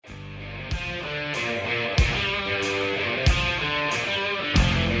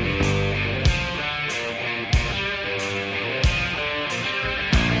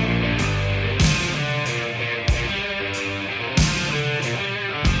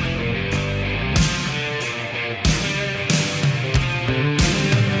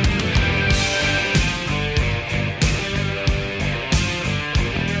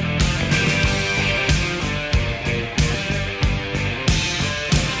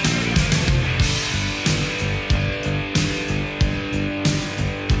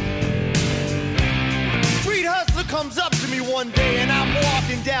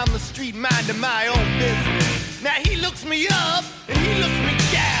street minding my own business. Now he looks me up and he looks me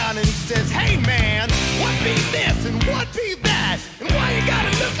down and he says, hey man, what be this and what be that? And why you gotta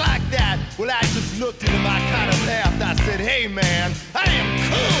look like that? Well, I just looked at him, I kind of laughed. I said, hey man, I am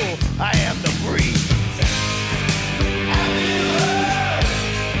cool, I am the breeze.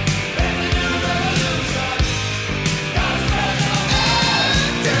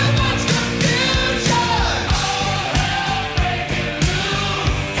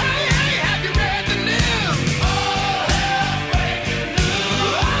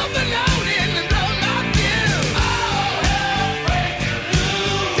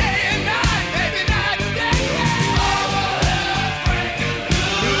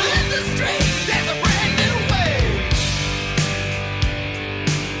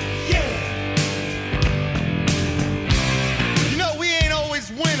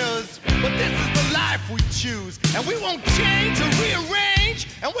 And we won't change or rearrange,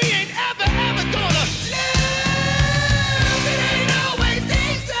 and we ain't ever, ever gonna lose. It ain't always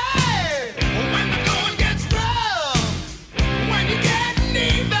easy when the going gets rough. When you're getting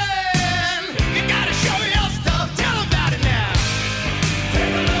even, you gotta show your stuff. Tell about it now.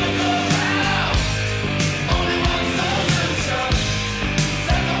 Take a look around. Only one solution.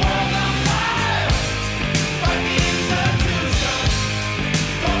 Set the world on fire. Fight the institution.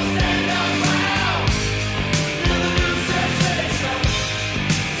 Gonna stand our ground.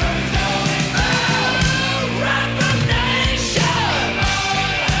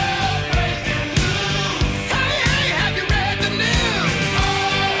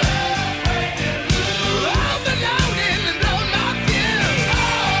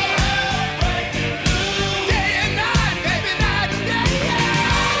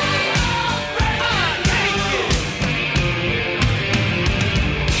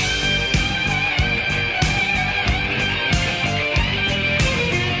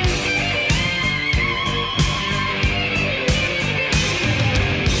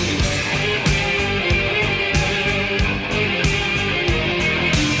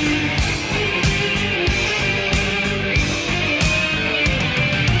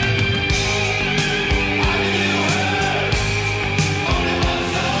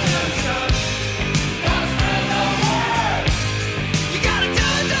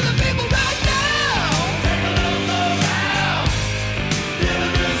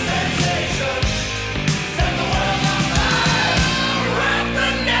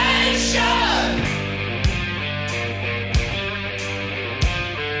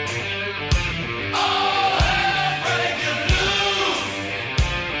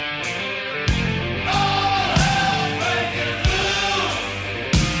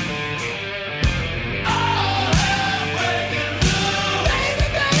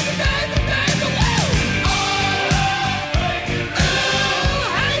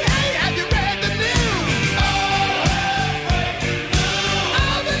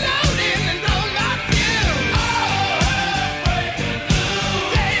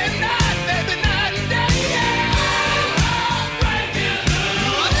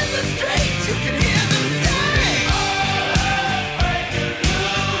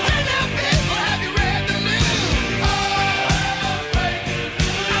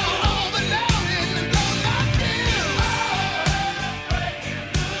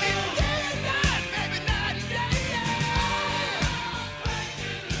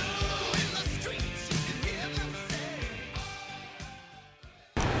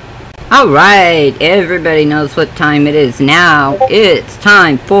 Alright, everybody knows what time it is now. It's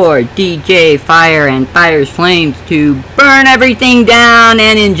time for DJ Fire and Fire's Flames to burn everything down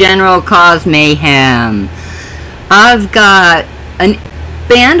and in general cause mayhem. I've got a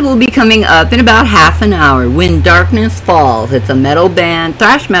band will be coming up in about half an hour, When Darkness Falls. It's a metal band,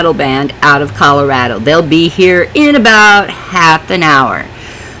 thrash metal band out of Colorado. They'll be here in about half an hour.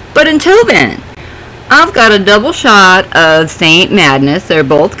 But until then, I've got a double shot of Saint Madness. They're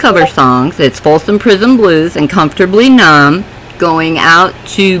both cover songs. It's Folsom Prison Blues and Comfortably Numb, going out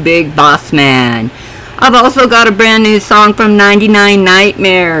to Big Boss Man. I've also got a brand new song from 99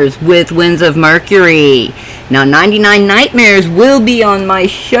 Nightmares with Winds of Mercury. Now, 99 Nightmares will be on my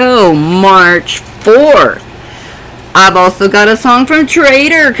show March 4th. I've also got a song from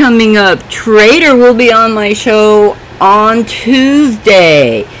Traitor coming up. Traitor will be on my show on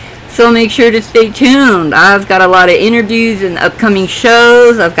Tuesday. So make sure to stay tuned. I've got a lot of interviews and upcoming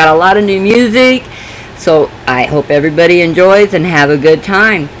shows. I've got a lot of new music. So I hope everybody enjoys and have a good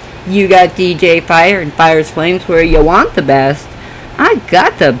time. You got DJ Fire and Fire's Flames where you want the best. I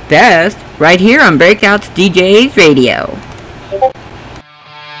got the best right here on Breakouts DJs Radio.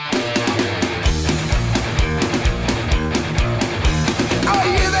 I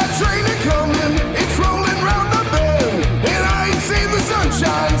hear that train.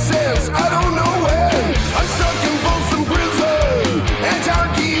 sunshine since I don't know when. I'm stuck in Folsom Prison, and time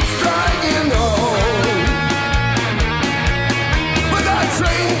keeps dragging on. But that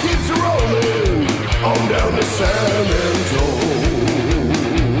train keeps rolling on down to San Antonio.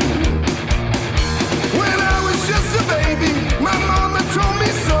 When I was just a baby, my mama told me,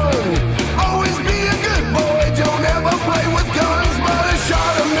 son, always be a good boy, don't ever play with guns. But I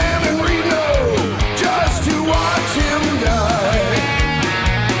shot a man in Reno just to watch him die.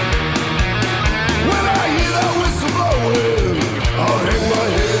 When I hear that whistle blowing, I'll hang my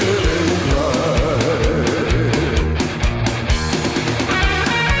head and cry.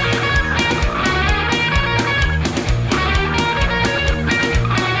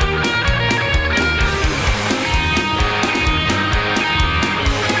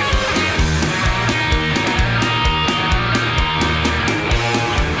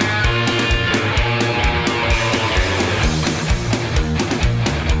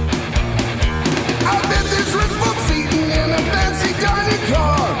 I bet there's rich folks eating in a fancy dining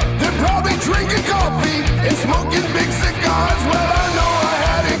car. They're probably drinking coffee and smoking big cigars. Well, I know I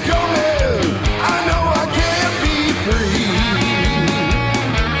had it coming. I know I can't be free.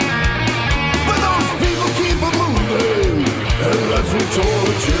 But those people keep on moving, and that's what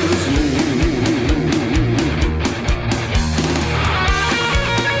tortures me.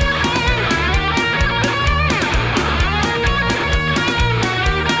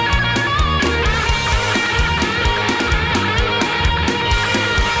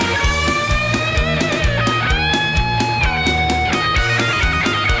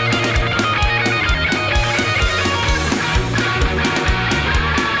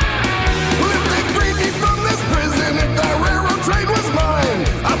 Well, if they freed me from this prison, if that railroad train was mine,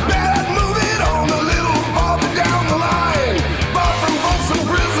 I bet I'd move it on a little farther down the line. Far from Folsom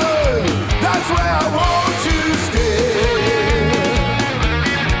Prison, that's where I want to stay.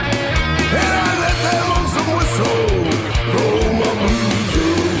 And I let that lonesome whistle blow my blues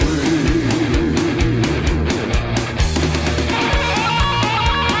away.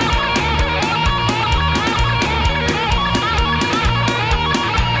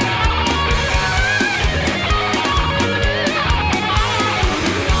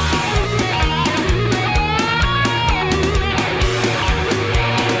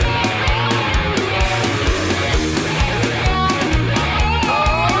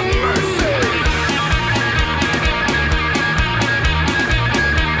 Oh, mercy!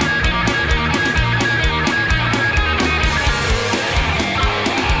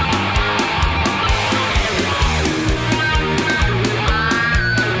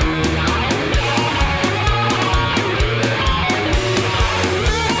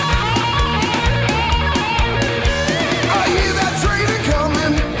 I hear that train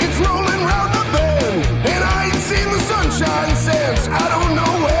a-comin', it's rolling round the bend, and I ain't seen the sunshine since I don't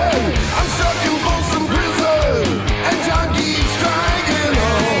know when. I'm stuck in Folsom Prison, and time keeps dragging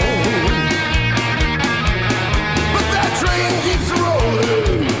on. But that train keeps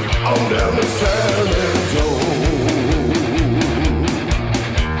rolling on down to San Antonio.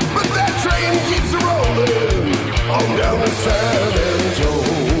 But that train keeps rolling on down to San Antonio.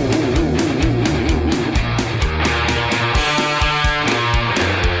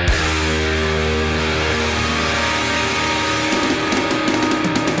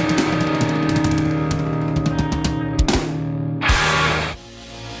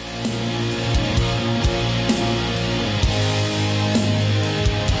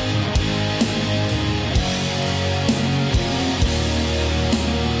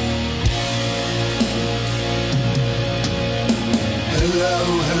 Hello,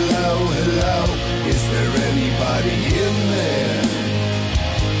 hello, hello. Is there anybody in there?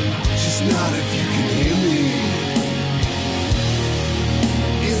 Just not if you can hear me.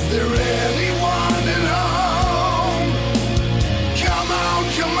 Is there anyone at home?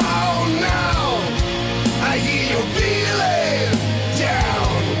 Come on now. I hear you're feeling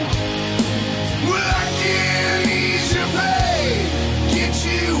down. Well, I can ease your pain, get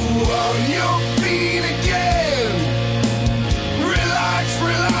you on your feet again. Relax,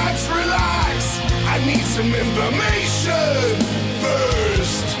 relax, relax. I need some information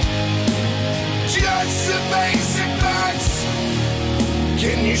first. Just the basic facts.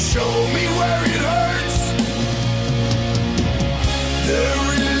 Can you show me where it hurts? There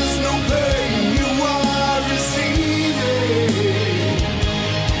is no pain you are receiving.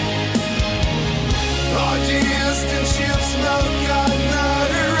 Our distant ship smoke on the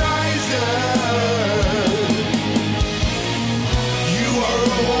horizon. You are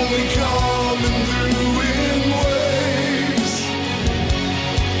only coming through in waves.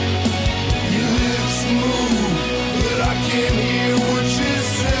 Your lips move, but I can't hear what you're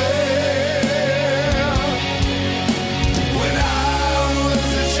saying.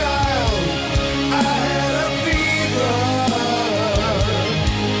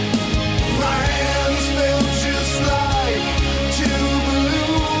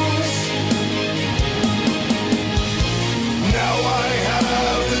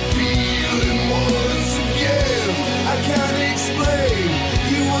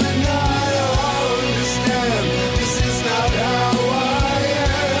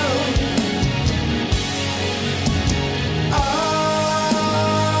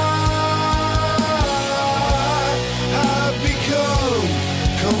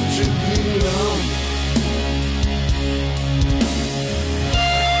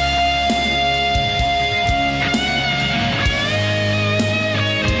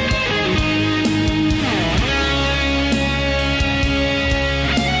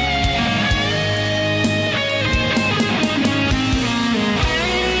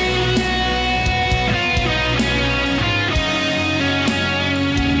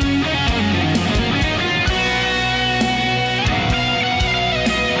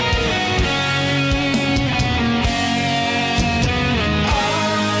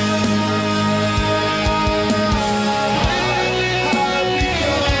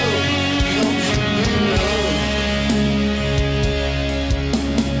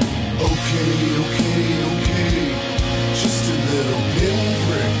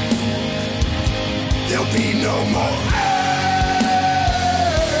 there'll be no more air.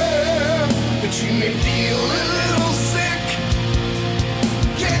 But you may feel a little sick.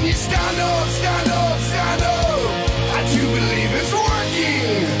 Can you stand up, stand up, stand up? I do believe it's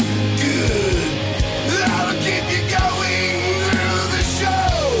working. Good. That'll keep you going through the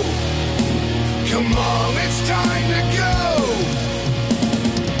show. Come on, it's time to go.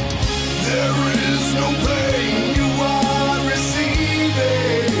 There is no pain you are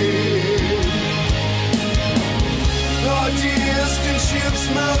receiving. Our distant ships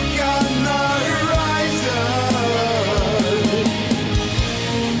smoke on the horizon.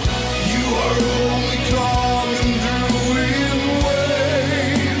 You are only coming through in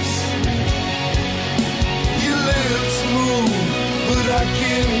waves. Your lips move, but I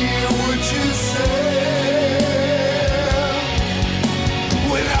can't hear what you say.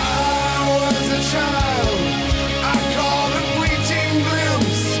 When I was a child, I caught a fleeting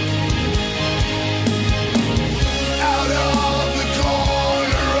glimpse out of the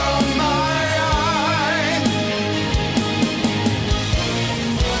corner of my eye.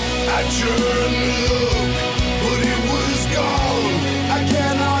 I turned to look, but it was gone. I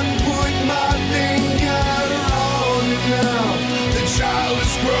cannot put my finger on it now. The child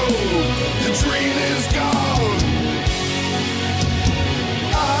has grown, the dream is gone.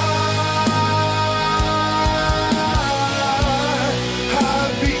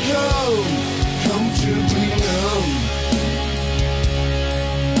 I've become comfortably numb.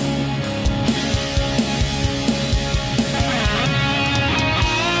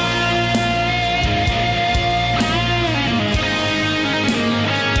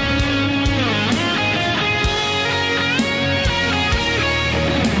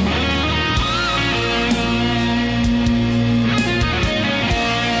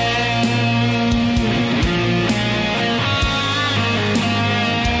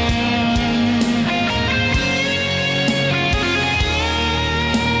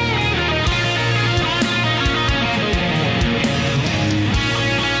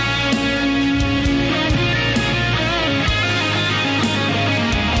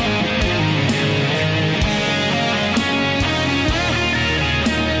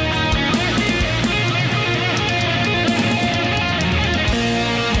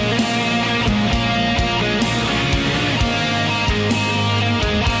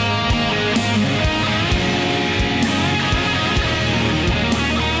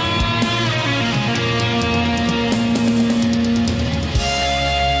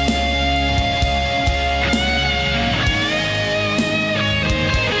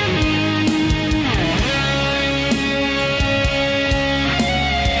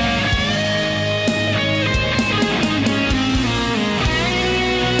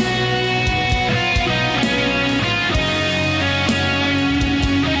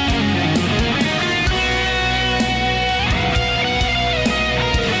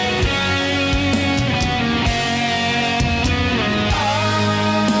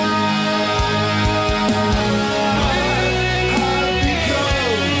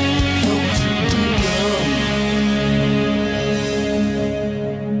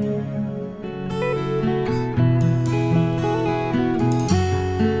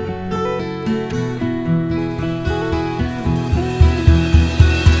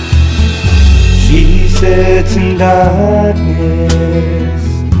 She sits in darkness,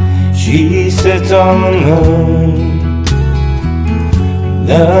 she sits all alone.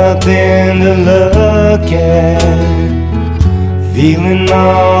 Nothing to look at, feeling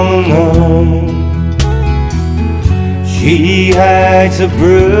all alone. She hides the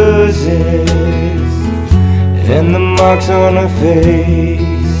bruises and the marks on her face.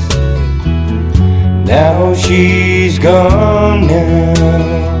 Now she's gone now,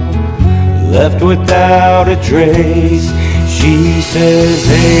 left without a trace. She says,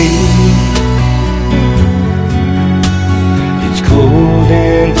 hey, it's cold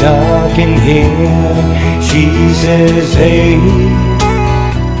and dark in here. She says, hey,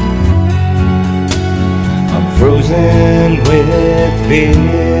 I'm frozen with fear.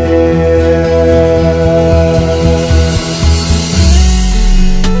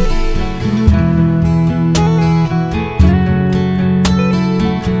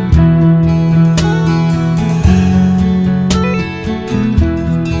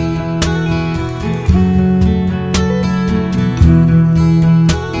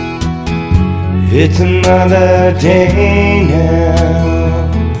 It's another day now.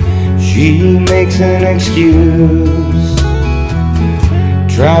 She makes an excuse,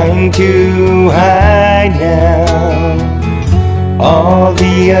 trying to hide now all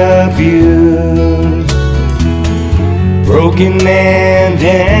the abuse. Broken and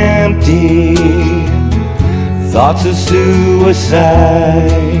empty, thoughts of suicide,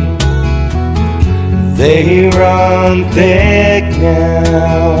 they run thick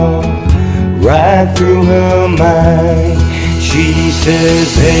now, right through her mind. She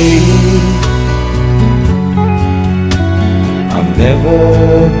says, hey, I'm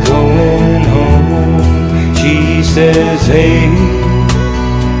never going home. She says, hey,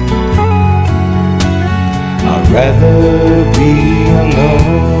 I'd rather be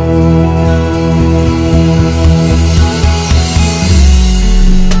alone.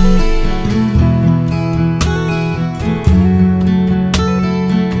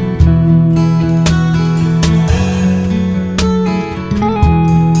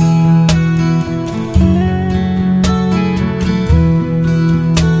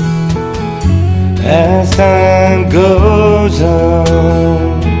 As time goes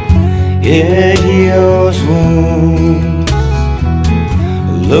on, it heals wounds,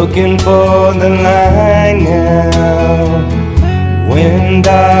 looking for the light now. When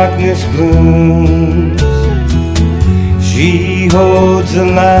darkness blooms, she holds the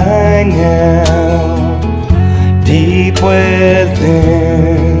light now, deep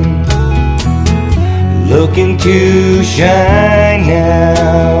within, looking to shine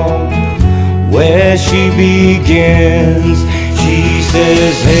now. Where she begins, she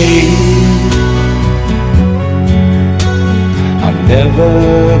says, hey, I'm never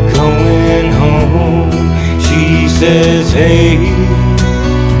going home. She says, hey,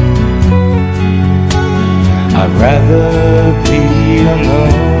 I'd rather be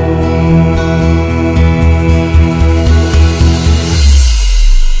alone.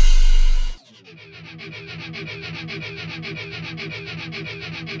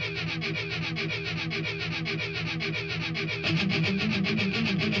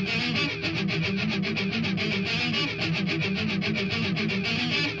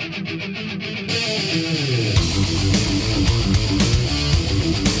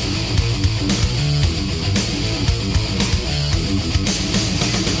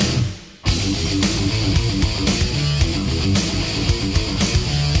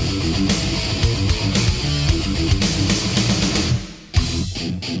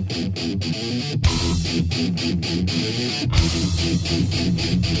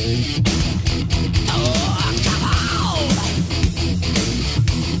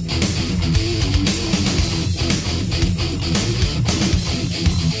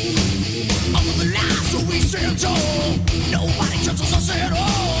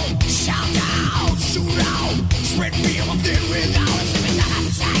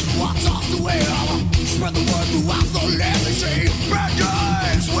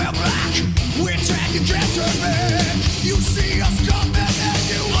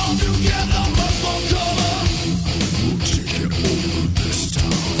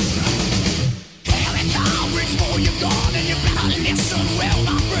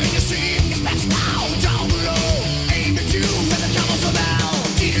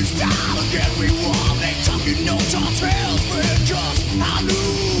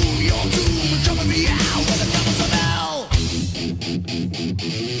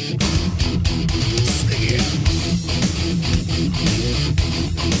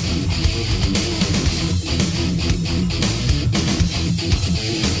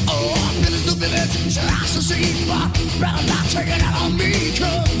 Better not take it out on me,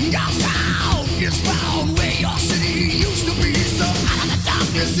 'cause God's town is found where your city used to be. So out of the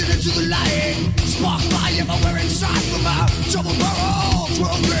darkness and into the light, sparks fly everywhere inside from our double barrel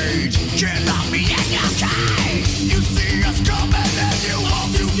 12 gauge. Can't lock me in your cage. You see us coming and you all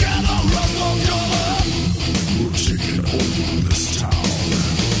together run for cover. We're taking over this town.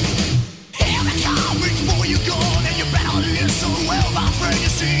 Here we come, reach for your gun, and you better listen well, my friend. You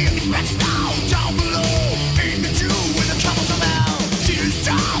see, it's best now down below. Aim at you when the troubles are out. Tears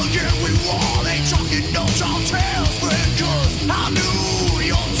down, yeah, we wall. Ain't talking no tall tales, friend, 'cause I knew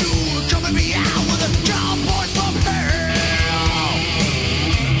you're too coming me out with the cowboys from hell.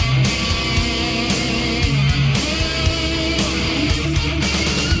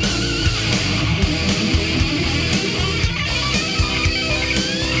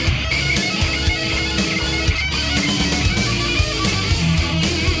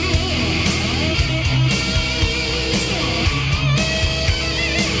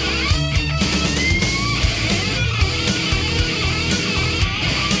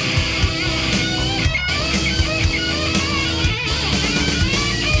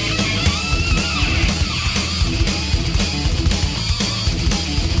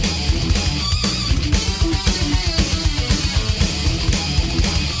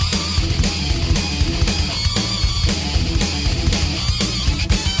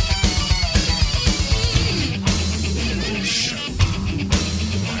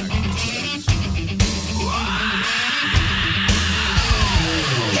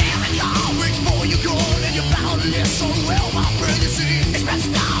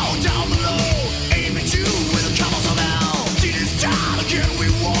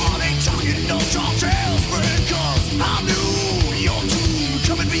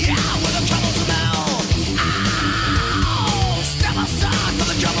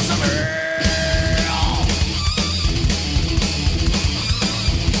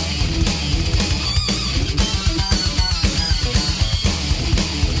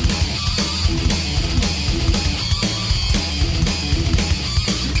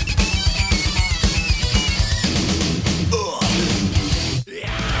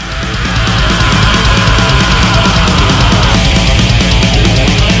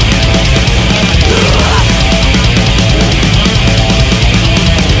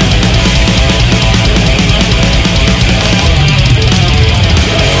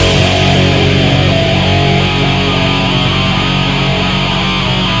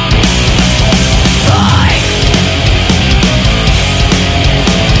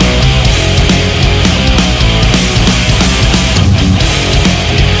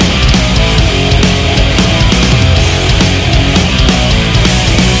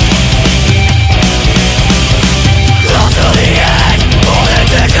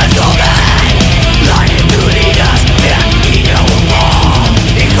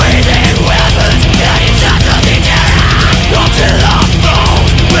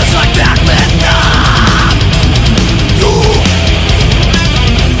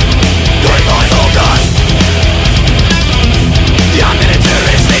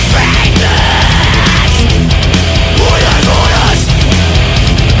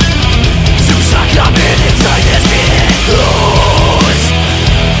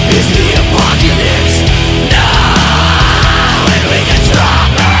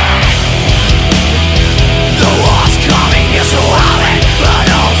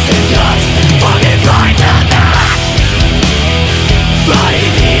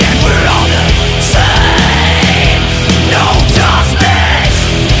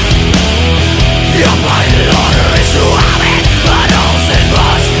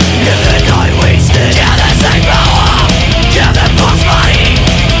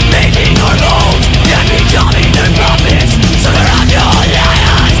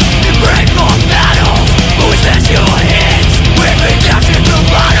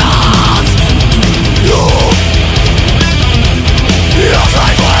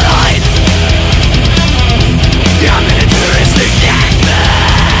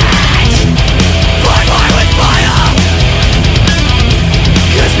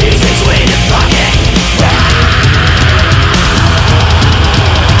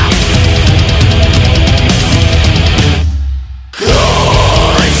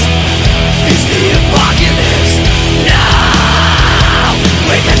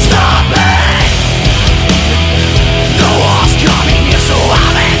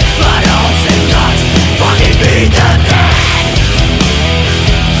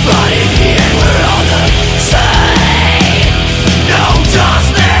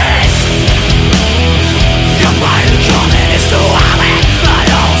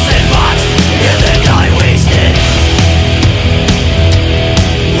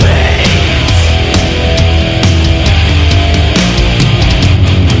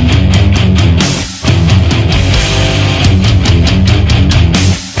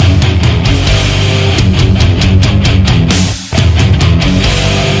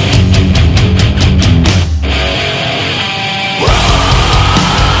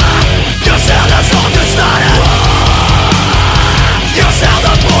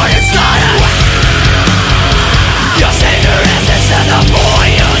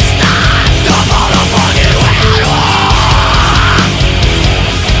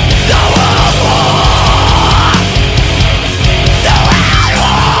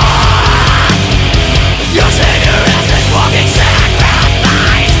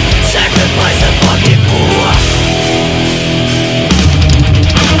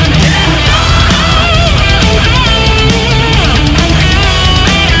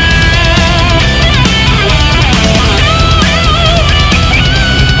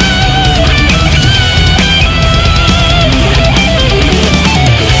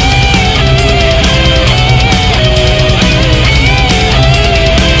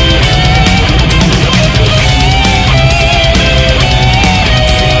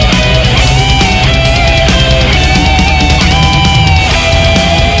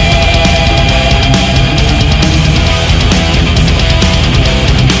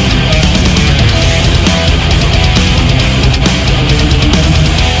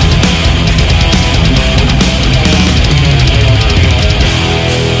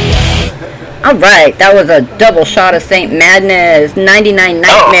 Alright, that was a double shot of Saint Madness, 99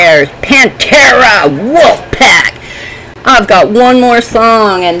 Nightmares, Pantera, Wolfpack. I've got one more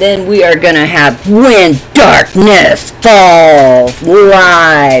song, and then we are gonna have When Darkness Falls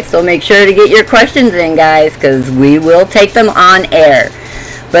live. So make sure to get your questions in, guys, because we will take them on air.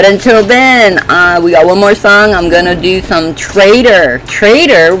 But until then, we got one more song. I'm gonna do some Trader.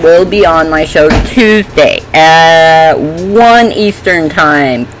 Trader will be on my show Tuesday at 1 Eastern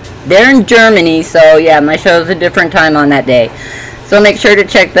time. They're in Germany, so yeah, my show's a different time on that day. So make sure to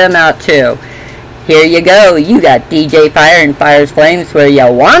check them out too. Here you go. You got DJ Fire and Fire's Flames where you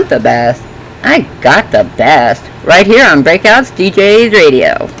want the best. I got the best. Right here on Breakouts DJs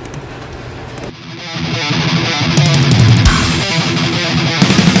Radio.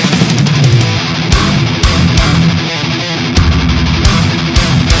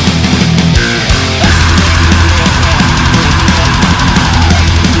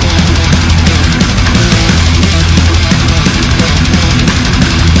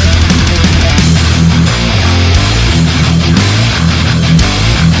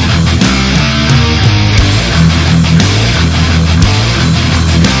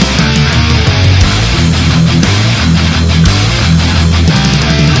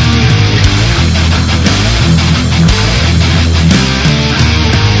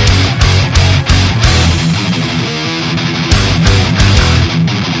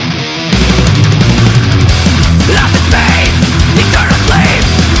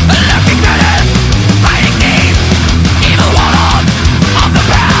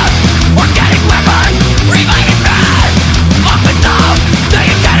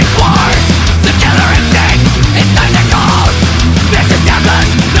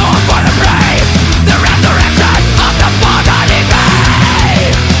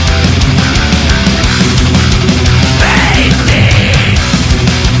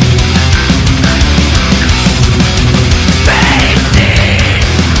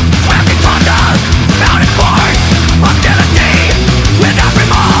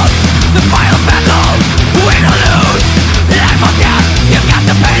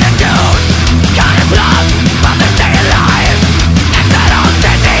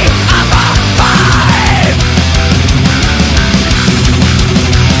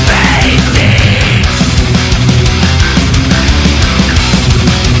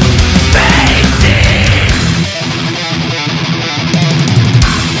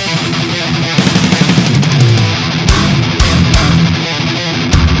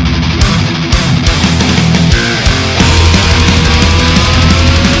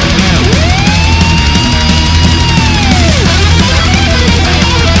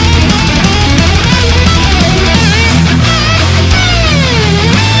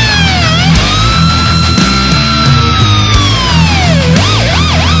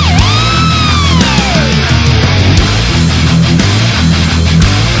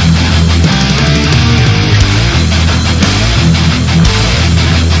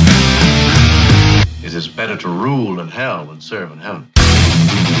 Better to rule in hell than serve in heaven.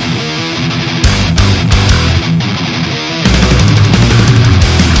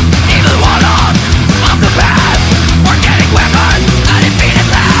 Evil warlords of the past were getting weapons and defeated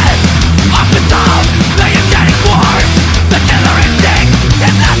less. Up and down, the eugenic wars, the killer instinct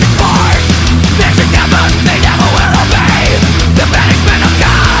is nothing force. Vicious government, they never will obey. The banishment of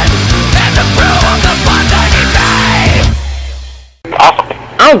God and the brew of the blood that he made. Awesome.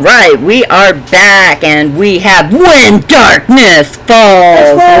 Alright, we are back, and we have When Darkness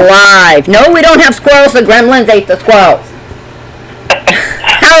Falls live. No, we don't have squirrels. The gremlins ate the squirrels.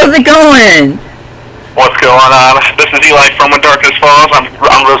 How's it going? What's going on? This is Eli from When Darkness Falls. I'm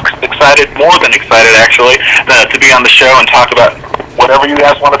real excited, more than excited actually, to be on the show and talk about whatever you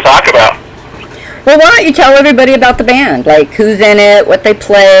guys want to talk about. Well, why don't you tell everybody about the band? Like, who's in it, what they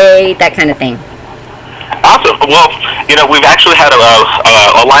play, that kind of thing. Awesome. Well, we've actually had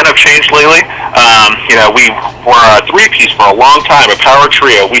a lineup change lately. We were a three-piece for a long time, a power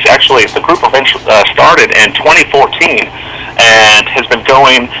trio. The group started in 2014 and has been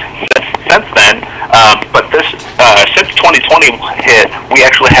going since then. But since 2020 hit, we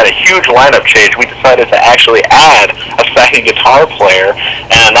actually had a huge lineup change. We decided to actually add a second guitar player,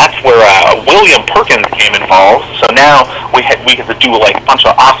 and that's where William Perkins came involved. So now we get to do like a bunch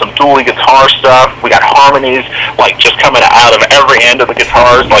of awesome dueling guitar stuff. We got harmonies like just coming out of every end of the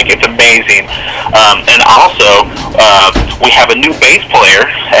guitars. Like, it's amazing. And also we have a new bass player,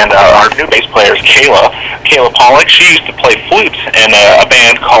 and our new bass player is Kayla Pollock. She used to play flute in a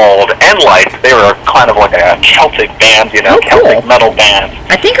band called Enlight. They were kind of like a Celtic band, Oh, cool. Celtic metal band.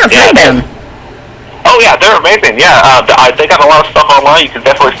 I think I've heard them. Oh yeah, they're amazing. Yeah, they got a lot of stuff online. You can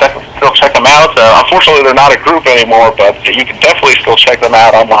definitely still check them out. Unfortunately, they're not a group anymore, but you can definitely still check them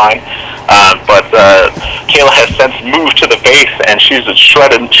out online. But Kayla has since moved to the bass, and she's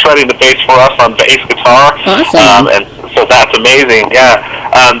shredding the bass for us on bass guitar. Awesome. And so that's amazing. Yeah.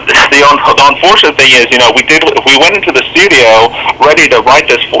 The unfortunate thing is, we went into the studio ready to write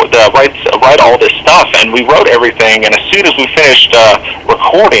all this stuff, and we wrote everything. And as soon as we finished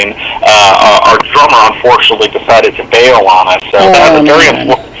recording, our drummer unfortunately decided to bail on us. So that's a very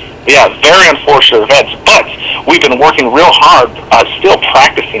unfortunate event. But we've been working real hard, still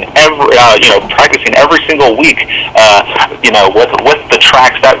practicing every single week, with the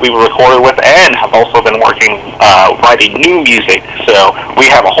tracks that we recorded with, and have also been working writing new music. So we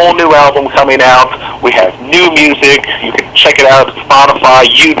have a whole new album coming out. We have new music. You can check it out at Spotify,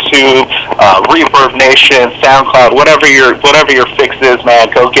 YouTube, Reverb Nation, SoundCloud, whatever your fix is, man.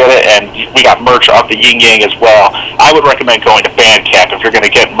 Go get it. And we got merch off the Yin Yang as well. I would recommend going to Bandcamp if you're going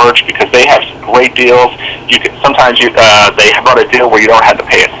to get merch, because they have some great deals. They run a deal where you don't have to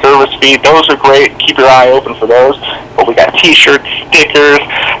pay a service fee. Those are great. Keep your eye open for those. But we got T-shirts, stickers,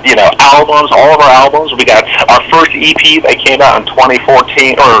 albums, all of our albums. We got our first EP that came out in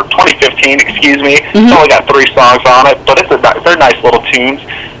 2015, excuse me. Mm-hmm. It's only got 3 songs on it, but they're nice little tunes.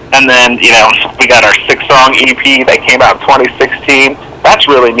 And then, we got our 6-song EP that came out in 2016. That's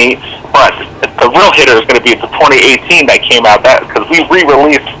really neat. But the real hitter is going to be the 2018 that came out, because we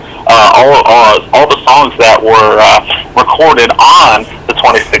re-released all the songs that were recorded on the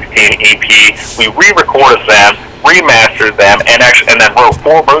 2016 EP. We re-recorded them, remastered them, and then wrote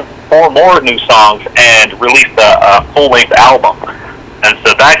 4 more new songs and released a full-length album. And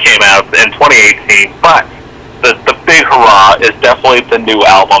so that came out in 2018. But the big hurrah is definitely the new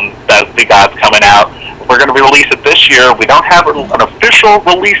album that we got coming out. We're going to release it this year. We don't have an official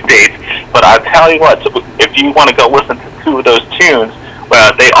release date, but I'll tell you what, if you want to go listen to 2 of those tunes,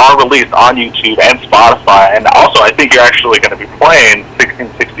 they are released on YouTube and Spotify. And also, I think you're actually going to be playing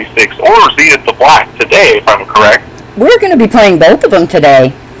 1666 or Zenith the Black today, if I'm correct. We're going to be playing both of them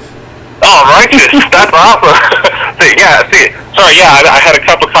today. Oh, righteous. That's awesome. I had a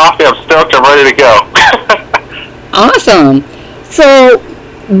cup of coffee. I'm stoked. I'm ready to go. Awesome. So,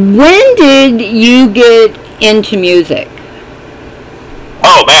 when did you get into music?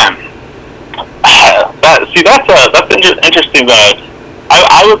 Oh, man. That's interesting.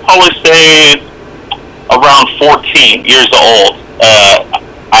 I would probably say around 14 years old.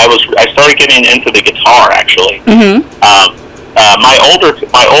 I started getting into the guitar, actually. Mm-hmm. My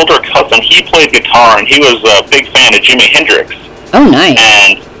older cousin, he played guitar, and he was a big fan of Jimi Hendrix. Oh, nice.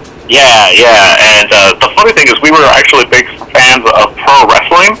 And and the funny thing is, we were actually big fans of pro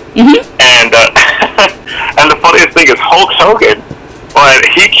wrestling. Mm-hmm. And and the funniest thing is Hulk Hogan, when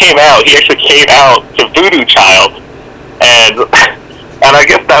he actually came out to Voodoo Child, and I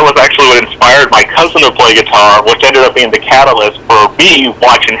guess that was actually what inspired my cousin to play guitar, which ended up being the catalyst for me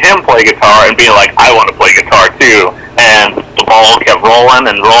watching him play guitar and being like, I want to play guitar too. And the ball kept rolling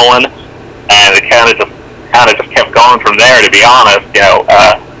and rolling, and it kind of just kept going from there, to be honest.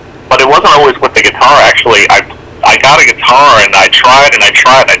 But it wasn't always with the guitar. Actually, I got a guitar, and I tried, and I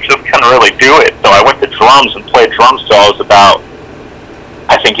just couldn't really do it. So I went to drums and played drums till I was about,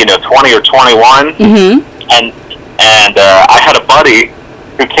 I think, 20 or 21. Mm-hmm. And I had a buddy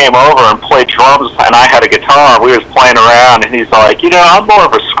who came over and played drums, and I had a guitar. We was playing around, and he's like, I'm more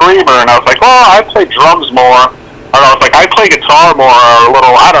of a screamer. And I was like, I play drums more. And I was like, I play guitar more, or a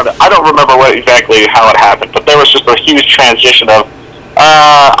little. I don't remember exactly how it happened, but there was just a huge transition of,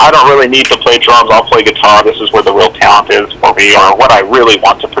 I don't really need to play drums. I'll play guitar. This is where the real talent is for me, or what I really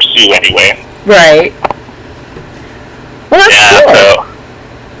want to pursue anyway. Right. Well, that's cool.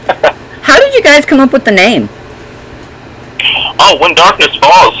 So. How did you guys come up with the name? Oh, When Darkness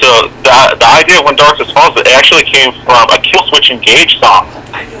Falls. So the idea of When Darkness Falls, it actually came from a Killswitch Engage song,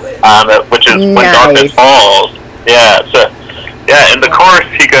 which is When Darkness Falls. Yeah. So in the chorus,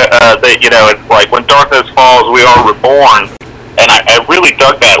 it's like, when darkness falls, we are reborn. And I really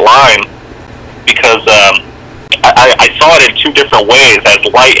dug that line because I saw it in 2 different ways, as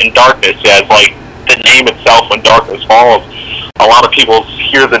light and darkness, as like the name itself, When Darkness Falls. A lot of people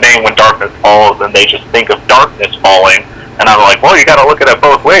hear the name When Darkness Falls and they just think of darkness falling. And I'm like, well, you got to look at it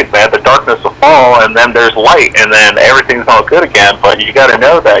both ways, man. The darkness will fall, and then there's light, and then everything's all good again. But you got to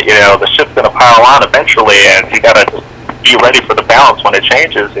know that, the ship's going to pile on eventually, and you got to just be ready for the balance when it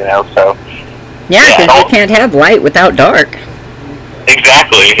changes, So Yeah, because you can't have light without dark.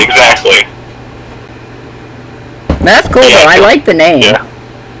 Exactly. That's cool, though. I like the name. Yeah.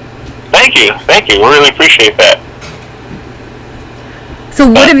 Thank you. We really appreciate that. So So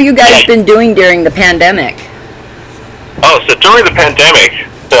what have you guys been doing during the pandemic? Oh, so during the pandemic,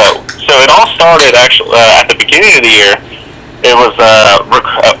 so it all started actually at the beginning of the year. It was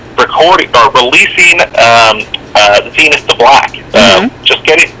recording or releasing Zenith to Black. Just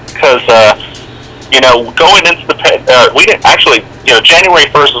getting, because going into the we didn't actually, January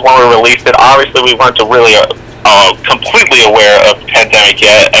 1st is when we released it. Obviously, we weren't really completely aware of the pandemic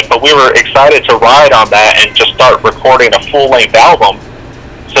yet, but we were excited to ride on that and just start recording a full-length album.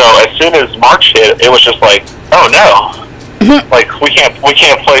 So as soon as March hit, it was just like, oh no, like we can't play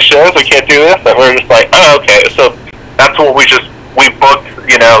shows, we can't do this, and we were just like, oh okay. So that's what we booked,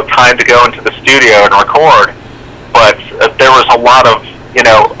 time to go into the studio and record. But there was a lot of,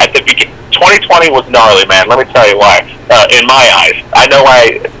 at the beginning, 2020 was gnarly, man. Let me tell you why. In my eyes, I know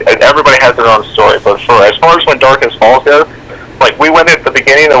why. Everybody has their own story, but as far as When Darkness Falls goes, like we went at the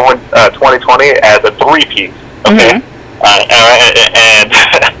beginning of 2020 as a 3-piece, okay,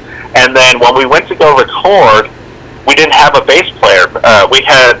 and then when we went to go record, we didn't have a bass player. We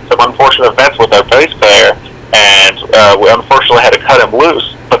had some unfortunate events with our bass player, and we unfortunately had to cut him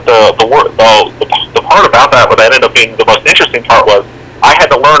loose. But the part about that, what ended up being the most interesting part, was I had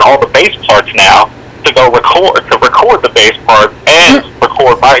to learn all the bass parts now to record the bass part and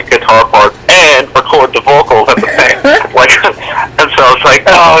record my guitar part and record the vocals at the same. And so it's like,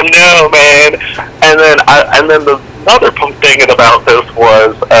 oh no, man. And then the other thing about this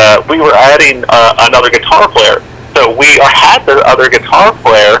was we were adding another guitar player. So we had the other guitar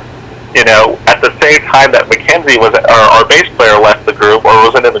player, at the same time that Mackenzie was, our bass player, left the group or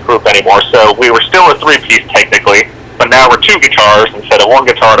wasn't in the group anymore. So we were still a 3-piece technically, but now we're 2 guitars instead of 1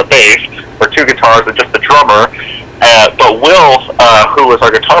 guitar and a bass, or 2 guitars and just a drummer. But Will, who was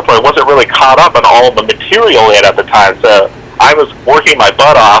our guitar player, wasn't really caught up on all the material yet at the time. So I was working my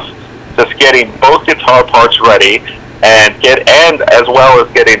butt off, just getting both guitar parts ready, and as well as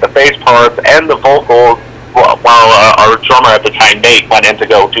getting the bass parts and the vocals, while our drummer at the time, Nate, went in to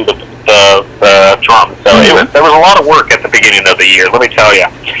go do the drums. So there was a lot of work at the beginning of the year, let me tell you.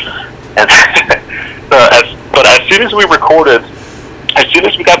 And but as soon as we recorded, as soon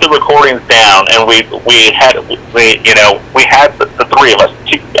as we got the recordings down, and we had the 3 of us.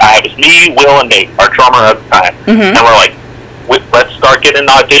 I was me, Will, and Nate, our drummer at the time, and we're like, let's start getting an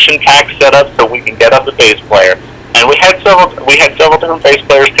audition pack set up so we can get up the bass player. And we had several different bass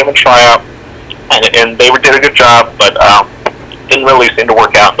players come and try out, and they did a good job, but didn't really seem to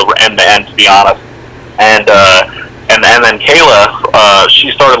work out end to end, to be honest. And then Kayla,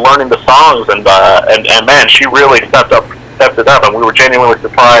 she started learning the songs, and man, she really stepped it up, and we were genuinely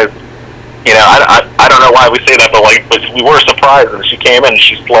surprised. I don't know why we say that, but we were surprised, and she came in and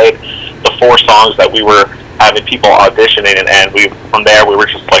she played the 4 songs that we were having people auditioning, and from there we were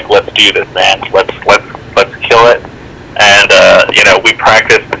just like, let's do this, man. Let's kill it. And we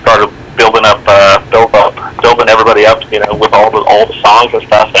practiced and started building everybody up, with all the songs and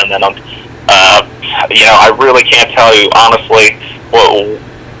stuff. And then I really can't tell you honestly. Well,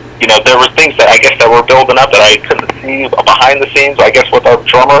 there were things that I guess that were building up that I couldn't see behind the scenes, I guess, with our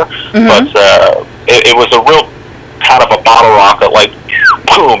drummer. But it was a real kind of a bottle rocket, like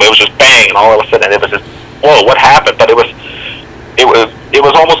boom, it was just bang, and all of a sudden it was just, whoa, what happened? But it was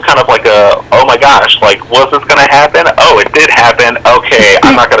almost kind of like a, oh my gosh, like, was this going to happen? Oh, it did happen. Okay,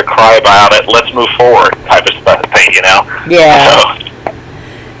 I'm not going to cry about it. Let's move forward, type of thing, Yeah. So,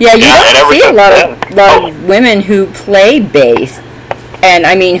 yeah, you don't see a lot of women who play bass, and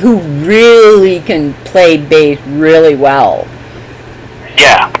I mean, who really can play bass really well.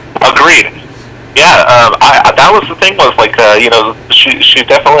 Yeah, agreed. Yeah, that was the thing, was like, she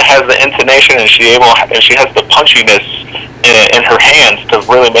definitely has the intonation, and she has the punchiness in her hands to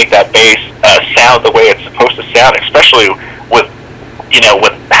really make that bass sound the way it's supposed to sound, especially with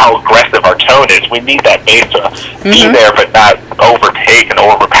how aggressive our tone is. We need that bass to be there, but not overtake and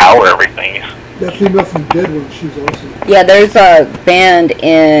overpower everything. That female from Deadwind, she's awesome. Yeah, there's a band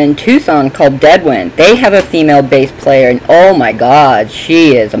in Tucson called Deadwind. They have a female bass player, and oh my god,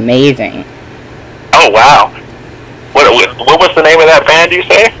 she is amazing. Oh wow! What was the name of that band? You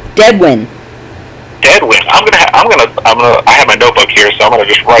say? Deadwind. Deadwind. I have my notebook here, so I'm gonna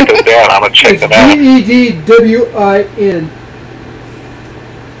just write this down. I'm gonna check them out. Deddwin.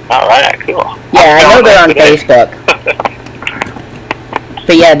 All right, cool. Yeah, I know they're on Facebook.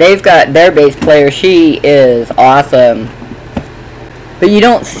 But yeah, they've got their bass player. She is awesome. But you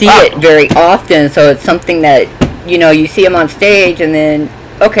don't see it very often, so it's something that, you see them on stage, and then,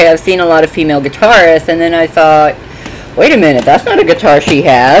 okay, I've seen a lot of female guitarists, and then I thought, wait a minute, that's not a guitar she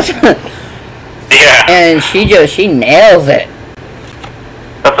has. Yeah. And she nails it.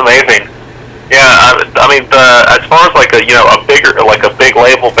 That's amazing. Yeah, I mean, as far as like a big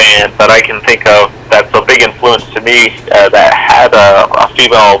label band that I can think of that's a big influence to me that had a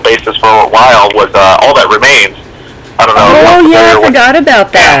female bassist for a while was All That Remains. I don't know. Oh yeah, I forgot about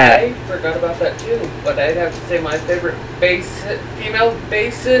that. I forgot about that too, but I'd have to say my favorite female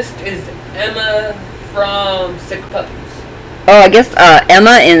bassist is Emma from Sick Puppies. Oh, I guess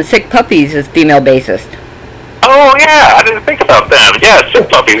Emma in Sick Puppies is female bassist. Oh yeah, I didn't think about them. Yeah, Sick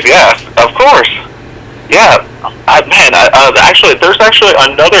Puppies. Yeah, of course. Yeah, actually, there's actually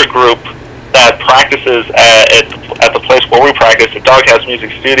another group that practices at the place where we practice at Doghouse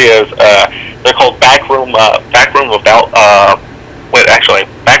Music Studios. They're called Backroom Velvet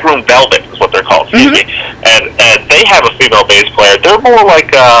is what they're called. Excuse me. And they have a female bass player. They're more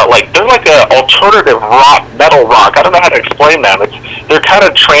like they're like a alternative rock, metal rock. I don't know how to explain them. They're kind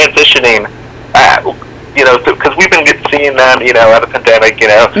of transitioning. Because we've been seeing them, at the pandemic,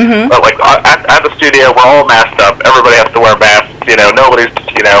 but like at the studio, we're all masked up. Everybody has to wear masks. Nobody's,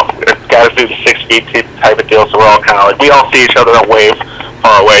 it's got to do the 6 feet type of deal. So we're all kind of like, we all see each other and wave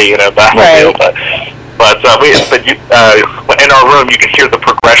far away, that whole deal. But in our room, you can hear the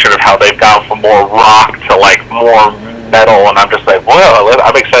progression of how they've gone from more rock to like more metal, and I'm just like, well,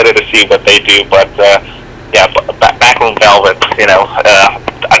 I'm excited to see what they do. But Backroom Velvet,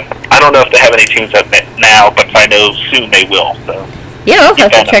 I don't know if they have any tunes up now, but I know soon they will. So yeah, I'll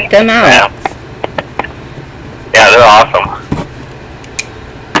have to check them out. Yeah, they're awesome.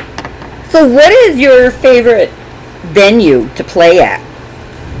 So what is your favorite venue to play at?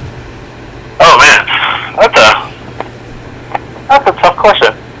 Oh man, that's a tough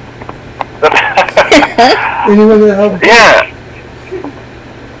question. Anyone that helped? Yeah,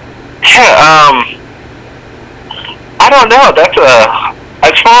 I don't know. That's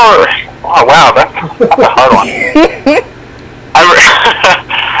as far. Oh wow, that's a hard one. I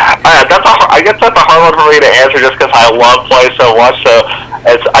guess that's a hard one for me to answer just because I love play so much. So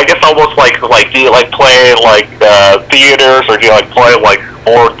it's I guess almost like do you like play like theaters, or do you like play like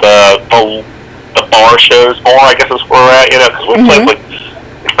more the bar shows more? I guess is where we're at. Because we play like.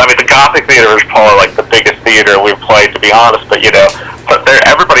 I mean, the Gothic Theater is probably like the biggest theater we've played, to be honest. But but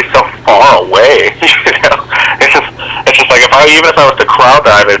everybody's so far away. It's just like even if I was to crowd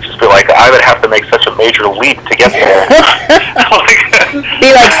dive, it'd just be like I would have to make such a major leap to get there.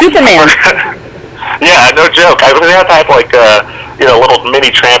 Be like Superman. Yeah, no joke. I would have to have like little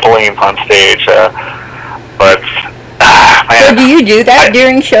mini trampolines on stage. But man, So do you do that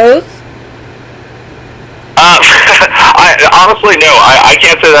during shows? Honestly, no. I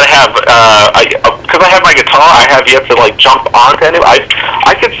can't say that I have, because I have my guitar. I have yet to like jump onto any.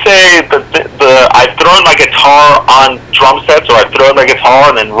 I could say that I've thrown my guitar on drum sets, or I've thrown my guitar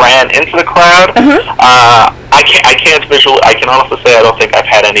and then ran into the crowd. I can't visually. I can honestly say I don't think I've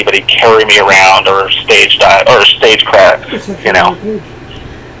had anybody carry me around or stage dive or stage crash.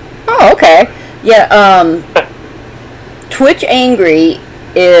 Oh, okay. Yeah. Twitch Angry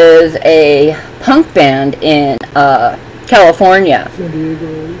is a punk band in California,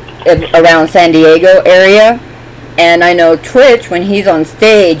 around San Diego area, and I know Twitch, when he's on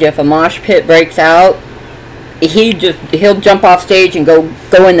stage, if a mosh pit breaks out, he'll jump off stage and go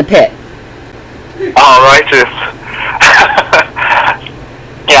in the pit. Oh, righteous.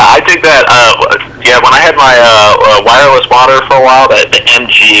 Yeah, I think that. When I had my wireless monitor for a while, the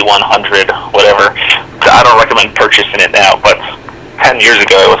MG100, whatever. I don't recommend purchasing it now, but 10 years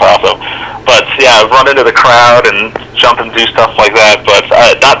ago it was awesome. But yeah, I've run into the crowd and jump and do stuff like that, but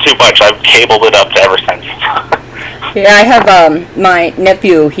not too much. I've cabled it up ever since. Yeah, I have my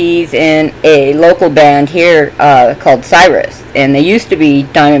nephew. He's in a local band here called Cyrus, and they used to be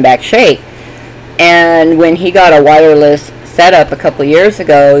Diamondback Shake. And when he got a wireless setup a couple years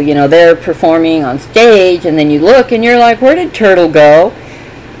ago, they're performing on stage, and then you look and you're like, where did Turtle go?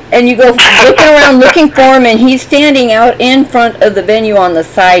 And you go looking around looking for him, and he's standing out in front of the venue on the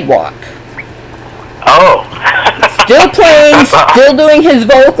sidewalk. Oh. Still playing, still doing his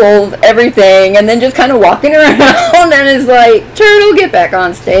vocals, everything, and then just kind of walking around, and it's like, Turtle, get back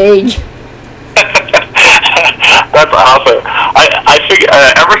on stage. That's awesome. I figure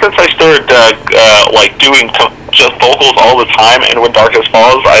ever since I started doing just vocals all the time, and When Darkness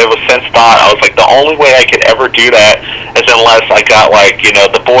Falls, I have since thought I was like, the only way I could ever do that is unless I got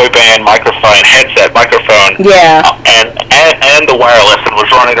the boy band headset microphone, and the wireless, and was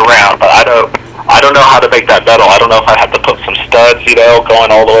running around. But I don't know how to make that metal. I don't know if I have to put some studs,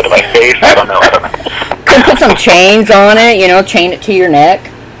 going all the way to my face. I don't know. Could put some chains on it, chain it to your neck.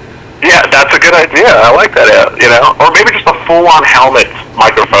 Yeah, that's a good idea. I like that, or maybe just a full-on helmet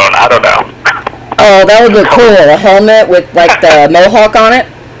microphone. I don't know. Oh, that would look cool. A helmet with, the mohawk on it?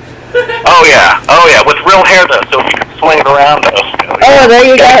 Oh, Oh yeah, with real hair though, so if you can swing it around though. Oh, there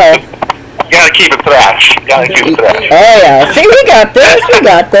you go. You gotta keep it thrash. Oh yeah. See, we got this. We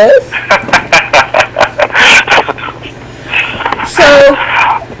got this. So,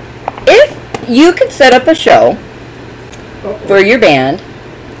 if you could set up a show for your band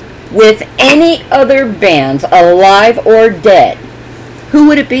with any other bands, alive or dead, who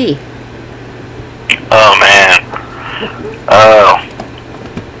would it be? Oh man.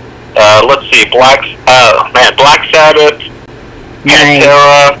 Let's see. Black Sabbath. Nice.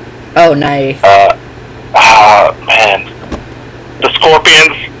 Pantera. Oh, nice. Man. The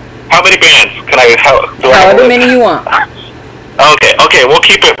Scorpions. How many bands can I? However many you want. Okay. We'll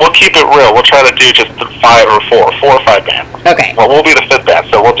keep it real. We'll try to do just the 4 or 5 bands. Okay. Well, we'll be the 5th band,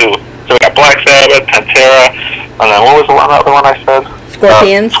 so we'll do. So we got Black Sabbath, Pantera, and then what was the other one I said?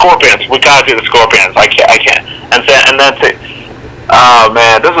 Scorpions. Scorpions. We gotta do the Scorpions. I can't. And then oh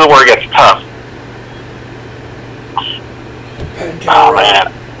man, this is where it gets tough. Oh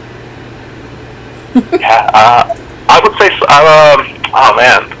man. Yeah. I would say. Oh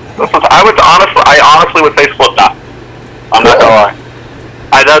man. I honestly would say Slipknot. I'm not gonna lie.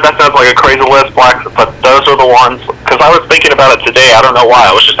 I know that sounds like a crazy list, but those are the ones. Because I was thinking about it today. I don't know why.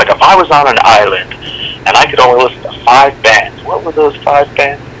 I was just like, if I was on an island and I could only listen to 5 bands, what would those 5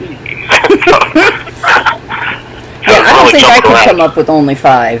 bands be? Yeah, I don't think I could come up with only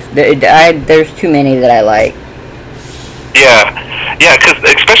 5. There's too many that I like. Yeah, because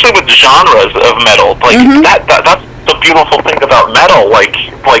especially with genres of metal, like that's the beautiful thing about metal. Like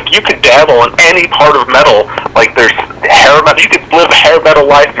you could dabble in any part of metal. Like there's hair metal. You could live a hair metal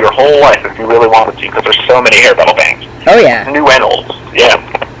life your whole life if you really wanted to, because there's so many hair metal bands. Oh yeah. New and old. Yeah.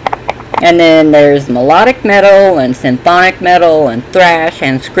 And then there's melodic metal and symphonic metal and thrash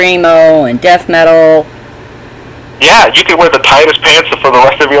and screamo and death metal. Yeah, you could wear the tightest pants for the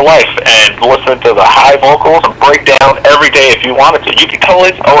rest of your life and listen to the high vocals and break down every day if you wanted to. You could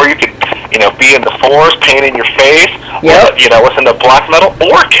or you could, be in the forest, paint in your face. Yep. Or, listen to black metal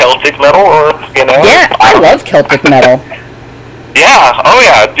or Celtic metal, or Yeah, I love Celtic metal. Yeah. Oh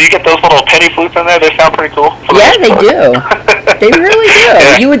yeah. Do you get those little penny flutes in there? They sound pretty cool. Yeah, they do. They really do.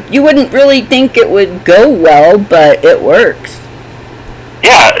 Yeah. You wouldn't really think it would go well, but it works.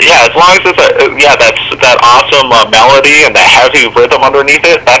 Yeah, as long as it's that's that awesome melody and that heavy rhythm underneath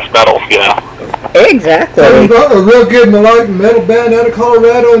it, that's metal, Exactly. I've got a real good melodic metal band out of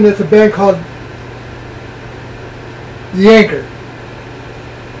Colorado, and it's a band called The Anchor.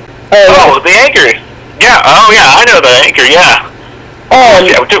 Oh, The Anchor. Yeah, I know The Anchor, yeah. Oh,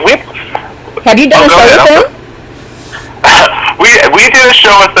 yeah, have you done a show with them? We did a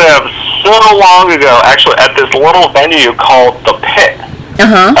show with them so long ago, actually, at this little venue called The Pit.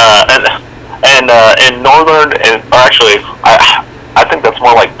 And in northern, or actually, I think that's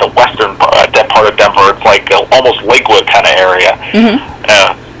more like the western part of Denver. It's like almost Lakewood kind of area,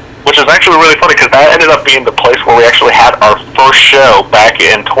 which is actually really funny because that ended up being the place where we actually had our first show back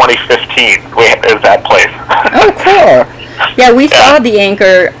in 2015. Is that place? Oh, cool. Yeah, we saw The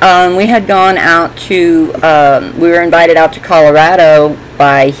Anchor. We had gone out to, we were invited out to Colorado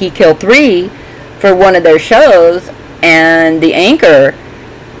by He Killed 3 for one of their shows, and The Anchor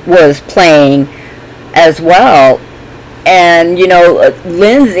was playing as well. And,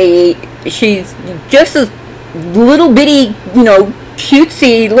 Lindsay, she's just a little bitty,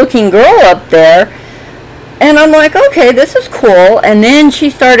 cutesy looking girl up there. And I'm like, okay, this is cool. And then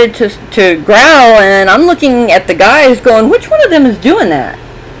she started to growl, and I'm looking at the guys going, which one of them is doing that?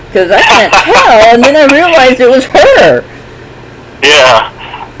 Because I can't tell. And then I realized it was her. Yeah,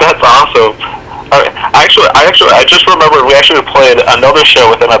 that's awesome. I just remembered we actually played another show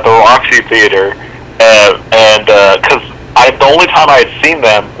with them at the Roxy Theater, and because the only time I had seen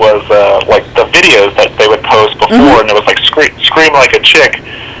them was like the videos that they would post before, and it was like scream like a chick.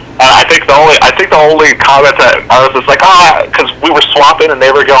 I think the only comment that I was just like, because we were swapping and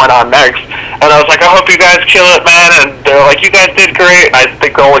they were going on next, and I was like, I hope you guys kill it, man. And they're like, you guys did great. And I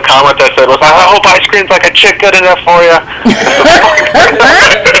think the only comment I said was, I hope I screamed like a chick good enough for you.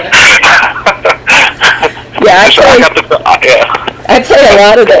 Yeah, I play a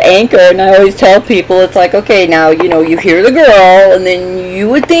lot of The Anchor, and I always tell people, it's like, okay, now, you hear the girl, and then you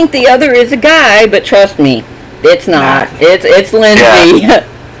would think the other is a guy, but trust me, it's not. It's Lindsay. Yeah.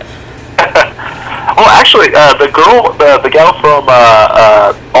 Well, actually, the gal from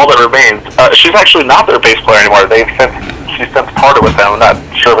All That Remains, she's actually not their bass player anymore. She's since parted with them. I'm not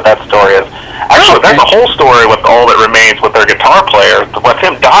sure what that story is. Actually, there's a whole story with All That Remains with their guitar player, with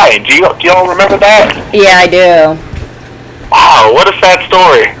him dying. Do y'all remember that? Yeah, I do. Wow, what a sad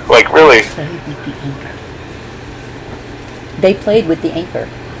story. Like, really. They played with The Anchor.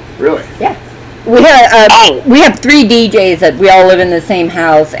 Really? Yeah. We have 3 DJs that we all live in the same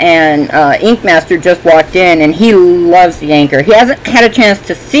house, and Ink Master just walked in, and he loves the Anchor. He hasn't had a chance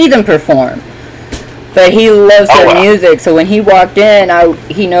to see them perform, but he loves their music. So when he walked in,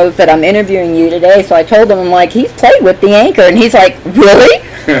 he knows that I'm interviewing you today. So I told him, I'm like, he's played with the Anchor, and he's like, really?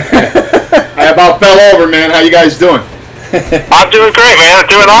 I about fell over, man. How you guys doing? I'm doing great, man.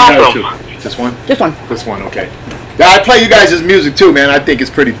 Doing awesome. Just one? Just one. Just one, okay. Yeah, I play you guys' music too, man. I think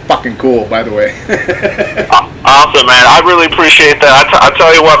it's pretty fucking cool, by the way. Awesome, man. I really appreciate that. I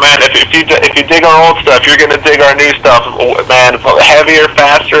tell you what, man. If you dig our old stuff, you're gonna dig our new stuff, man. Heavier,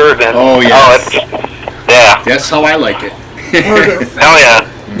 faster, than yeah. That's how I like it. Hell yeah.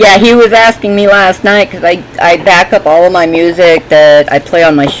 Yeah, he was asking me last night because I back up all of my music that I play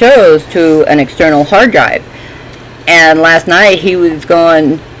on my shows to an external hard drive. And last night he was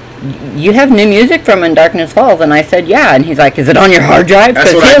going, you have new music from When Darkness Falls? And I said, yeah. And he's like, is it on your hard drive?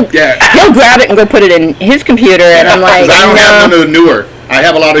 Because he'll grab it and go put it in his computer. And I'm like, I don't have none of the newer. I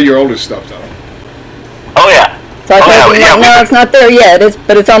have a lot of your older stuff, though. Oh, yeah. So I told him, no, it's not there yet,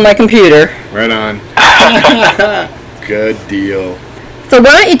 but it's on my computer. Right on. Good deal. So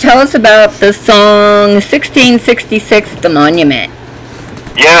why don't you tell us about the song 1666, The Monument?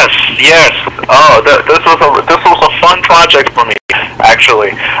 Yes. Oh, this was a fun project for me,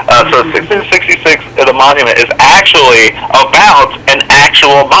 actually. So 1666, The Monument, is actually about an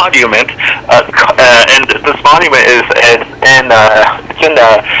actual monument, and this monument is in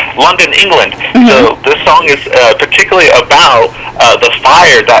London, England. Mm-hmm. So this song is particularly about the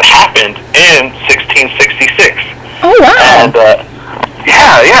fire that happened in 1666. Oh wow! And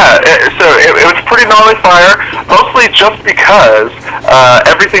yeah. So it was a pretty gnarly fire, mostly just because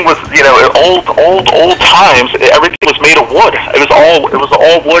everything was, old times. Everything was made of wood. It was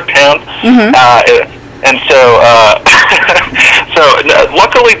all wood town, and so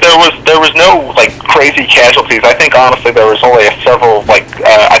luckily there was no like crazy casualties. I think honestly there was only several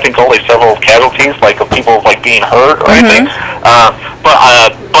casualties, like of people like being hurt or anything. But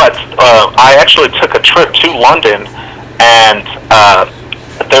I actually took a trip to London. And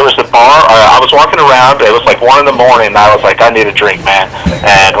there was a bar. I was walking around. It was like 1 a.m. And I was like, I need a drink, man.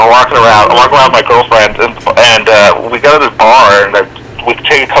 And I'm walking around with my girlfriend, and we go to this bar, and we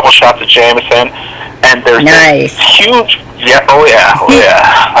take a couple shots of Jameson. And there's this huge,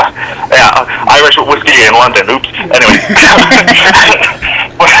 Irish whiskey in London. Oops. Anyway,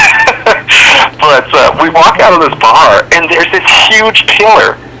 but we walk out of this bar, and there's this huge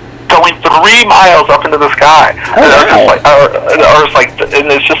pillar going 3 miles up into the sky. Oh,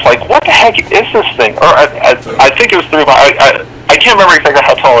 and it's just like, what the heck is this thing? Or I think it was 3 miles. I can't remember exactly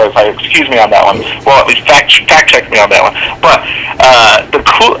how tall it is. Excuse me on that one. Well, at least fact check me on that one. But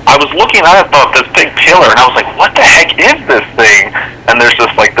I was looking at this big pillar, and I was like, what the heck is this thing? And there's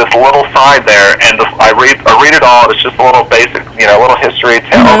just like this little sign there, and I read it all. It's just a little basic, a little history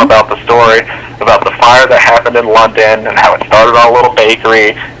telling about the story, about the fire that happened in London, and how it started on a little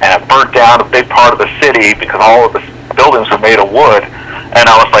bakery, and it burnt down a big part of the city because all of the buildings were made of wood. And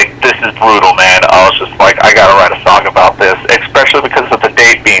I was like, this is brutal, man. I was just like, I gotta write a song about this, especially because of the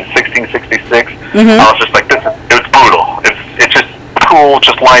date being 1666. I was just like, it was brutal. It's just cool,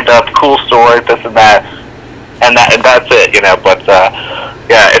 just lined up, cool story, this and that, and that's it, But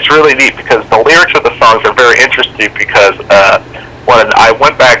yeah, it's really neat because the lyrics of the songs are very interesting because when I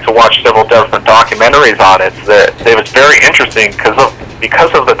went back to watch several different documentaries on it, it was very interesting because of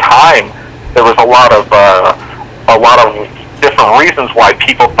the time. There was a lot of different reasons why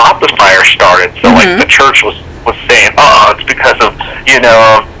people thought the fire started. So like the church was saying, oh, it's because of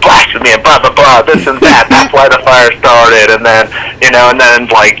blasphemy and blah blah blah, this and that. That's why the fire started. And then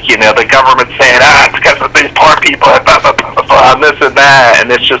the government saying, it's because of these poor people and blah blah blah blah, and this and that. And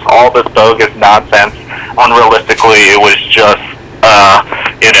it's just all this bogus nonsense. Unrealistically, it was just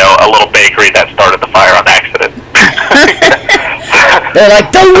a little bakery that started the fire on accident. They're like,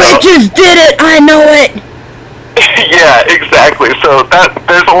 the witches did it. I know it. Yeah, exactly. So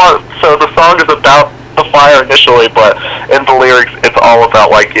there's a lot. So the song is about the fire initially, but in the lyrics, it's all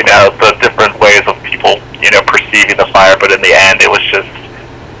about the different ways of people perceiving the fire. But in the end, it was just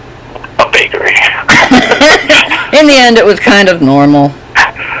a bakery. In the end, it was kind of normal.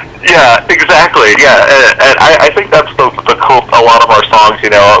 Yeah, exactly. Yeah, and I think that's the cool. A lot of our songs,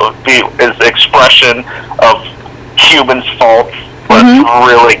 is expression of humans' faults, but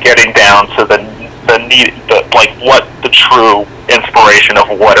really getting down to the what the true inspiration of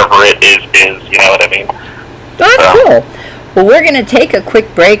whatever it is, you know what I mean? That's cool. Well, we're going to take a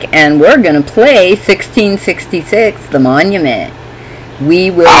quick break, and we're going to play 1666, The Monument.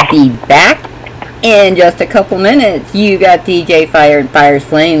 We will be back In just a couple minutes, you got DJ Fire and Fire's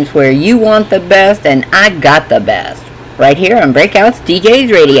Flames, where you want the best and I got the best. Right here on Breakouts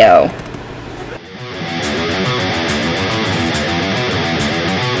DJs Radio.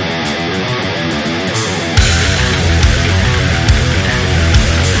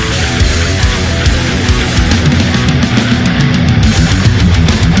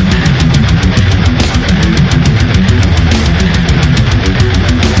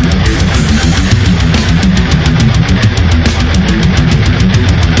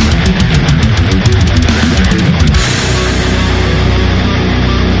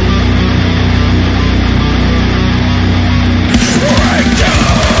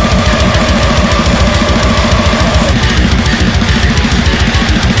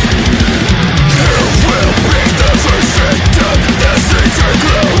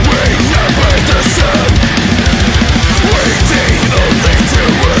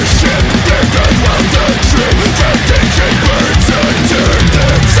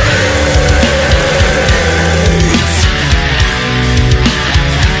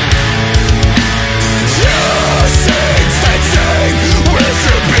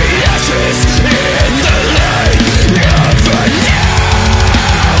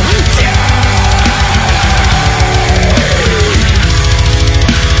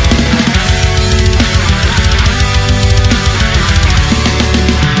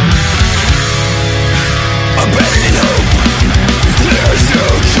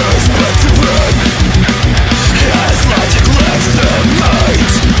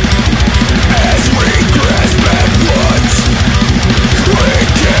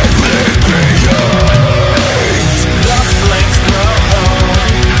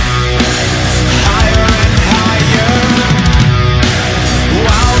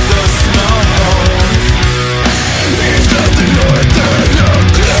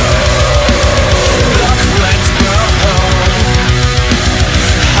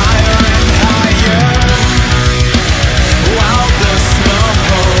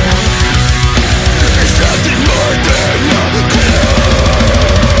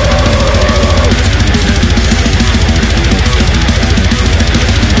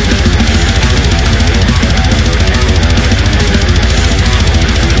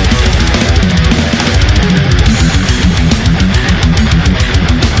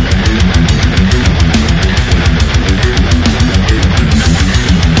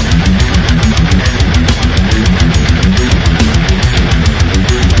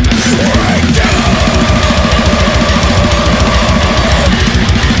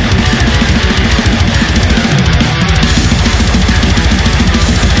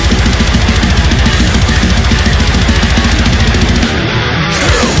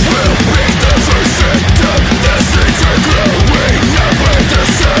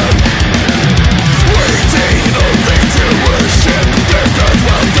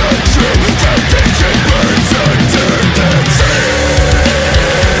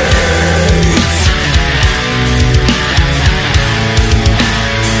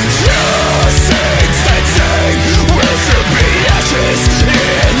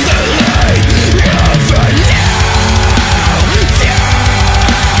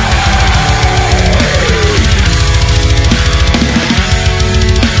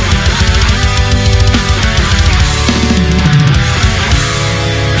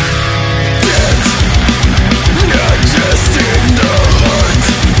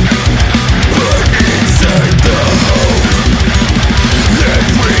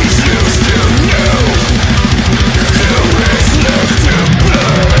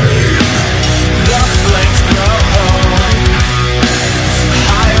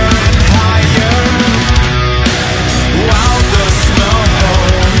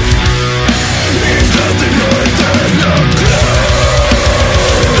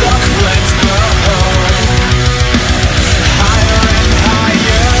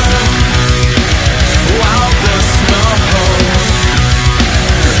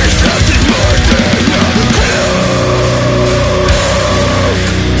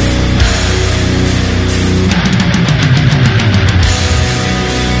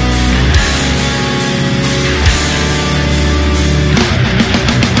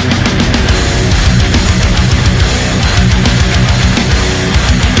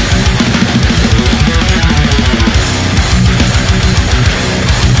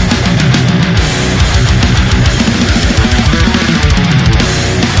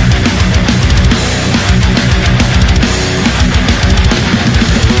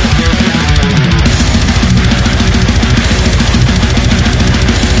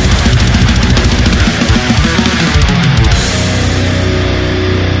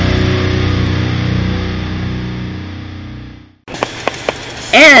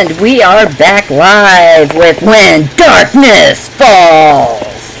 And we are back live with When Darkness Falls.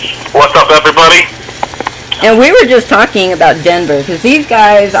 What's up, everybody? And we were just talking about Denver, because these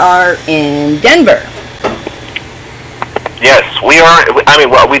guys are in Denver. Yes, we are. I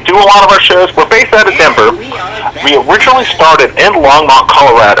mean, well, we do a lot of our shows. We're based out of Denver. We originally started in Longmont,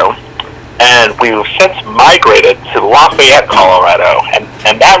 Colorado, and we've since migrated to Lafayette, Colorado.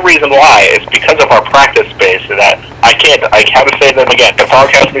 And that reason why is because of our practice space. That I have to say them again. The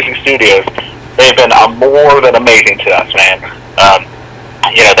Podcast Music Studios, they've been more than amazing to us, man.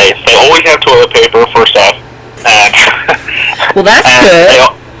 You know, they always have toilet paper, first off. And well, that's good.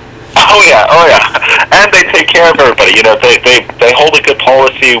 Oh yeah, and they take care of everybody. You know, they hold a good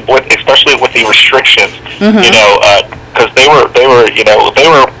policy especially with the restrictions. Mm-hmm. You know, because they were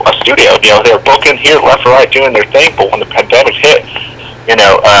a studio. You know, they were booking here left or right doing their thing. But when the pandemic hit, you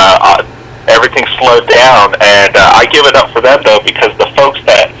know, everything slowed down. And I give it up for them though, because the folks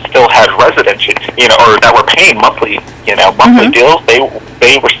that still had residency, you know, or that were paying monthly mm-hmm. deals, they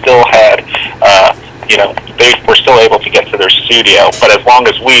were still had. You know, they were still able to get to their studio, but as long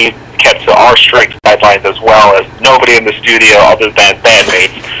as we kept to our strict guidelines, as well as nobody in the studio other than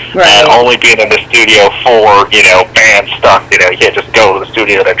bandmates, right. And only being in the studio for, you know, band stuff, you know, you can't just go to the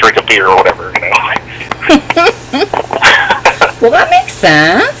studio to drink a beer or whatever, you know. Well, that makes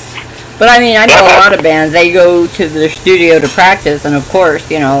sense. But I mean, I know a lot of bands, they go to their studio to practice, and of course,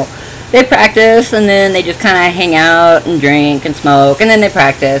 you know, they practice, and then they just kind of hang out and drink and smoke, and then they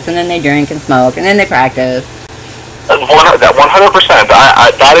practice, and then they drink and smoke, and then they practice. 100%.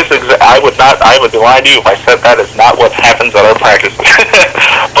 I would lie to you if I said that is not what happens at our practice.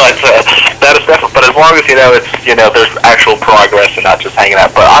 But that is definitely. But as long as there's actual progress and not just hanging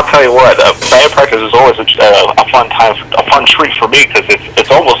out. But I'll tell you what, band practice is always a fun time, a fun treat for me, because it's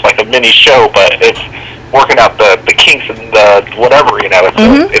almost like a mini show, but it's working out the kinks and the whatever, you know.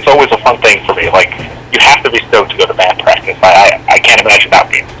 It's always a fun thing for me. Like, you have to be stoked to go to band practice. I can't imagine not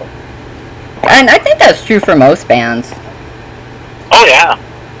being stoked. And I think that's true for most bands. Oh yeah,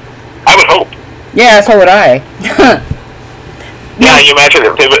 I would hope. Yeah, so would I. Yeah, you imagine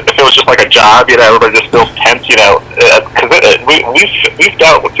if it was just like a job, you know, everybody just feels tense, you know, because we've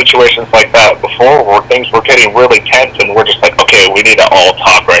dealt with situations like that before, where things were getting really tense, and we're just like, okay, we need to all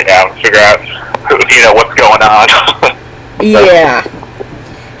talk right now and figure out, you know, what's going on. Yeah.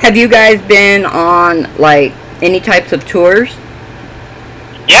 Have you guys been on like any types of tours?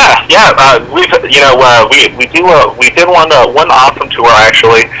 Yeah. We did one awesome tour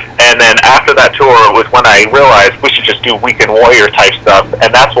actually, and then after that tour was when I realized we should just do Weekend Warrior type stuff,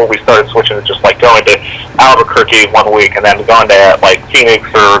 and that's when we started switching to just like going to Albuquerque one week, and then going to like Phoenix,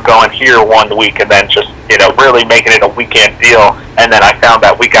 or going here one week, and then just, you know, really making it a weekend deal. And then I found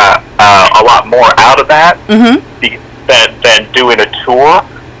that we got a lot more out of that than doing a tour.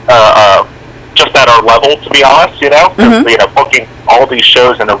 Just at our level, to be honest, you know, you know, booking all these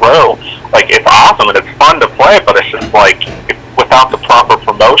shows in a row, like, it's awesome and it's fun to play, but it's just like, without the proper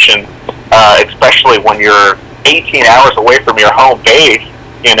promotion, especially when you're 18 hours away from your home base,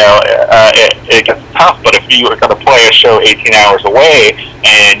 you know, it gets tough. But if you are going to play a show 18 hours away,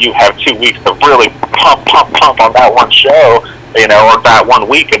 and you have 2 weeks to really pump on that one show, you know, or that 1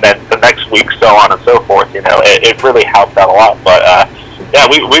 week, and then the next week, so on and so forth, you know, it really helps out a lot. But yeah,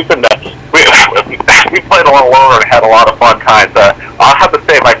 we've been we played a lot longer and had a lot of fun times. I'll have to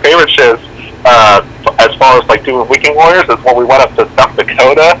say my favorite shows, as far as like doing Weekend Warriors, is when we went up to South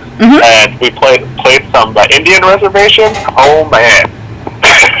Dakota and we played some Indian reservations. Oh man,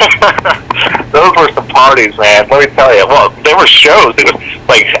 those were some parties, man. Let me tell you. Well, there were shows. It was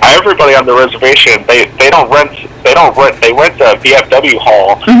like everybody on the reservation. They rent a VFW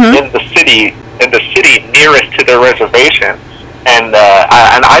hall in the city nearest to their reservation. And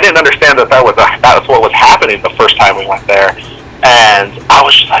I didn't understand that was what was happening the first time we went there, and I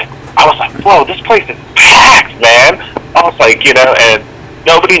was like, whoa, this place is packed, man. I was like, you know, and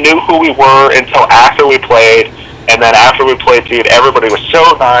nobody knew who we were until after we played, and then after we played, dude, everybody was so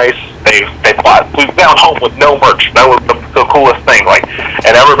nice. They thought we went home with no merch. That was the coolest thing. Like,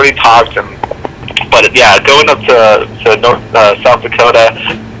 and everybody talked, but yeah, going up to South Dakota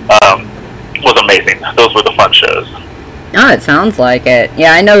was amazing. Those were the fun shows. Oh, it sounds like it.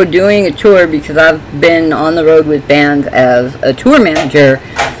 Yeah, I know doing a tour, because I've been on the road with bands as a tour manager,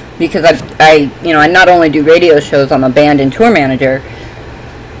 because I not only do radio shows, I'm a band and tour manager,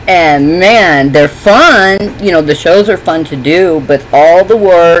 and man, they're fun. You know, the shows are fun to do, but all the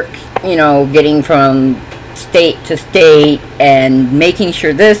work, you know, getting from state to state and making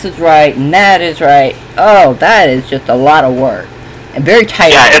sure this is right and that is right, oh, that is just a lot of work and very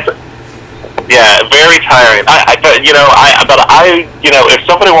tiring. Yeah, very tiring. If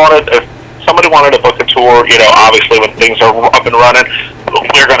somebody wanted to book a tour, obviously when things are up and running,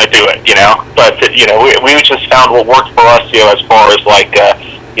 we're gonna do it, But we just found what worked for us, as far as like,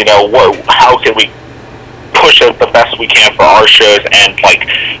 how can we push it the best we can for our shows, and like,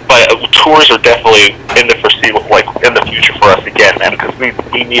 but tours are definitely in the foreseeable, like in the future for us again, man, because we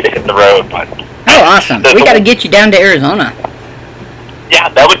need to hit the road. But oh, awesome! We got to get you down to Arizona. Yeah,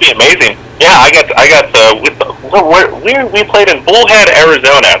 that would be amazing. Yeah, we played in Bullhead,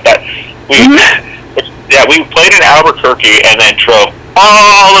 Arizona. We played in Albuquerque and then drove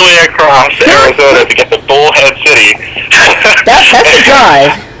all the way across Arizona to get to Bullhead City. That's a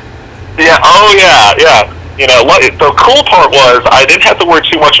drive. Yeah. Oh yeah. The cool part was I didn't have to worry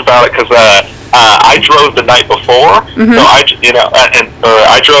too much about it because I drove the night before. Mm-hmm. So I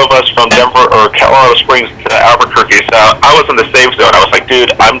drove us from Denver or Colorado Springs to Albuquerque. So I was in the safe zone. I was like,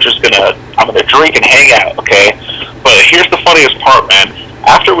 dude, I'm gonna drink and hang out, okay? But here's the funniest part, man.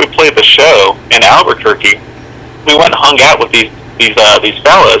 After we played the show in Albuquerque, we went and hung out with these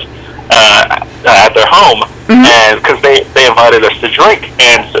fellas at their home, mm-hmm. and because they invited us to drink,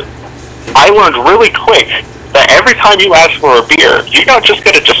 and I learned really quick that every time you ask for a beer, you're not just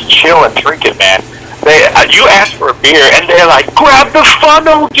gonna just chill and drink it, man. You ask for a beer, and they're like, grab the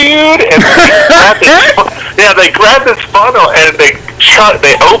funnel, dude! And they grab this funnel, and they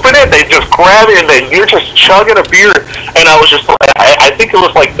open it, they just grab it, and you're just chugging a beer. And I was just like, I think it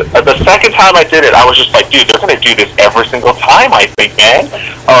was like the second time I did it, I was just like, dude, they're gonna do this every single time, I think, man.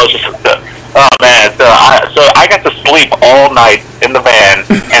 I was just, oh man, so I got to sleep all night in the van,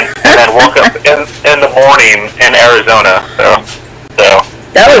 and then woke up in the morning in Arizona. So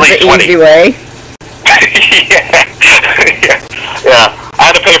that was the easy way. yeah. I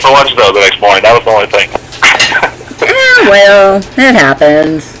had to pay for lunch though the next morning. That was the only thing. Well, it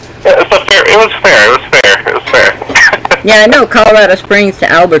happens. It was fair. Yeah, I know Colorado Springs to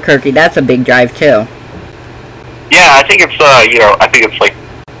Albuquerque. That's a big drive too. Yeah, I think it's like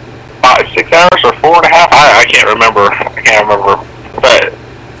 6 hours or 4.5. I can't remember. But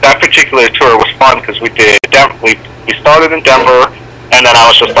that particular tour was fun because we started in Denver. And then I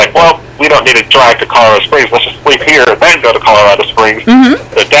was just like, well, we don't need to drive to Colorado Springs. Let's just sleep here and then go to Colorado Springs. Mm-hmm.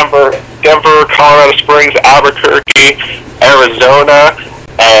 So Denver, Colorado Springs, Albuquerque, Arizona,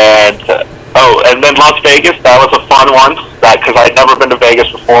 and then Las Vegas. That was a fun one. Because I'd never been to Vegas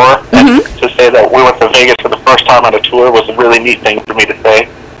before. Mm-hmm. And to say that we went to Vegas for the first time on a tour was a really neat thing for me to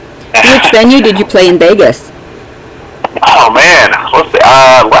say. Which venue did you play in Vegas? Oh man, let's see.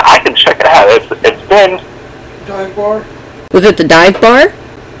 I can check it out. It's been Dive bar? Was it the Dive Bar?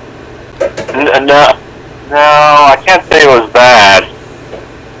 No, I can't say it was bad.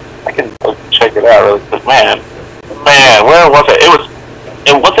 I can check it out really quick. Man, where was it?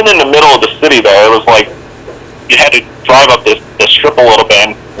 It wasn't in the middle of the city though. It was like you had to drive up this strip a little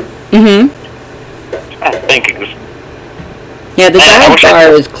bit. Mm-hmm. I think it was. Yeah, the Dive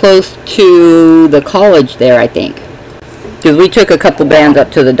Bar is close to the college there, I think. Because we took a couple bands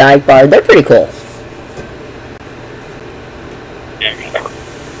up to the Dive Bar. They're pretty cool.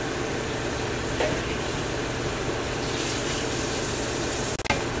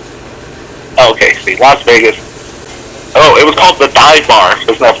 Okay, see, Las Vegas. Oh, it was called the Dive Bar.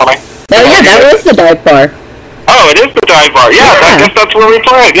 Isn't that funny? Oh yeah, that was the Dive Bar. Oh, it is the Dive Bar. Yeah, I guess that's where we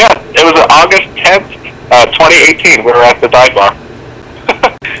played. Yeah, it was August 10th, 2018. We were at the Dive Bar.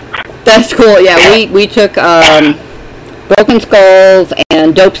 That's cool. Yeah, we took Broken Skulls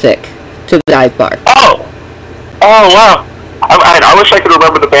and Dopesick to the Dive Bar. Oh wow. I wish I could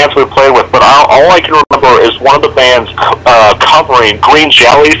remember the bands we played with, but all I can remember is one of the bands covering Green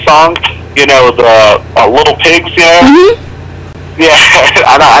Jelly's song. The Little Pigs, Mm-hmm. Yeah,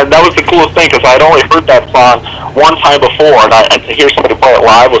 and that was the coolest thing because I'd only heard that song one time before, and to hear somebody play it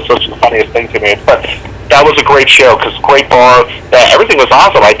live was such the funniest thing to me. But that was a great show because great bar, everything was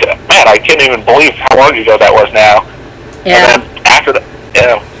awesome. I can't even believe how long ago that was now. Yeah. And then after that,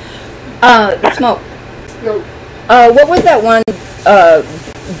 The Smoke. What was that one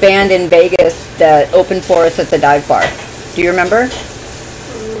band in Vegas that opened for us at the Dive Bar? Do you remember?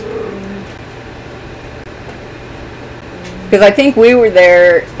 Because I think we were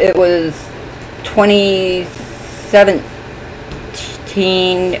there, it was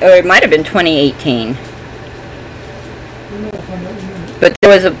 2017, or it might have been 2018. But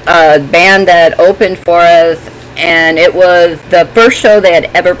there was a band that opened for us, and it was the first show they had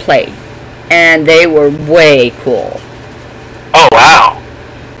ever played. And they were way cool. Oh, wow.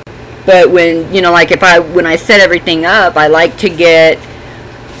 But when, when I set everything up, I like to get,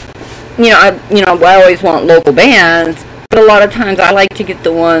 I always want local bands, but a lot of times I like to get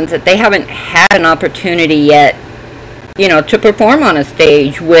the ones that they haven't had an opportunity yet, you know, to perform on a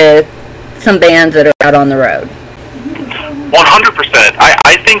stage with some bands that are out on the road. 100%.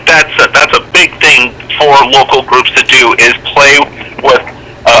 I think that's a big thing for local groups to do, is play with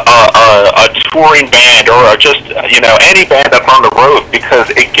a touring band, or just, you know, any band that's on the road, because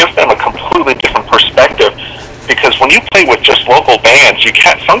it gives them a completely different perspective. Because when you play with just local bands,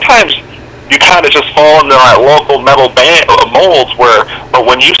 sometimes you kind of just fall into that local metal band molds, but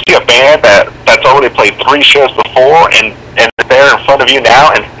when you see a band that's already played 3 shows before and they're in front of you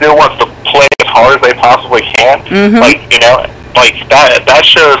now and still wants to play as hard as they possibly can, like, you know, like that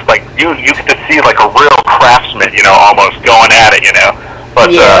shows, like, you get to see like a real craftsman, you know, almost going at it, you know.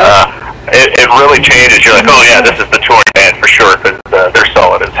 But it really changes. You're like, oh yeah, this is the touring band for sure, because they're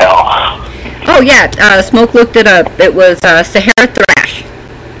solid as hell. Oh yeah, Smoke looked it up. It was Sahara Thrash.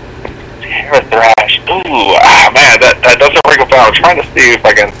 Sahara Thrash. Ooh, man, that doesn't ring a bell. I'm trying to see if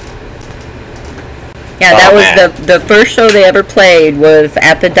I can. Yeah, that was the first show they ever played was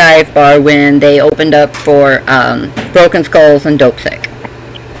at the Dive Bar when they opened up for Broken Skulls and Dopesick.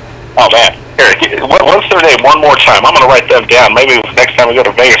 Oh man, here, what's their name one more time? I'm gonna write them down. Maybe next time we go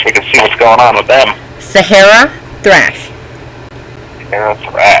to Vegas, we can see what's going on with them. Sahara Thrash. Sahara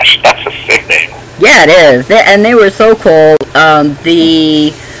Thrash. That's a sick name. Yeah, it is. And they were so cool.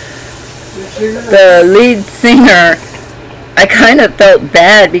 The lead singer, I kind of felt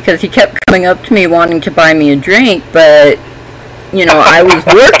bad because he kept coming up to me wanting to buy me a drink, but, you know, I was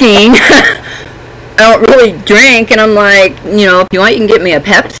working. I don't really drink, and I'm like, you know, if you want, you can get me a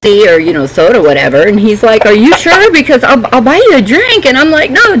Pepsi or, you know, soda, whatever. And he's like, are you sure? Because I'll buy you a drink. And I'm like,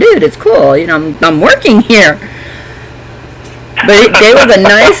 no, dude, it's cool. You know, I'm working here. But they were the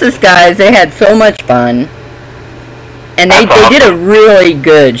nicest guys. They had so much fun. And they did a really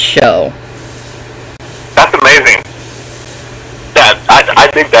good show. That's amazing. Yeah, I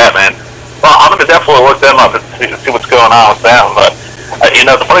dig that, man. Well, I'm going to definitely look them up and see what's going on with them. But, you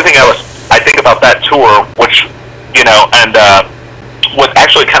know, the funny thing I think about that tour, which, you know, and what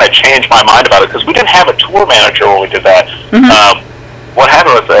actually kind of changed my mind about it, because we didn't have a tour manager when we did that. What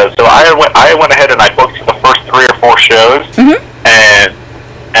happened was, so I went ahead and I booked the first 3 or 4 shows,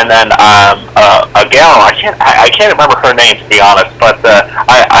 and then a gal, I can't remember her name, to be honest, but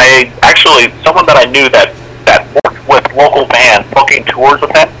I actually, someone that I knew that worked with local bands booking tours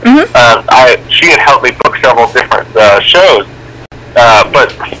with them, she had helped me book several different shows,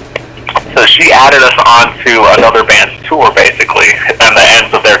 but so she added us onto another band's tour, basically, and the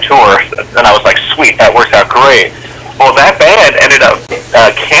ends of their tour, and I was like, sweet, that works out great. Well, that band ended up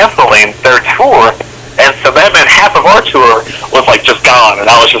canceling their tour, and so that meant half of our tour was like just gone, and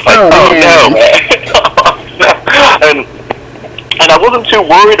I was just like, oh no, man. and I wasn't too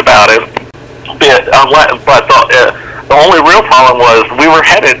worried about it, but the only real problem was we were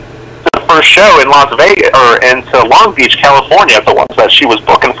headed to the first show in Las Vegas, or into Long Beach, California, the ones that she was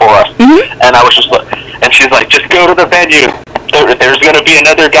booking for us, and I was just like, and she's like, just go to the venue. There's going to be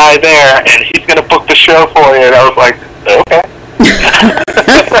another guy there, and he's going to book the show for you. And I was like, okay.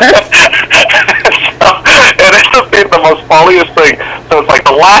 And it ended up being the most funniest thing. So it's like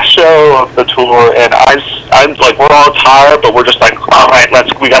the last show of the tour, and I'm like, we're all tired, but we're just like, all right,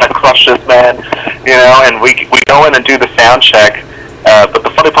 we got to crush this, man. You know, and we go in and do the sound check. But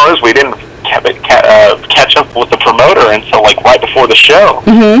the funny part is we didn't catch up with the promoter until like right before the show.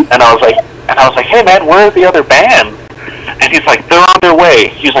 And I was like, hey man, where are the other bands? And he's like, they're on their way.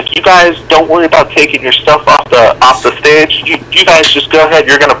 He's like, you guys don't worry about taking your stuff off the stage. You guys just go ahead.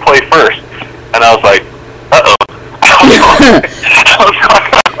 You're gonna play first. And I was like, uh-oh.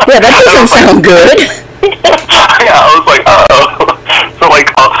 Yeah, that doesn't sound good. Yeah, I was like, uh-oh.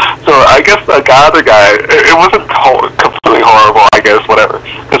 So I guess the other guy, it wasn't completely horrible, I guess, whatever,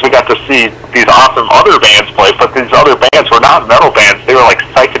 because we got to see these awesome other bands play, but these other bands were not metal bands. They were like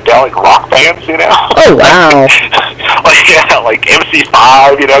psychedelic rock bands, you know? Oh, wow. like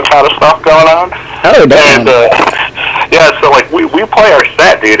MC5, you know, kind of stuff going on. Oh, damn. And, yeah, so, like, we play our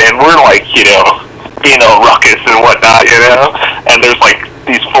set, dude, and we're, like, you know, being a ruckus and whatnot, you know? And there's, like,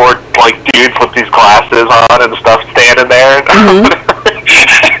 these 4, like, dudes with these glasses on and stuff standing there.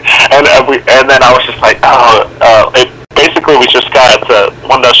 And then I was just like, basically we just got,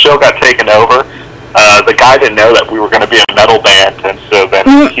 when the show got taken over, the guy didn't know that we were going to be a metal band, and so then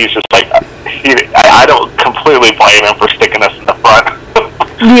he's just like, I don't completely blame him for sticking us in the front.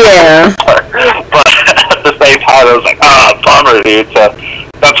 Yeah. But at the same time, I was like, bummer, dude. So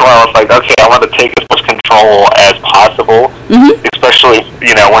that's why I was like, okay, I want to take as much control as possible, especially,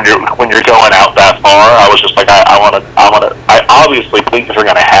 you know, when you're going out that far. I was just like, I obviously things are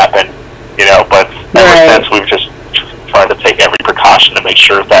going to happen, you know, but ever since we've just tried to make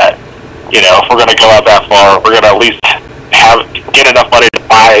sure that, you know, if we're going to go out that far, we're going to at least get enough money to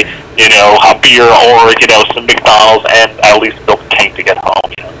buy, you know, a beer or, you know, some McDonald's and at least build a tank to get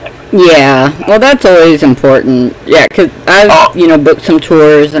home. You know? Yeah, well, that's always important. Yeah, because I've, you know, booked some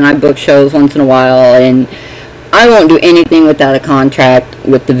tours and I book shows once in a while, and I won't do anything without a contract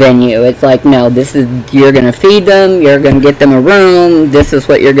with the venue. It's like, no, this is, you're going to feed them, you're going to get them a room, this is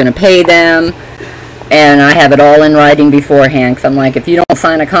what you're going to pay them, and I have it all in writing beforehand, because I'm like, if you don't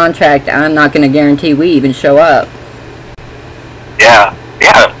sign a contract, I'm not going to guarantee we even show up. Yeah,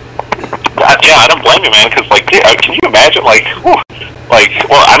 I don't blame you, man, because, like, can you imagine, like, whew, like,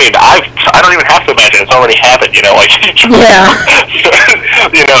 well, I mean, I don't even have to imagine, it's already happened, you know, like, yeah.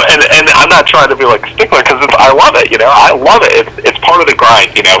 You know, and I'm not trying to be, like, a stickler, because I love it, you know, I love it, it's part of the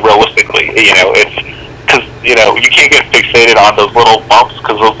grind, you know, realistically, you know, it's, because, you know, you can't get fixated on those little bumps,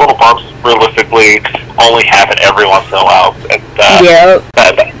 because those little bumps, realistically, only happen every once in a while, and, yeah.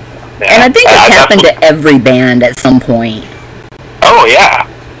 And I think it's happened to every band at some point. Oh, yeah.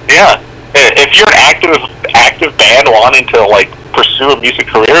 If you're an active band wanting to, like, pursue a music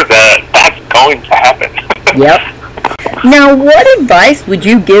career, that's going to happen. Yep. Now, what advice would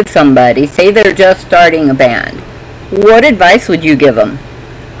you give somebody, say they're just starting a band? What advice would you give them?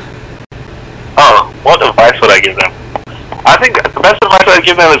 Oh, what advice would I give them? I think the best advice I'd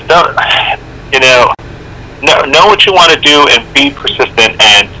give them is know what you want to do and be persistent,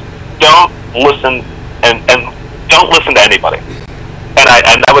 and don't listen and don't listen to anybody. And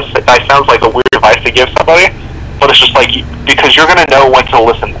that sounds like a weird advice to give somebody, but it's just like, because you're gonna know when to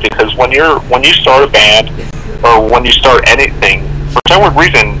listen. Because when you start a band or when you start anything, for some weird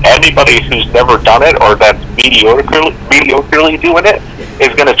reason, anybody who's never done it or that's mediocrely doing it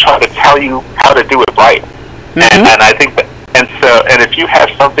is gonna try to tell you how to do it right. Mm-hmm. And I think that, and if you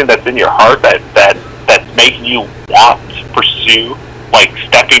have something that's in your heart that's making you want to pursue, like,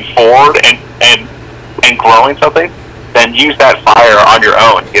 stepping forward and growing something, then use that fire on your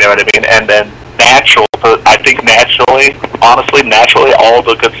own, you know what I mean? And then I think naturally, all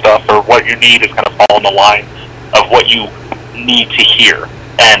the good stuff or what you need is going to fall in the line of what you need to hear,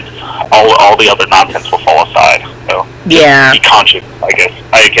 and all the other nonsense will fall aside. So yeah, be conscious, I guess.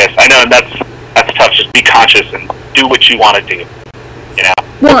 I know, and that's tough. Just be conscious and do what you want to do, you know?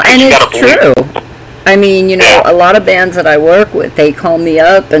 Well, and it's true. I mean, you know, a lot of bands that I work with, they call me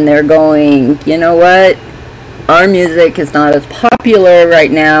up and they're going, you know what? Our music is not as popular right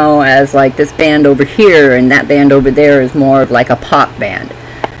now as, like, this band over here, and that band over there is more of like a pop band.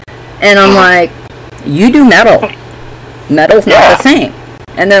 And I'm like, you do metal. Metal's not the same.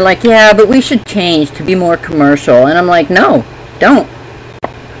 And they're like, yeah, but we should change to be more commercial. And I'm like, no, don't.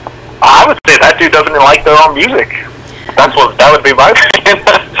 I would say that dude doesn't like their own music. That would be my opinion.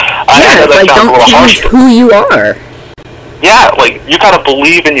 Yeah, it's like, don't change who you are. Yeah, like, you gotta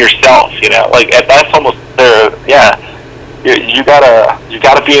believe in yourself, you know, like, that's almost there, you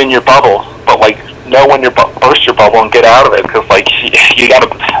gotta be in your bubble, but, like, know when you burst your bubble and get out of it, because, like, you gotta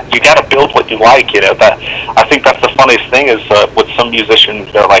build what you like, you know. That, I think that's the funniest thing is, with some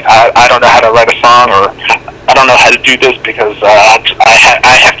musicians, they're like, I don't know how to write a song, or I don't know how to do this because, I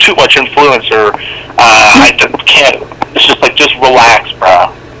have too much influence, or, I can't. It's just like, just relax,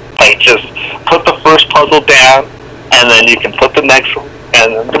 bro. Like, just put the first puzzle down, and then you can put the next one,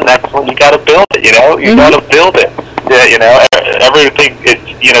 and then the next one. You gotta build it, you know. You gotta build it. Yeah, you know, everything. It's,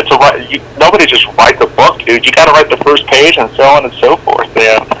 you know, nobody just write the book, dude. You gotta write the first page, and so on and so forth.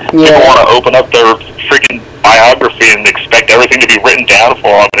 You know? People want to open up their freaking biography and expect everything to be written down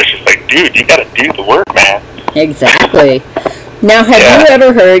for them. And it's just like, dude, you gotta do the work, man. Exactly. Now, have you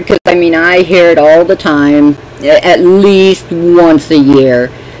ever heard? Because I mean, I hear it all the time, at least once a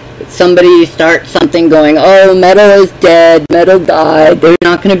year. Somebody starts something going, oh, metal is dead, metal died, there's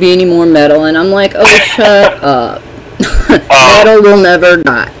not going to be any more metal, and I'm like, oh, shut up. Metal will never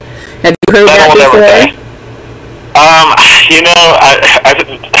die. Have you heard that before? You know,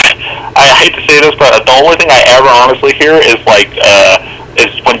 I hate to say this, but the only thing I ever honestly hear is, like,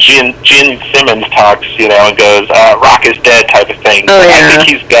 is when Gene Simmons talks, you know, and goes, rock is dead type of thing. Oh, yeah.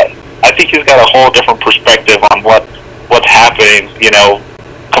 I think he's got a whole different perspective on what's happening, you know,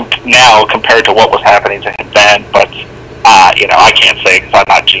 now compared to what was happening to him then, but you know, I can't say because I'm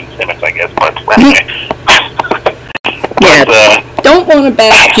not Gene Simmons, I guess, but anyway. Don't want to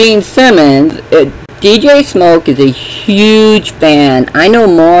bash Gene Simmons. DJ Smoke is a huge fan. I know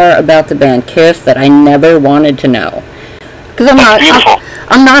more about the band Kiss that I never wanted to know, because I'm not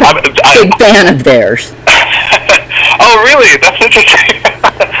a big fan of theirs. Oh, really? That's interesting.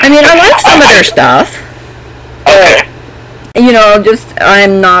 I mean, I like some of their stuff. Okay. You know,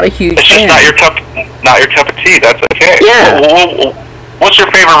 I'm not a huge fan. It's just not your cup of tea. That's okay. Yeah. What's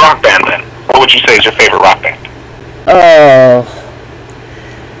your favorite rock band then? What would you say is your favorite rock band? Oh.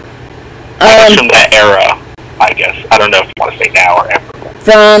 From that era, I guess. I don't know if you want to say now or ever.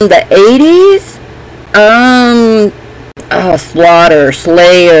 From the 80s? Slaughter,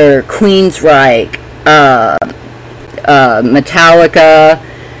 Slayer, Queensryche, Metallica,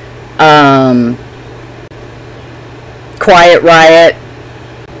 Quiet Riot.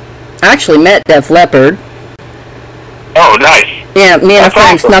 I actually met Def Leppard. Oh, nice. Yeah, me and a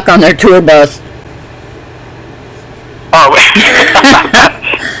friend snuck on their tour bus. Oh, wait.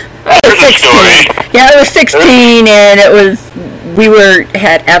 I was 16. Yeah, I was 16, and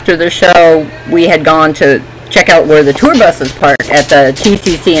after the show, we had gone to check out where the tour buses parked at the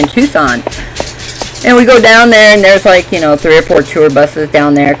TCC in Tucson. And we go down there, and there's 3 or 4 tour buses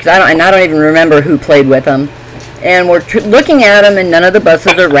down there, I don't even remember who played with them. And we're looking at them, and none of the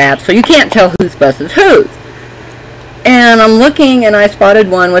buses are wrapped, so you can't tell whose bus is whose. And I'm looking, and I spotted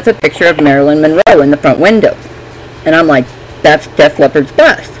one with a picture of Marilyn Monroe in the front window. And I'm like, that's Def Leppard's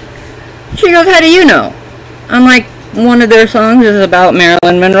bus. She goes, how do you know? I'm like, one of their songs is about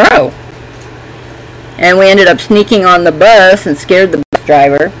Marilyn Monroe. And we ended up sneaking on the bus and scared the bus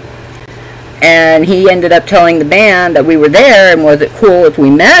driver. And he ended up telling the band that we were there and was it cool if we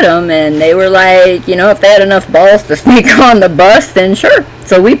met him. And they were like, if they had enough balls to sneak on the bus, then sure.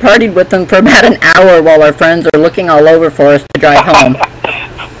 So we partied with them for about an hour while our friends are looking all over for us to drive home.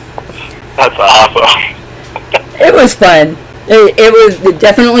 That's awesome. It was fun. It was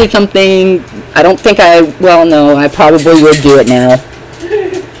definitely something. I probably would do it now.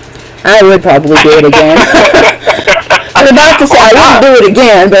 I would probably do it again. I'm about to say I wouldn't do it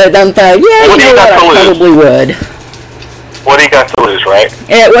again, but I'm like, I probably would. What do you got to lose, right?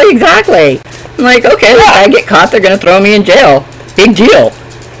 Yeah, well, exactly. I'm like, okay, if I get caught, they're going to throw me in jail. Big deal.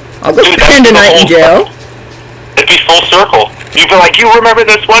 I'll go spend a night in jail. It'd be full circle. You'd be like, you remember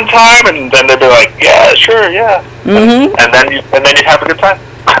this one time? And then they'd be like, yeah, sure, yeah. Mm-hmm. And then you'd have a good time.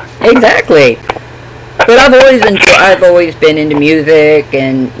 Exactly. But I've always been into music,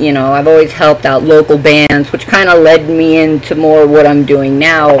 and I've always helped out local bands, which kind of led me into more what I'm doing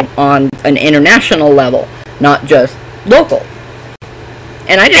now on an international level, not just local.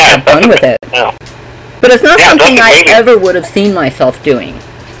 And I just have fun with it. Yeah. But it's not something I ever would have seen myself doing,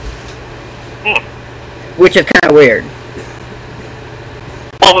 which is kind of weird.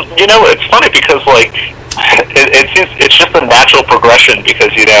 Well, it's funny because it's just a natural progression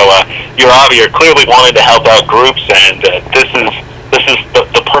because you're clearly wanting to help out groups, and this is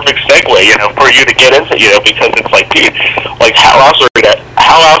the perfect segue for you to get into because it's like, dude, how else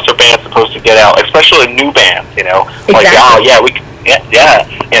are bands supposed to get out, especially new bands, Exactly. Like, oh yeah,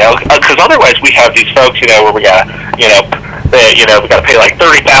 because otherwise we have these folks where we got we got to pay like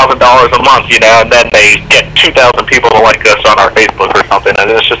 $30,000 a month, and then they get 2,000 people to like us on our Facebook or something, and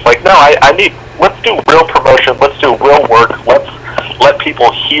it's just like, no, let's do real promotion, let's do real work, let's let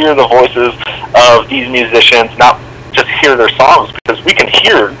people hear the voices of these musicians, not just hear their songs, because we can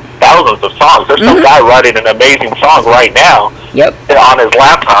hear thousands of songs. There's some guy writing an amazing song right now on his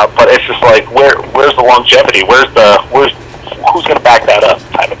laptop, but it's just like, where's the longevity? Who's going to back that up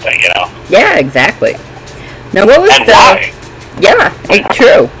type of thing, Yeah, exactly. Now, what was why? Yeah,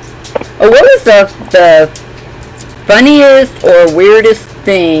 true. What was the funniest or weirdest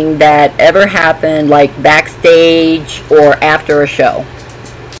thing that ever happened, like backstage or after a show?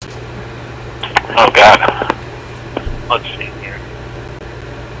 Oh, God. Let's see here.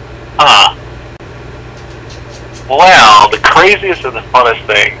 Well, the craziest and the funnest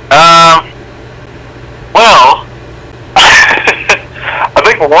thing. I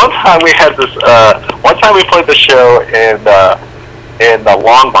think one time we had this. One time we played the show in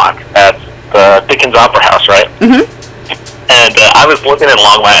Longmont at the Dickens Opera House, right? Mm-hmm. And I was living in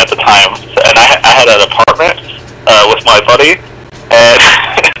Longmont at the time, and I had an apartment with my buddy, and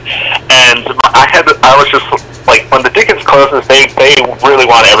I was just like, when the Dickens closes, they really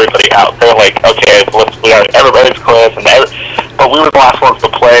want everybody out. They're like, okay, everybody's closed, but we were the last ones to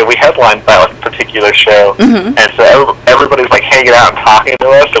play. We headlined that particular show, and so everybody's like hanging out and talking to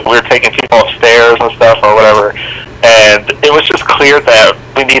us, and we were taking people upstairs and stuff or whatever. And it was just clear that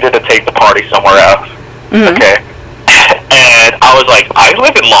we needed to take the party somewhere else. Okay, and I was like, I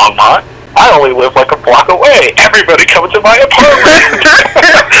live in Longmont. I only live like a block away. Everybody come to my apartment.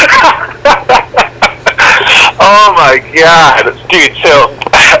 Oh my God, dude! So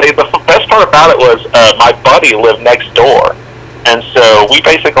the best part about it was my buddy lived next door, and so we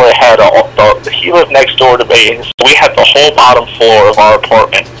basically had he lived next door to me, so we had the whole bottom floor of our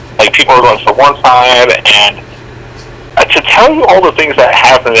apartment. Like, people were going from one side, and to tell you all the things that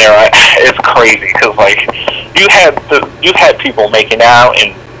happened there, it's crazy because like you had people making out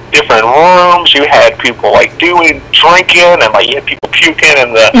in different rooms. You had people like drinking, and like you had people puking,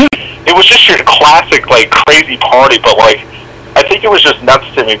 and it was just your classic like crazy party. But like I think it was just nuts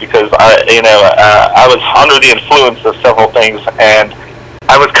to me because I was under the influence of several things, and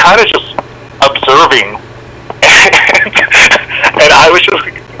I was kind of just observing, and I was just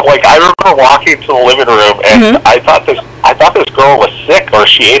like, I remember walking to the living room, and I thought this girl was sick or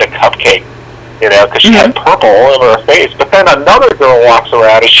she ate a cupcake, because she had purple all over her face. But then another girl walks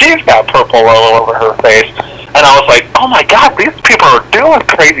around and she's got purple all over her face, and I was like, oh my God, these people are doing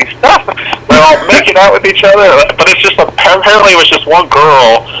crazy stuff. They're all making out with each other, but it's just apparently it was just one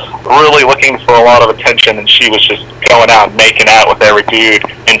girl really looking for a lot of attention, and she was just going out and making out with every dude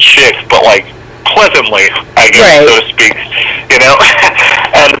and chick, but like pleasantly, I guess, so to speak,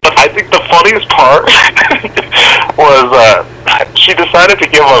 but I think the funniest part was she decided to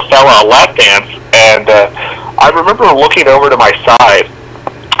give a fella a lap dance, and I remember looking over to my side,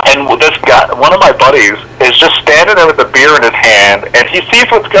 and this guy, one of my buddies, is just standing there with a beer in his hand, and he sees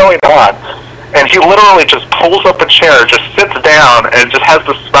what's going on, and he literally just pulls up a chair, just sits down, and just has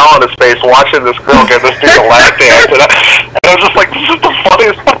the smile on his face watching this girl give this dude a lap dance, and I was just like, this is the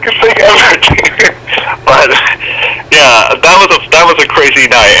funniest fucking thing ever, dude. But yeah, that was a crazy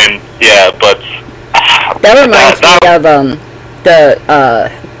night, and yeah, but that reminds me of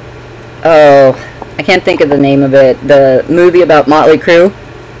I can't think of the name of it. The movie about Motley Crue.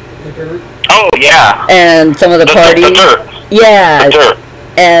 Oh yeah. And some of the parties. The Dirt. Yeah. The Dirt.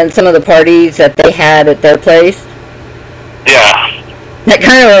 And some of the parties that they had at their place. Yeah. That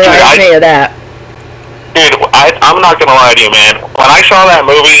kind of reminds me of that. Dude, I'm not gonna lie to you, man. When I saw that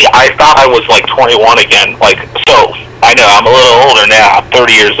movie, I thought I was like 21 again. Like, so, I know, I'm a little older now. I'm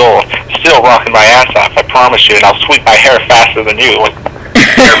 30 years old. Still rocking my ass off, I promise you, and I'll sweep my hair faster than you. Like,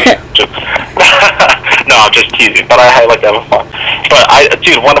 no, I'm just teasing, but I like having fun. But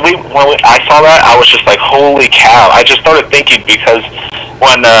dude, when I saw that, I was just like, holy cow. I just started thinking because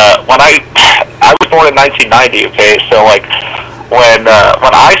when I was born in 1990, okay, so like, when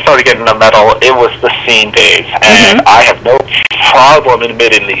I started getting into metal, it was the scene days, and I have no problem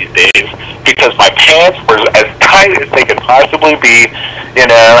admitting these days because my pants were as tight as they could possibly be,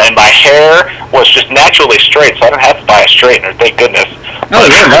 and my hair was just naturally straight, so I didn't have to buy a straightener, thank goodness. Oh,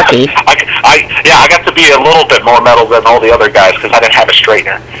 you're lucky. I got to be a little bit more metal than all the other guys because I didn't have a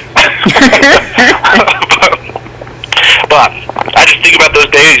straightener. But I just think about those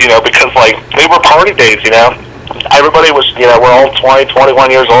days, because like they were party days, Everybody was, we're all 20,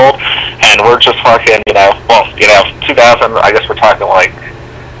 21 years old, and we're just fucking, 2000, I guess we're talking like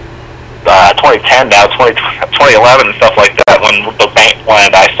 2010 now, 2011 and stuff like that,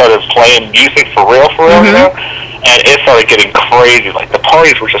 when I started playing music for real, and it started getting crazy. Like, the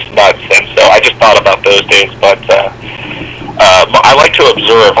parties were just nuts, and so I just thought about those days, but I like to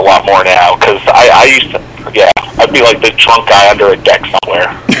observe a lot more now, because I used to, I'd be like the drunk guy under a deck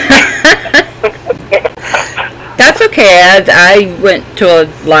somewhere. That's okay. I went to a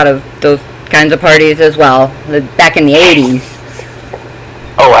lot of those kinds of parties as well, back in the 80s.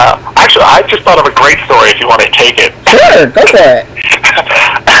 Oh, wow. Actually, I just thought of a great story if you want to take it. Sure, go for it.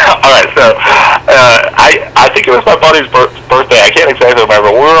 Alright, so, I think it was my buddy's birthday. I can't exactly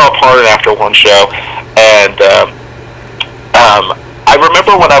remember. We were all partying after one show, and, I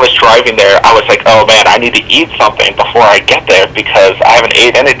remember when I was driving there, I was like, oh man, I need to eat something before I get there because I haven't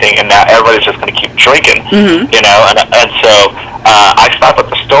ate anything, and now everybody's just going to keep drinking, and so I stopped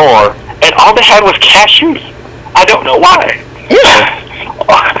at the store, and all they had was cashews. I don't know why.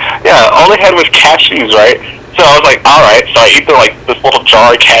 Yeah, all they had was cashews, right? So I was like, alright, so I eat this little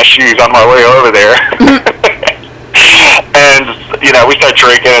jar of cashews on my way over there. And, we start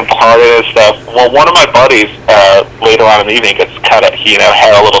drinking and partying and stuff. Well, one of my buddies, later on in the evening, gets kind of,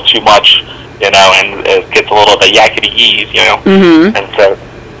 had a little too much, and it gets a little bit yakety-ease, And so,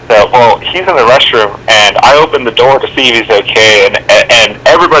 well, he's in the restroom, and I open the door to see if he's okay, and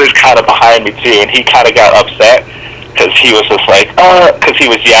everybody's kind of behind me, too, and he kind of got upset, because he was just like, because he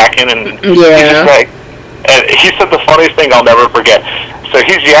was yakking, and he's just like, and he said the funniest thing I'll never forget. So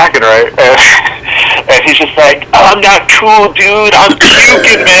he's yakking, right? And he's just like, I'm not cool, dude. I'm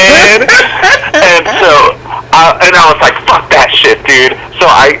puking, man. And so, and I was like, fuck that shit, dude. So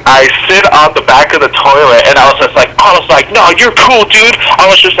I sit on the back of the toilet, and I was like, no, you're cool, dude. I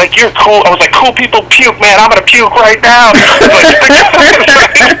was just like, you're cool. I was like, cool people puke, man. I'm gonna puke right now.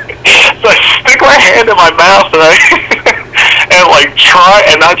 So I stick my hand in my mouth, and and like try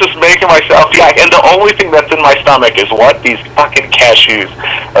and not just making myself and the only thing that's in my stomach is what? These fucking cashews,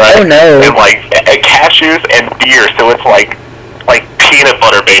 right? Oh no! And like cashews and beer, so it's like peanut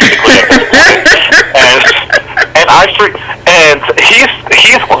butter basically. and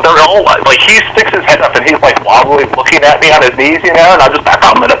they're all like he sticks his head up and he's like wobbly looking at me on his knees, you know, and I'm just like,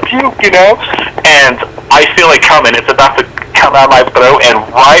 I'm gonna puke, you know, and I feel it coming. It's about to come out of my throat, and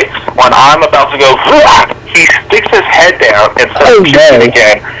right when I'm about to go, he sticks his head down and starts puking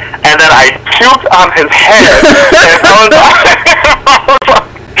again, and then I puked on his head,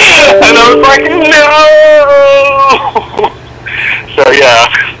 and I was like, no. So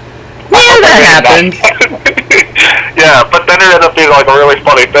yeah. Yeah, that happens. Yeah, but then it ended up being like a really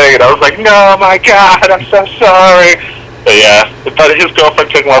funny thing, and I was like, no, my God, I'm so sorry. But yeah, but his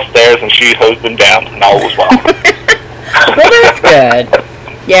girlfriend took him upstairs, and she hosed him down, and all was well. Well, that's good.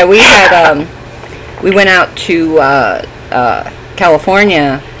 Yeah, we had, we went out to,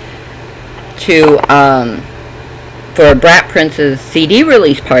 California to, for Brat Prince's CD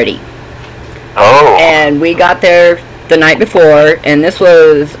release party. Oh. And we got there the night before, and this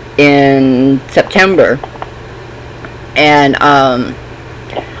was in September, and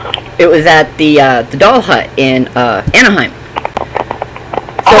it was at the Doll Hut in Anaheim.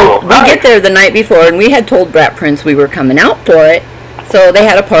 So we get there the night before, and we had told Brat Prince we were coming out for it, so they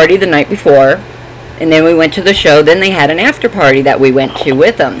had a party the night before, and then we went to the show. Then they had an after party that we went to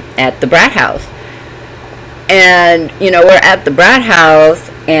with them at the Brat House. And, you know, we're at the Brat House,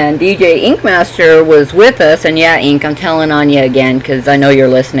 and DJ Inkmaster was with us, and yeah, Ink, I'm telling on you again, because I know you're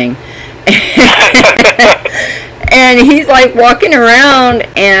listening. And he's, like, walking around,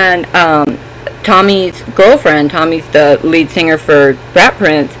 and Tommy's girlfriend, Tommy's the lead singer for Brat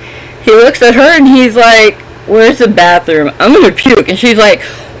Prince, he looks at her, and he's like, where's the bathroom? I'm going to puke. And she's like,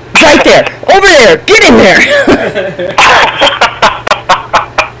 right there, over there, get in there.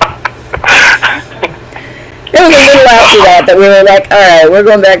 It was a little after that we were like, alright, we're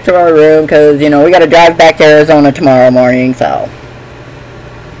going back to our room because, you know, we got to drive back to Arizona tomorrow morning, so.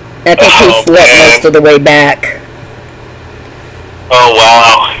 I think he slept most of the way back. Oh,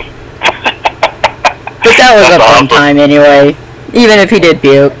 wow. But that was a fun time anyway, even if he did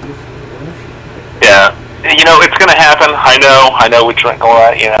puke. Yeah. You know, it's going to happen. I know we drink a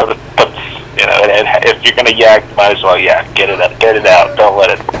lot, you know, but you know, if you're going to yak, might as well get it out. Don't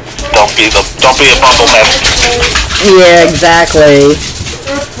be a bumble mess. Yeah, exactly.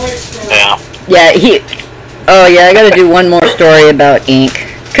 Yeah. Yeah, oh yeah, I gotta do one more story about Ink,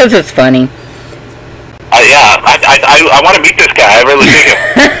 cause it's funny. Yeah, I want to meet this guy, I really dig him.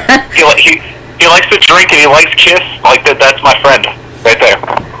 he likes to drink and he likes Kiss, like that's my friend, right there.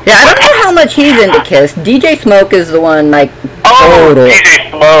 Yeah, I don't know how much he's into Kiss. DJ Smoke is the one, like, total. DJ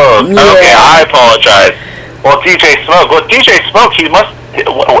Smoke. Yeah. Okay, I apologize. Well, DJ Smoke, he must,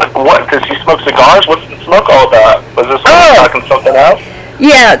 what, does he smoke cigars? What's the smoke all about? Was this talking something else?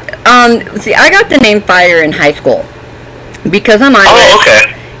 Yeah, see, I got the name Fire in high school because I'm Irish. Oh,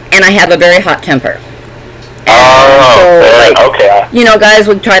 okay. And I have a very hot temper. Okay. You know, guys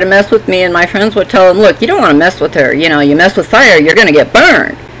would try to mess with me, and my friends would tell them, look, you don't want to mess with her. You know, you mess with fire, you're going to get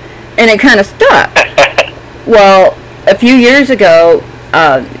burned. And it kind of stuck. Well, a few years ago,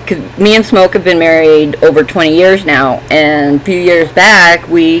 cause me and Smoke have been married over 20 years now, and a few years back,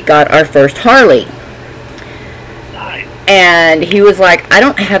 we got our first Harley. And he was like, I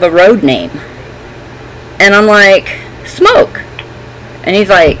don't have a road name. And I'm like, Smoke. And he's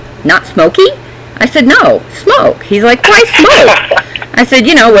like, not Smokey? I said, no, Smoke. He's like, why Smoke? I said,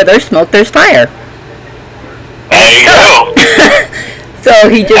 you know, where there's smoke, there's fire. There you go. So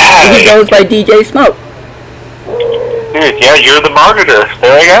he goes by DJ Smoke. Dude, yeah, you're the marketer.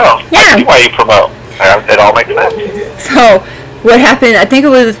 There you go. Yeah. I see why you promote. It all makes sense. So what happened, I think it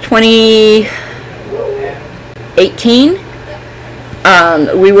was 2018.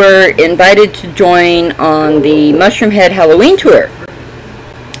 We were invited to join on the Mushroom Head Halloween tour.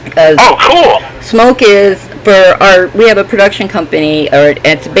 Oh, cool. Smoke is, we have a production company, or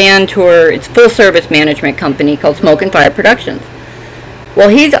it's a band tour, it's a full service management company called Smoke and Fire Productions. Well,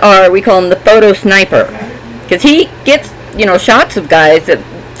 we call him the photo sniper, because he gets, you know, shots of guys that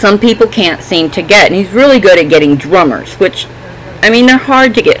some people can't seem to get, and he's really good at getting drummers, which, I mean, they're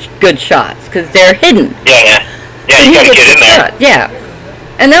hard to get good shots, because they're hidden. Yeah, you gotta get in there. Yeah.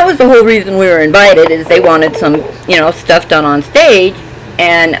 And that was the whole reason we were invited, is they wanted some, you know, stuff done on stage.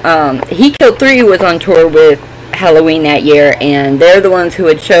 And He Killed Three was on tour with Halloween that year, and they're the ones who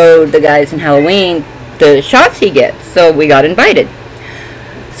had showed the guys in Halloween the shots he gets, so we got invited.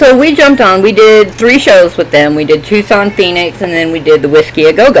 So we jumped on, we did 3 shows with them. We did Tucson, Phoenix, and then we did the Whiskey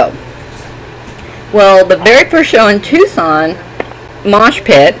A Go-Go. Well, the very first show in Tucson, mosh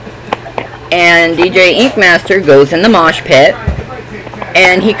pit, and DJ Inkmaster goes in the mosh pit,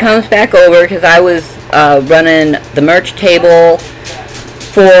 and he comes back over because I was running the merch table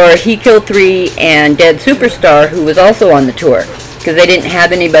for He Killed 3 and Dead Superstar, who was also on the tour, because they didn't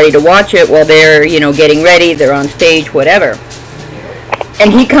have anybody to watch it while they're, getting ready, they're on stage, whatever.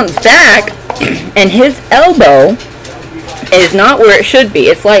 And he comes back, and his elbow is not where it should be.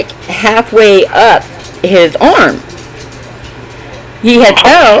 It's like halfway up his arm. He had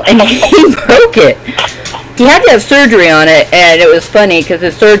fell, and he broke it. He had to have surgery on it, and it was funny because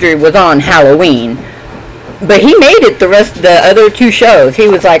his surgery was on Halloween. But he made it the rest of the other 2 shows. He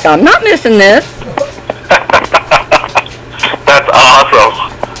was like, I'm not missing this. That's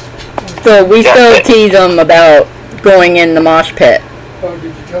awesome. So we still tease him about going in the mosh pit. Oh,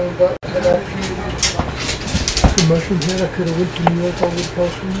 did you tell him about that attitude? The mushroom head, I could have went to New York, I would have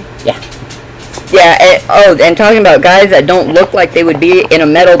cost me. Yeah. Yeah, and talking about guys that don't look like they would be in a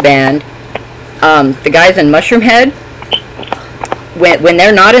metal band, the guys in Mushroom Head, when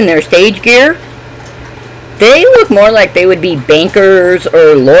they're not in their stage gear, they look more like they would be bankers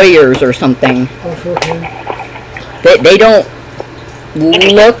or lawyers or something. They don't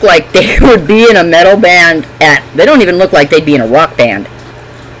look like they would be in a metal band they don't even look like they'd be in a rock band.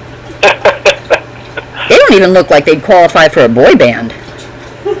 They don't even look like they'd qualify for a boy band.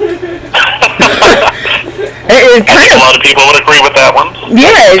 I think a lot of people would agree with that one.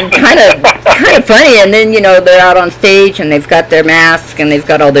 Yeah, it's kind of funny. And then they're out on stage and they've got their mask and they've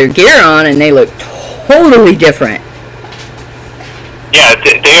got all their gear on and they look totally different. Yeah,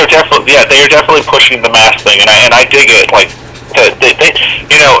 they are definitely pushing the mask thing, and I dig it. Like,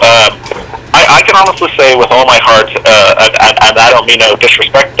 I can honestly say with all my heart, and I don't mean no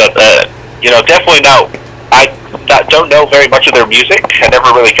disrespect, but definitely no. I don't know very much of their music. I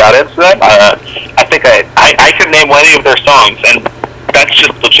never really got into them. I think I can name any of their songs, and that's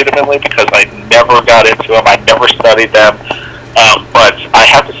just legitimately because I never got into them. I never studied them. But I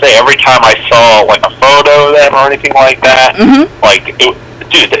have to say, every time I saw like a photo of them or anything like that,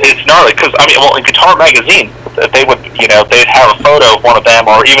 it's gnarly. Because in Guitar Magazine, they would, they'd have a photo of one of them,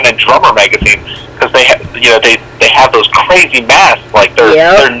 or even in Drummer Magazine, because they have those crazy masks, like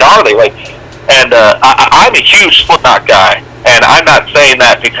they're gnarly, like. And I'm a huge Slipknot guy, and I'm not saying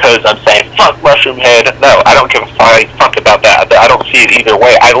that because I'm saying fuck Mushroom Head. No, I don't give a fuck about that. I don't see it either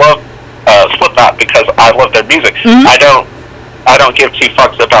way. I love Slipknot because I love their music. Mm-hmm. I don't give 2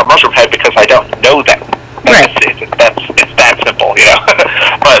 fucks about Mushroom Head because I don't know them. Right. It's that simple,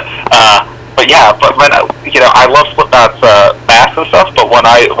 But yeah, but when I love Slipknot's masks and stuff. But when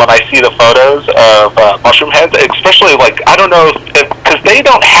I see the photos of Mushroom Heads, especially I don't know because they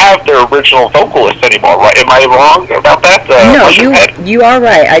don't have their original vocalist anymore, right? Am I wrong about that? No, you are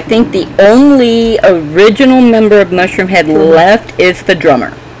right. I think the only original member of Mushroom Head left is the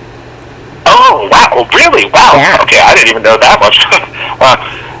drummer. Oh wow! Really? Wow. Yeah. Okay, I didn't even know that much.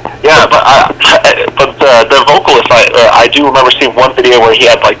 Yeah, but the vocalist, I do remember seeing one video where he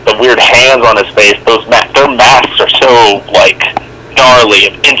had the weird hands on his face. Their masks are so gnarly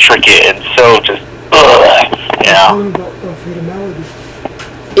and intricate and so just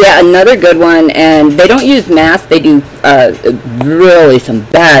Yeah, another good one, and they don't use masks. They do really some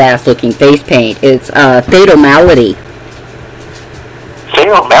badass looking face paint. It's Fatal Malady.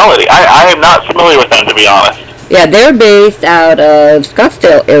 Fatal Malady. I am not familiar with them, to be honest. Yeah, they're based out of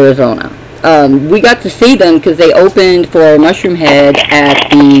Scottsdale, Arizona. We got to see them because they opened for Mushroom Head at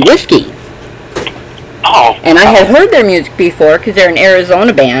the Whiskey. Oh. And I had heard their music before because they're an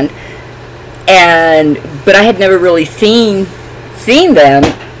Arizona band, but I had never really seen them.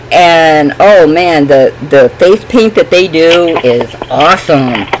 And oh man, the face paint that they do is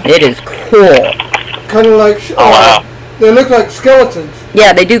awesome. It is cool. Kind of like they look like skeletons.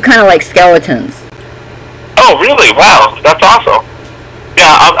 Yeah, they do kind of like skeletons. Oh, really? Wow, that's awesome.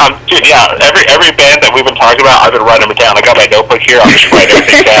 Yeah, dude, yeah. Every band that we've been talking about, I've been writing them down. I got my notebook here. I'm just writing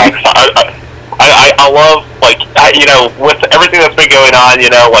everything down. I love with everything that's been going on.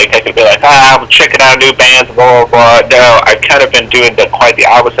 I could be like, I'm checking out new bands, blah blah blah. No, I've kind of been doing quite the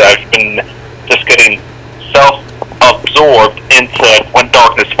opposite. I've been just getting self-absorbed into When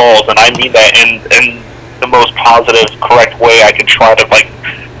Darkness Falls, and I mean that in the most positive, correct way I can try to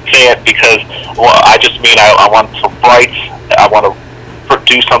say it, because I just mean I want to write, I want to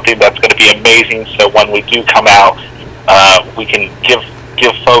produce something that's going to be amazing, so when we do come out, we can give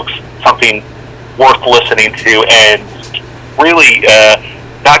folks something worth listening to, and really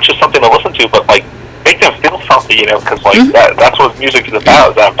not just something to listen to, but make them feel something, because that's what music is about,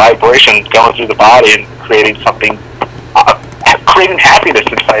 is that vibration going through the body and creating something, creating happiness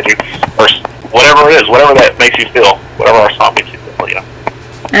inside you, or whatever it is, whatever that makes you feel, whatever our song makes you feel,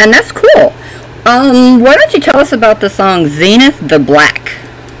 And that's cool. Why don't you tell us about the song Zenith the Black?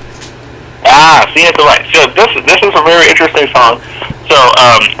 Zenith the Black. So this is a very interesting song. So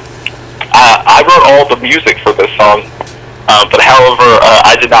I wrote all the music for this song, but however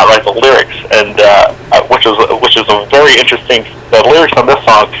I did not write the lyrics, and which is a very interesting. The lyrics on this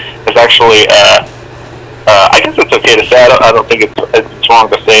song is actually. I guess it's okay to say. I don't think it's wrong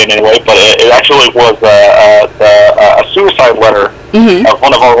to say it anyway. But it actually was a suicide letter of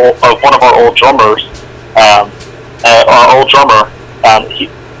one of our old drummers. Our old drummer.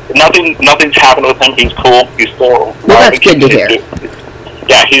 Nothing's happened with him. He's cool. He's still. Well, that's good to hear.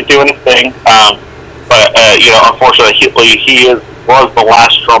 Yeah, he's doing his thing. But unfortunately, he was the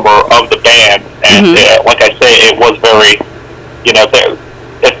last drummer of the band, and like I say, it was very.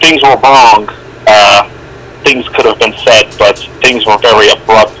 If things were wrong. Things could have been said, but things were very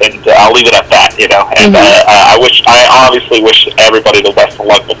abrupt, and I'll leave it at that, And I obviously wish everybody the best of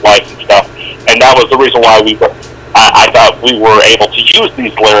luck with life and stuff, and that was the reason why I thought we were able to use these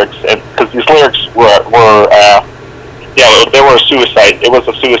lyrics, and because these lyrics they were a suicide. It was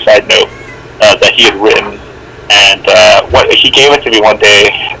a suicide note that he had written, and he gave it to me one day,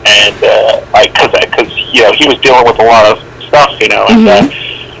 and because he was dealing with a lot of stuff,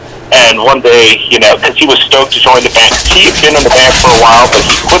 and one day, because he was stoked to join the band. He had been in the band for a while, but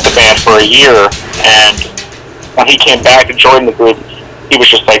he quit the band for a year. And when he came back and joined the group, he was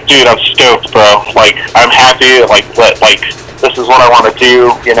just like, "Dude, I'm stoked, bro. Like, I'm happy. Like, this is what I want to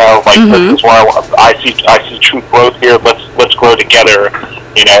do. This is what I see true growth here. Let's grow together.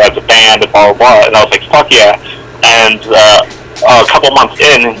 As a band and blah blah blah." And I was like, "Fuck yeah!" And a couple months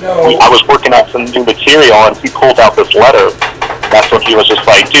in, I was working out some new material, and he pulled out this letter. That's when he was just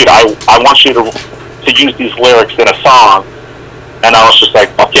like, "Dude, I want you to use these lyrics in a song." And I was just like,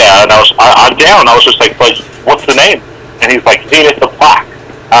 "Fuck yeah!" And I'm down. I was just like, "But what's the name?" And he's like, "Zenith the Black."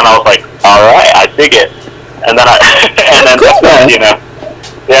 And I was like, "All right, I dig it." And then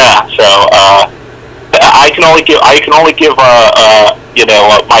yeah. So I can only give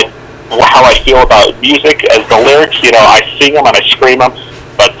my how I feel about music as the lyrics. I sing them and I scream them.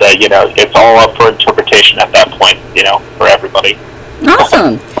 But, it's all up for interpretation at that point, for everybody.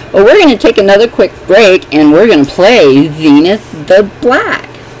 Awesome. Well, we're going to take another quick break, and we're going to play Zenith the Black.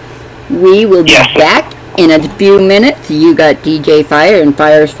 We will be back in a few minutes. You got DJ Fire and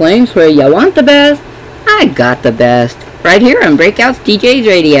Fire's Flames, where you want the best. I got the best. Right here on Breakouts DJs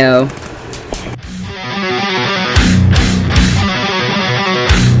Radio.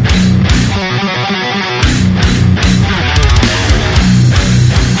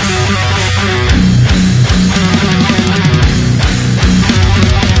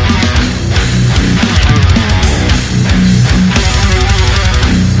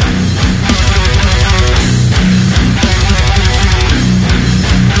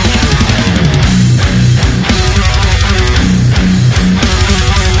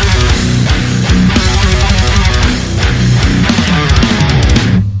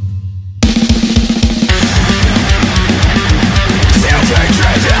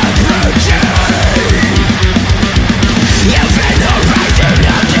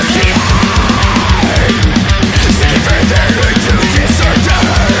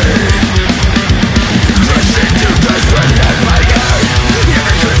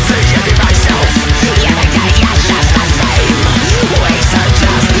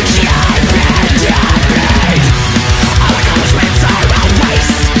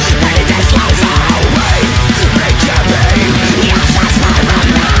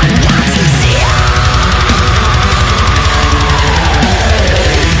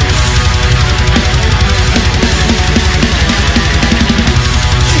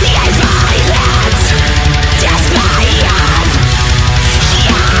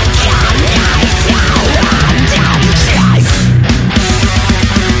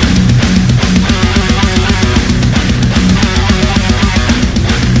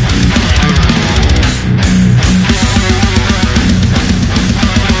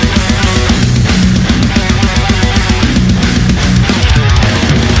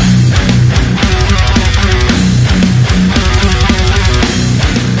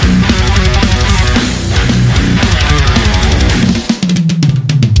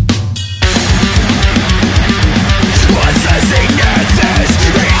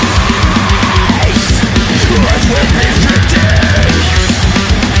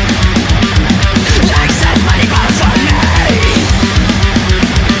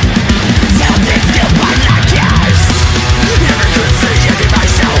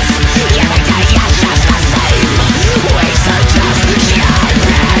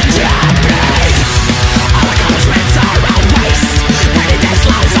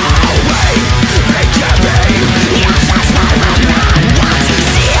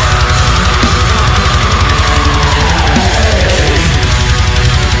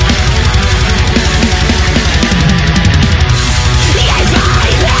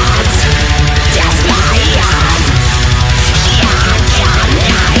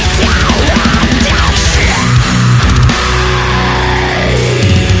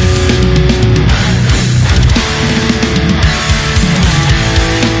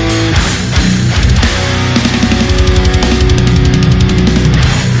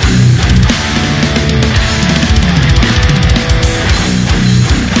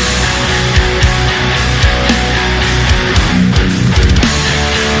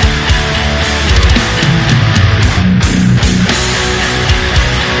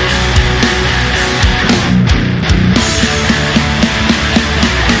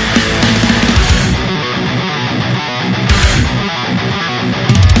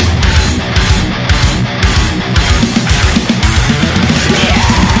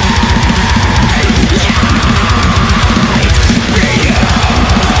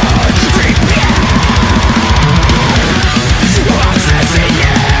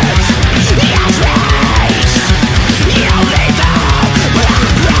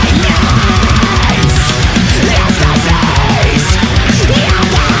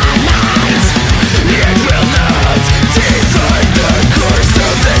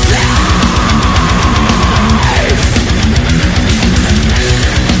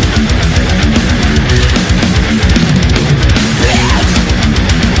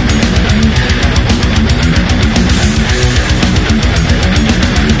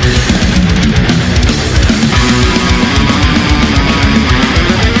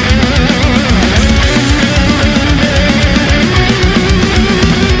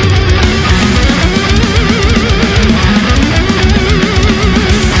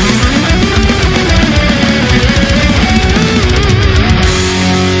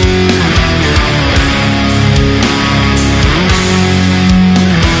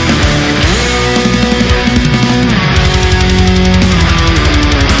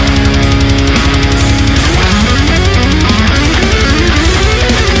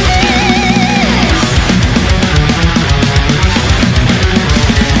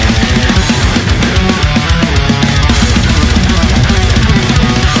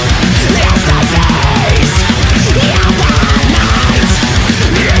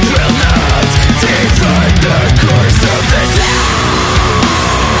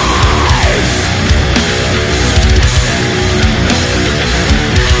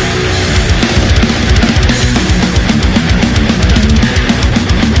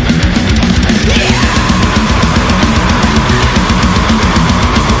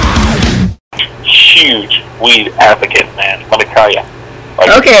 huge weed advocate, man. Let me tell you. Like,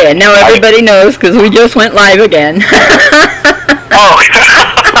 Okay, and now everybody knows because we just went live again. Oh.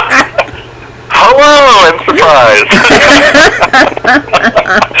 Hello and surprise.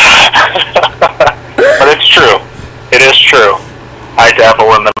 But it's true. It is true. I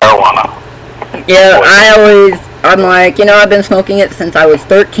dabble in the marijuana. Yeah, I'm like, I've been smoking it since I was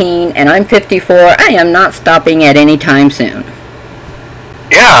 13, and I'm 54. I am not stopping at any time soon.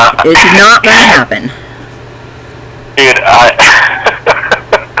 Yeah. It's not going to happen. Dude,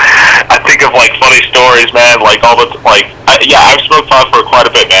 I think of like funny stories, man. Like all the I've smoked pot for quite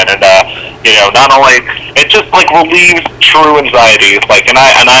a bit, man, and not only it just like relieves true anxiety, like, and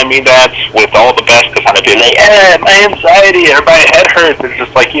I mean that with all the best, because I'd be like, my anxiety or my head hurts. It's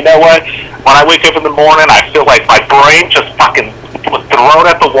just like, you know what? When I wake up in the morning, I feel like my brain just fucking was thrown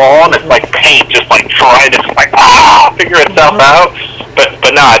at the wall, and it's like paint just like trying to just like figure itself out. But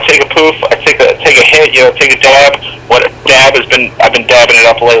no, I take a poof, I take a hit, take a dab. I've been dabbing it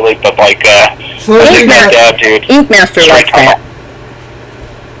up lately, but like dab, dude. Ink Master likes that.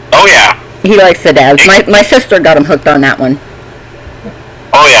 Oh yeah. He likes the dabs. My sister got him hooked on that one.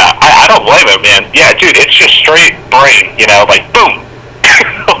 Oh yeah, I don't blame him, man. Yeah, dude, it's just straight brain, like boom.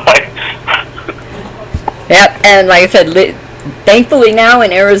 Yep, and like I said, thankfully now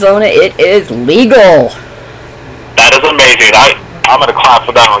in Arizona it is legal. That is amazing. I'm gonna clap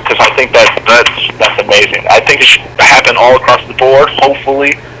for that one, because I think that's amazing. I think it should happen all across the board.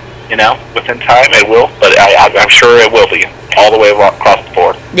 Hopefully, within time it will, but I'm sure it will be all the way across the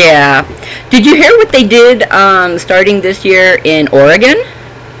board. Yeah. Did you hear what they did starting this year in Oregon?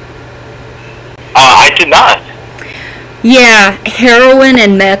 I did not. Yeah, heroin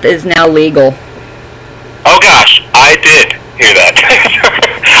and meth is now legal. Oh gosh, I did hear that.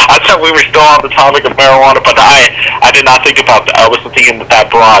 I thought we were still on the topic of marijuana, but I did not think about that. I wasn't thinking that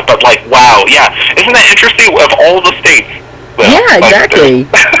broad, but like, wow, yeah. Isn't that interesting? Of all the states. Yeah, exactly.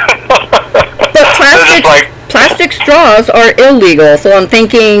 But plastic straws are illegal, so I'm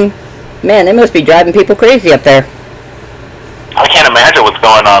thinking, man, they must be driving people crazy up there. I can't imagine what's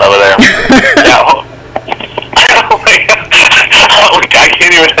going on over there. Yeah.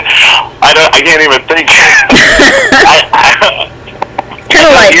 I can't even think. Kind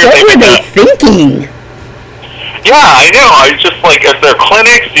of like, what were they thinking? Yeah, I know. I was just like, is there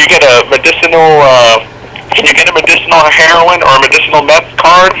clinics? You get a medicinal, can you get a medicinal heroin or a medicinal meth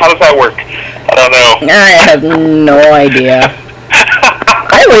card? How does that work? I don't know. I have no idea.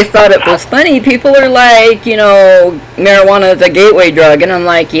 I always thought it was funny. People are like, marijuana is a gateway drug, and I'm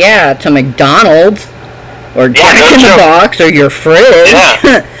like, yeah, to McDonald's, or Jack in the Box, or your fridge.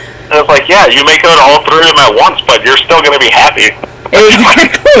 Yeah. And it's like, yeah, you may go to all three of them at once, but you're still going to be happy.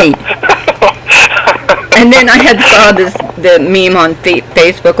 Exactly. And then I had saw the meme on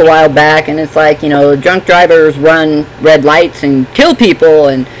Facebook a while back, and it's like, drunk drivers run red lights and kill people,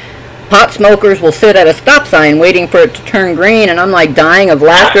 and pot smokers will sit at a stop sign waiting for it to turn green, and I'm like dying of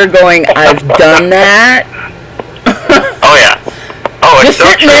laughter going, I've done that. Oh yeah. Oh, it's just so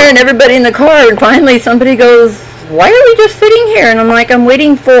sitting true. there and everybody in the car, and finally somebody goes, why are we just sitting here? And I'm like, I'm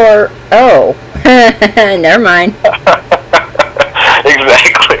waiting for, never mind.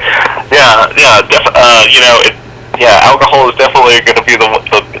 Exactly. Yeah, alcohol is definitely going to be the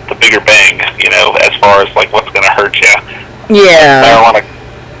bigger bang, as far as like what's going to hurt you. Yeah. Marijuana.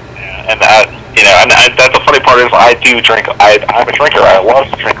 And that's the funny part is I do drink. I'm a drinker. I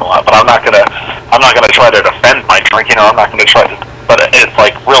love to drink a lot, but I'm not gonna try to defend my drink. I'm not gonna try to. But it's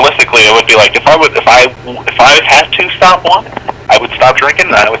like realistically, it would be like if I had to stop one, I would stop drinking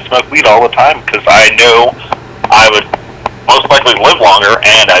and I would smoke weed all the time, because I know I would most likely live longer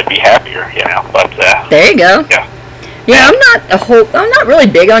and I'd be happier. But there you go. Yeah. Yeah, I'm not really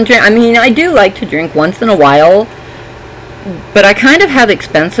big on drink. I mean, I do like to drink once in a while, but I kind of have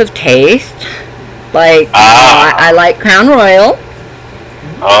expensive taste. Like, I like Crown Royal.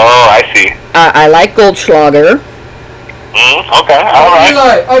 Oh, I see. I like Goldschlager. Okay, all right.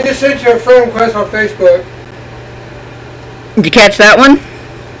 Eli, I just sent you a friend request on Facebook. Did you catch that one?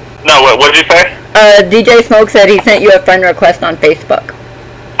 No, what did you say? DJ Smoke said he sent you a friend request on Facebook.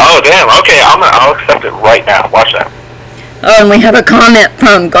 Oh, damn. Okay, I'll accept it right now. Watch that. Oh, and we have a comment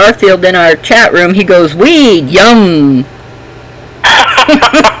from Garfield in our chat room. He goes, weed, yum.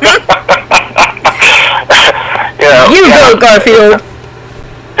 Go, Garfield.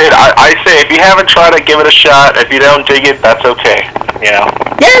 Dude, I say, if you haven't tried it, give it a shot. If you don't dig it, that's okay. Yeah,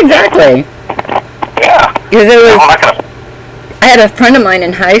 exactly. Yeah. I had a friend of mine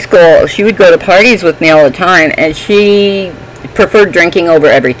in high school. She would go to parties with me all the time, and she preferred drinking over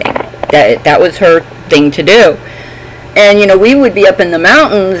everything. That was her thing to do. And, you know, we would be up in the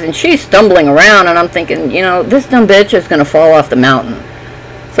mountains, and she's stumbling around, and I'm thinking, you know, this dumb bitch is going to fall off the mountain.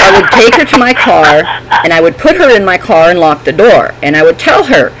 So I would take her to my car, and I would put her in my car and lock the door. And I would tell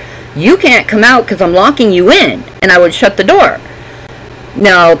her, you can't come out because I'm locking you in. And I would shut the door.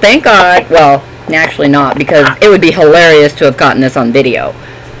 No, thank God, well, actually not, because it would be hilarious to have gotten this on video.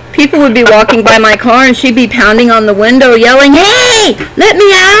 People would be walking by my car, and she'd be pounding on the window, yelling, hey, let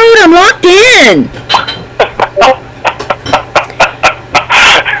me out, I'm locked in.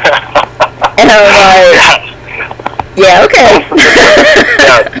 And I was like, yeah, okay.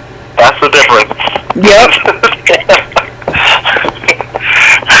 Yeah, that's the difference. Yep.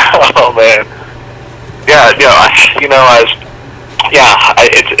 Oh man. Yeah,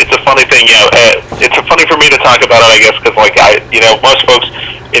 it's a funny thing. It's funny for me to talk about it, I guess, because like most folks,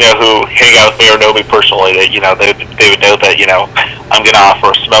 who hang out with me or know me personally, that they would know that I'm gonna offer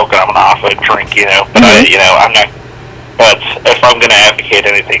a smoke and I'm gonna offer a drink, but I'm not. But if I'm gonna advocate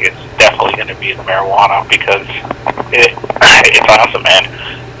anything, it's definitely gonna be the marijuana because it's awesome, man.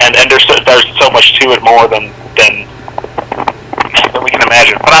 And there's so much to it more than we can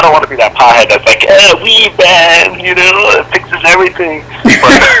imagine. But I don't want to be that pothead that's like, weed, man, it fixes everything.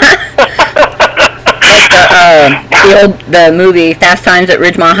 Like the movie Fast Times at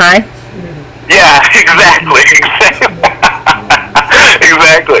Ridgemont High? Yeah, exactly.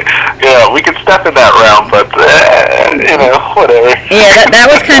 Exactly. Yeah, we could step in that realm, but, whatever. Yeah, that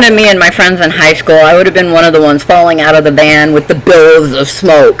was kind of me and my friends in high school. I would have been one of the ones falling out of the van with the billows of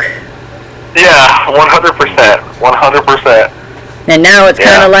smoke. Yeah, 100%. 100%. And now it's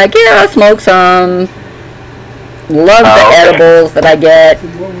kind of like, yeah, I'll smoke some. Love the edibles that I get.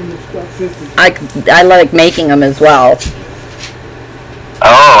 I like making them as well.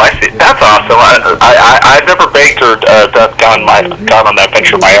 Oh, I see. That's awesome. I've never baked or gone on that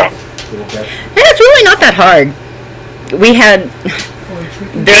venture my own. And it's really not that hard. We had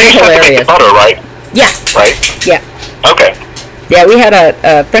very hilarious. Butter, right? Yeah. Right? Yeah. Okay. Yeah, we had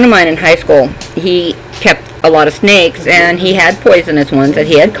a friend of mine in high school. He kept a lot of snakes, and he had poisonous ones that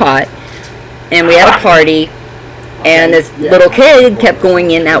he had caught. And we had a party, and this little kid kept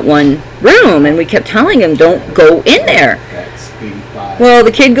going in that one room, and we kept telling him, don't go in there. Well,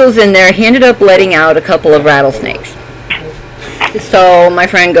 the kid goes in there. He ended up letting out a couple of rattlesnakes. So my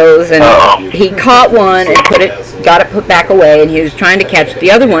friend goes and he caught one and got it put back away, and he was trying to catch the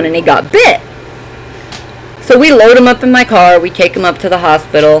other one, and he got bit. So we load him up in my car. We take him up to the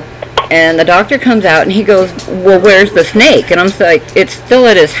hospital, and the doctor comes out and he goes, well, where's the snake? And I'm like, it's still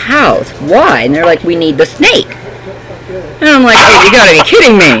at his house. Why? And they're like, we need the snake. And I'm like, hey, you gotta be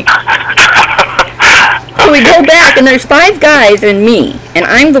kidding me. So we go back, and there's 5 guys and me, and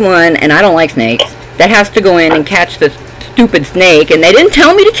I'm the one, and I don't like snakes, that has to go in and catch this stupid snake, and they didn't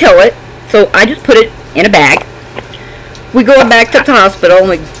tell me to kill it, so I just put it in a bag. We go back to the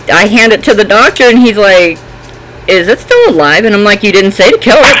hospital, and I hand it to the doctor, and he's like, is it still alive? And I'm like, you didn't say to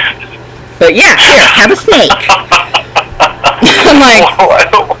kill it. But yeah, here, have a snake. I'm like,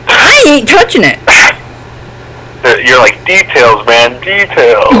 I ain't touching it. You're like, details, man,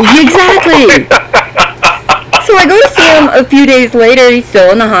 details. Exactly. So I go to see him a few days later. He's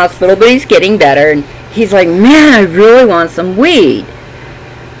still in the hospital, but he's getting better. And he's like, man, I really want some weed.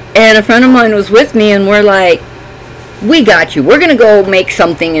 And a friend of mine was with me, and we're like, we got you. We're going to go make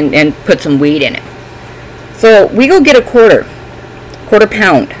something and put some weed in it. So we go get a quarter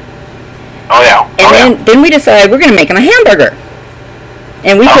pound. Oh, yeah. And then we decide we're going to make him a hamburger.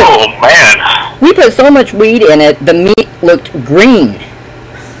 And we put so much weed in it, the meat looked green.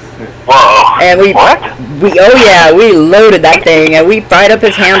 Whoa. And we loaded that thing, and we fried up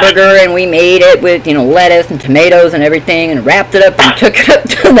his hamburger, and we made it with, lettuce and tomatoes and everything, and wrapped it up and took it up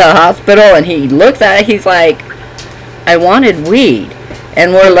to the hospital, and he looks at it, he's like, I wanted weed.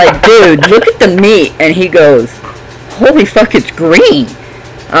 And we're like, dude, look at the meat. And he goes, holy fuck, it's green.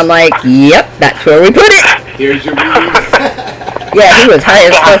 I'm like, yep, that's where we put it. Here's your weed. Yeah, he was high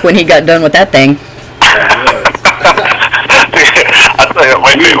as fuck when he got done with that thing. I'll tell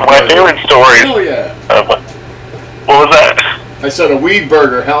you, my favorite story. Hell yeah. What was that? I said a weed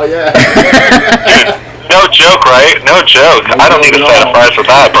burger, hell yeah. No joke, right? No joke. I don't need a set of fries for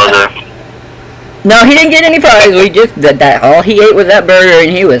that burger. No, he didn't get any fries. We just did that. All he ate was that burger,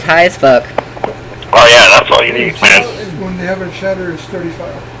 and he was high as fuck. Oh yeah, that's all you need, man. When the average shatter is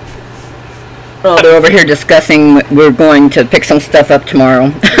 35. Oh, they're over here discussing we're going to pick some stuff up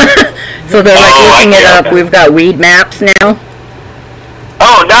tomorrow. So they're looking it up. We've got weed maps now.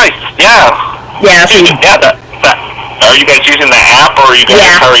 Oh, nice. Yeah. Yeah. So are you guys using the app, or are you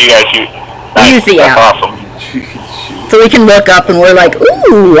guys? How are you guys using? We use the app. That's awesome. So we can look up, and we're like,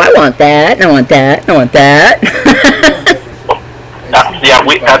 ooh, I want that, and I want that, and I want that.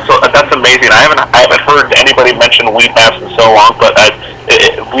 That's amazing. I haven't heard anybody mention weed maps in so long, but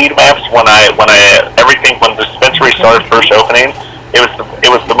weed maps when the dispensary started first opening, it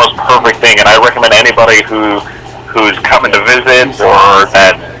was the most perfect thing, and I recommend anybody who's coming to visit or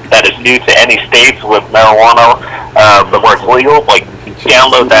that is new to any states with marijuana, where it's legal, like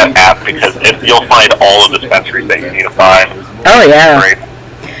download that app because you'll find all the dispensaries that you need to find. Oh yeah. Great.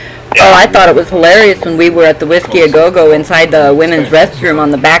 Oh, I thought it was hilarious when we were at the Whiskey A Go-Go inside the women's restroom.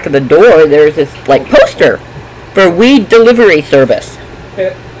 On the back of the door, there's this like poster for weed delivery service.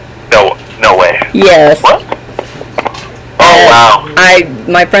 No way. Yes. What? Oh wow.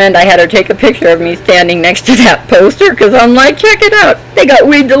 My friend, I had her take a picture of me standing next to that poster because I'm like, check it out. They got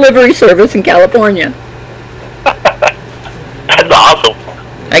weed delivery service in California. That's awesome.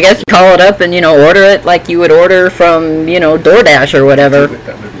 I guess you call it up and, order it like you would order from, DoorDash or whatever.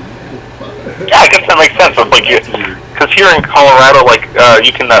 Yeah, I guess that makes sense. It's like because here in Colorado, like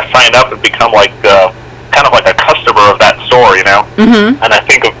you can sign up and become like kind of like a customer of that store, Mm-hmm. And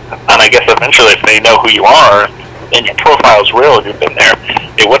I guess eventually, if they know who you are and your profile's real and you've been there,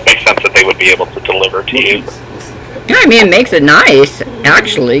 it would make sense that they would be able to deliver to you. Yeah, I mean, it makes it nice,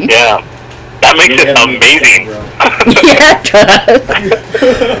 actually. Yeah, that makes it amazing. Yeah, it does.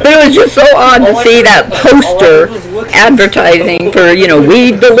 But it was just so odd to see that poster advertising for,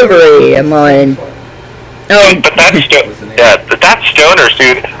 weed delivery. I'm like, But that's stoners,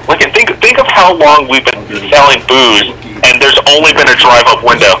 dude. Like, think of how long we've been selling booze, and there's only been a drive-up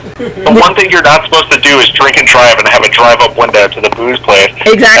window. The one thing you're not supposed to do is drink and drive and have a drive-up window to the booze place.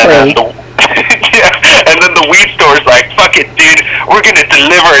 Exactly. And then the weed store's like, fuck it, dude, we're gonna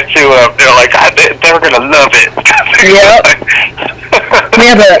deliver it to them. They're like, they're gonna love it. Yep. We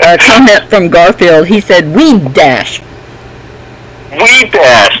have a comment from Garfield. He said, Weed Dash. Weed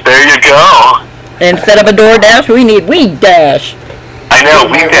Dash, there you go. Instead of a DoorDash, we need Weed Dash. I know,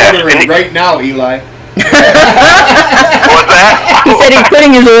 Weed Dash. Right now, Eli. What's that? He said he's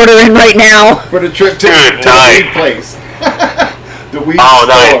putting his order in right now. For the trip to Dude, the nice. weed place. The weed Oh,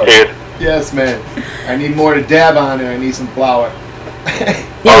 store. nice, dude. Yes, man. I need more to dab on, and I need some flour.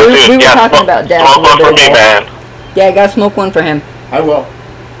 Yeah, Oh, we were talking smoke, about Dash. smoke one for me, man. Yeah, I gotta smoke one for him. I will.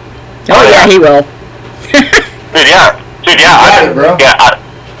 Oh, yeah, he will. Dude, yeah. got it, bro.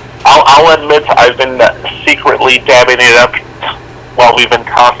 I'll admit I've been secretly dabbing it up while we've been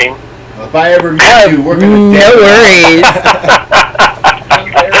talking. Well, if I ever meet you, we're gonna No dab. worries.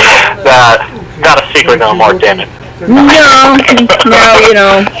 Not a secret no more, damn it.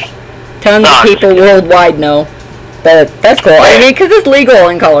 No, tons of people worldwide know. But that's cool. I mean, because it's legal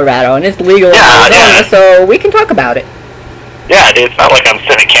in Colorado and it's legal in Arizona, so we can talk about it. Yeah, dude, it's not like I'm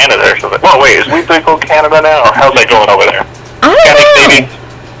sitting in Canada or something. Well, wait, is weed legal in Canada now, or how's that going over there? I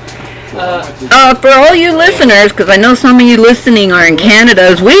don't know. For all you listeners, because I know some of you listening are in Canada,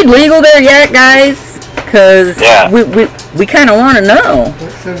 is weed legal there yet, guys? Because we kind of want to know.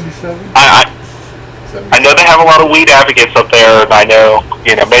 77? I know they have a lot of weed advocates up there, and I know,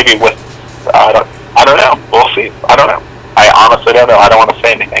 maybe with, I don't know. We'll see. I don't know. I honestly don't know. I don't want to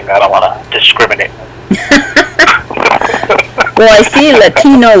say anything. I don't want to discriminate. Well, I see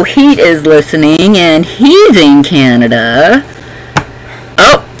Latino Heat is listening, and he's in Canada.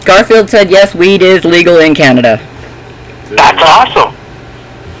 Oh, Garfield said yes, weed is legal in Canada. That's awesome.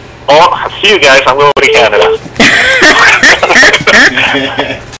 Well, see you guys. I'm going to Canada.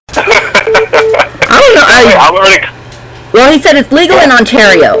 I don't know. Well, he said it's legal in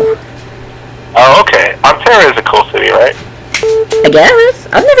Ontario. Oh, okay. Ontario is a cool city, right? I guess.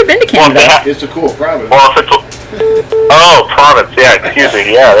 I've never been to Canada. It's a cool province. Well, if it's province. Yeah, excuse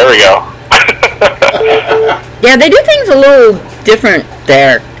me. Yeah, there we go. Yeah, they do things a little different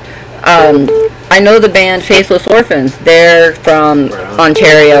there. I know the band Faceless Orphans. They're from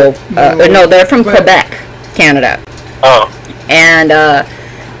Ontario. No, they're from Quebec, Canada. Oh. And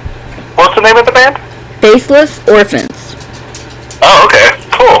what's the name of the band? Faceless Orphans. Oh, okay.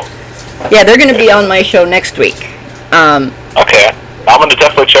 Cool. Yeah, they're going to be on my show next week. Okay. I'm going to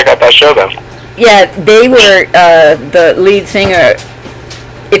definitely check out that show then. Yeah, they were the lead singer.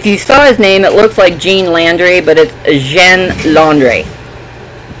 If you saw his name, it looks like Jean Landry, but it's Jean Landry.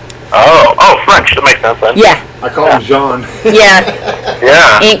 Oh, French. That makes sense then. Yeah. I call him Jean. Yeah.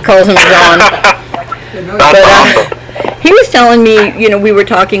 Yeah. Ink calls him Jean. That's awesome. He was telling me, we were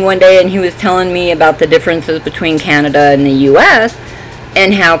talking one day, and he was telling me about the differences between Canada and the U.S.,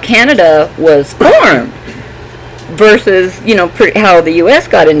 and how Canada was formed versus, how the U.S.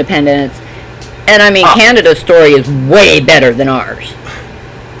 got independence. And I mean, Canada's story is way better than ours.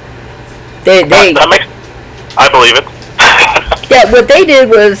 I believe it. Yeah, what they did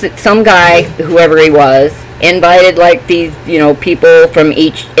was some guy, whoever he was, invited like these, you know, people from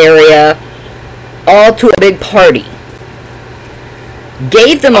each area all to a big party.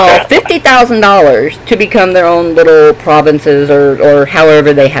 Gave them all $50,000 to become their own little provinces or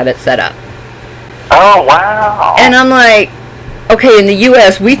however they had it set up. Oh, wow. And I'm like, okay, in the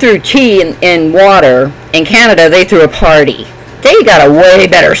U.S., we threw tea in water. In Canada, they threw a party. They got a way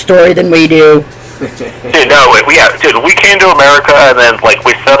better story than we do. Dude, no, we came to America, and then, like,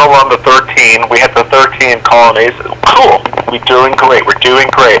 we settled on the 13. We had the 13 colonies. Cool. We're doing great.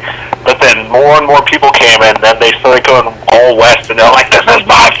 But then more and more people came in, and then they started going all west, and they're like, this is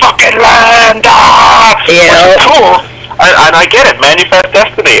my fucking land! Ah! Yeah. Which is cool. And I get it. Manifest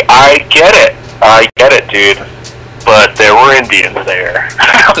destiny. I get it, dude. But there were Indians there.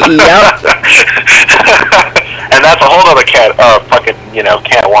 Yep. And that's a whole other can of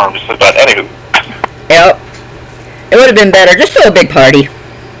worms. But anywho. Yep. It would have been better. Just throw a big party.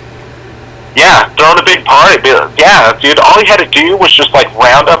 Yeah, throwing a big party. Yeah, dude, all you had to do was just, like,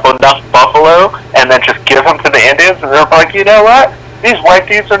 round up enough buffalo and then just give them to the Indians, and they're like, you know what? These white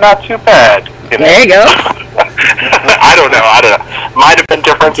dudes are not too bad. You know? There you go. I don't know. Might have been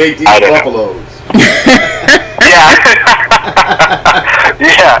different. Take these buffaloes. Yeah.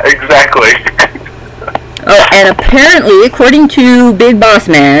 Yeah, exactly. Oh, and apparently, according to Big Boss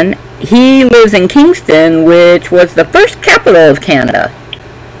Man, he lives in Kingston, which was the first capital of Canada.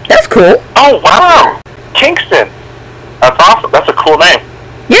 That's cool. Oh, wow. Kingston. That's awesome. That's a cool name.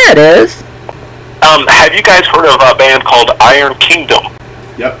 Yeah, it is. Have you guys heard of a band called Iron Kingdom?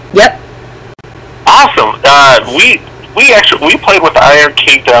 Yep. Awesome. We played with Iron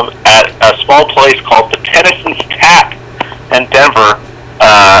Kingdom at a small place called the Tennyson's Tap in Denver.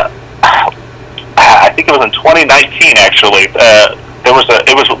 I think it was in 2019, actually. It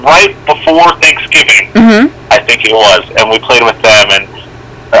was right before Thanksgiving. Mm-hmm. I think it was, and we played with them. And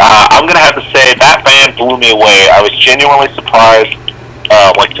I'm gonna have to say that band blew me away. I was genuinely surprised,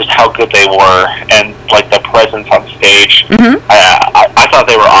 like just how good they were, and like the presence on stage. Mm-hmm. I thought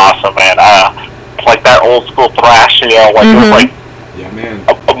they were awesome, man. Like that old school thrash, you know, like it was like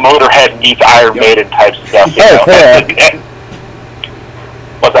a Motorhead meets Iron Maiden type stuff. You know? Cool.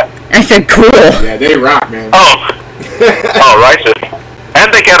 What's that? I said cool. Yeah, they rock, man. Oh, righteous. And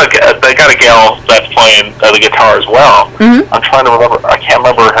they got a gal that's playing the guitar as well. Mm-hmm. I'm trying to remember. I can't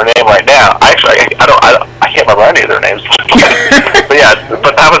remember her name right now. Actually, I can't remember any of their names. But yeah,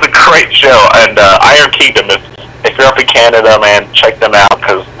 but that was a great show. And Iron Kingdom, if you're up in Canada, man, check them out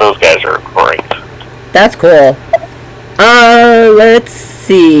because those guys are great. That's cool. Let's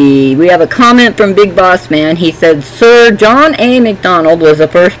see. We have a comment from Big Boss Man. He said, Sir John A. MacDonald was the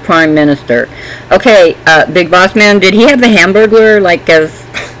first Prime Minister. Okay, Big Boss Man, did he have the Hamburglar, like, as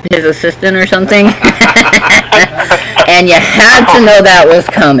his assistant or something? And you had to know that was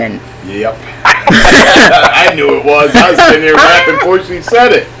coming. Yep. I knew it was. I was sitting there rapping before she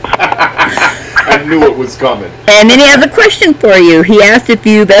said it. I knew it was coming. And then he has a question for you. He asked if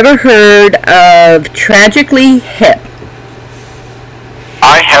you've ever heard of Tragically Hip.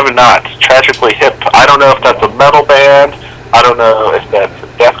 I have not. Tragically Hip. I don't know if that's a metal band. I don't know if that's a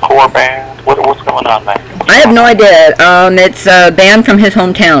deathcore band. What's going on there? I have no idea. It's a band from his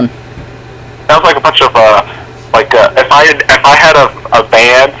hometown. Sounds like a bunch of if I had a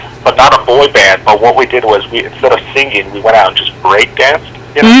band, but not a boy band. But what we did was instead of singing, we went out and just break danced.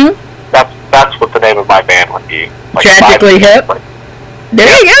 You know? Mm-hmm. That's what the name of my band would be. Like Tragically Hip. There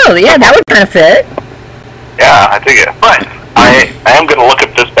you go. Yeah, that would kind of fit. Yeah, I dig it. But I am going to look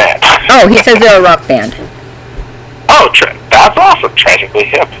at this band. Oh, he says they're a rock band. Oh, that's awesome. Tragically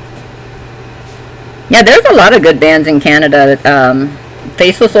Hip. Yeah, there's a lot of good bands in Canada.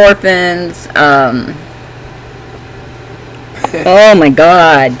 Faceless Orphans. Oh my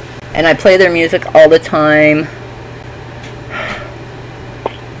God. And I play their music all the time.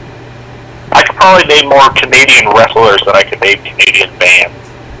 I could probably name more Canadian wrestlers than I could name Canadian bands.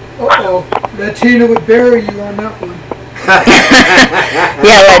 Uh-oh. Latino would bury you on that one.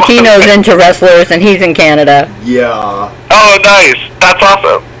 Yeah, Latino's into wrestlers, and he's in Canada. Yeah. Oh, nice. That's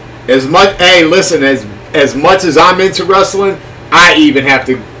awesome. Hey, listen, as much as I'm into wrestling, I even have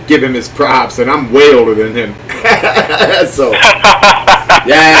to give him his props, and I'm way older than him. So,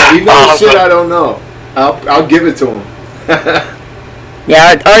 yeah, he knows shit I don't know. I'll give it to him.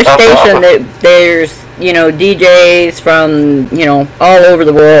 Yeah, our station, there's, DJs from, all over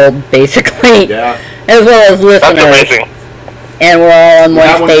the world, basically. Yeah. As well as listeners. That's amazing. And we're all on one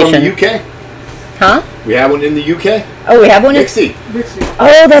station. We have one from the UK. Huh? We have one in the UK. Oh, we have one in... Dixie.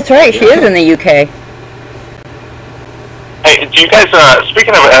 Oh, that's right. She is in the UK. Hey, do you guys,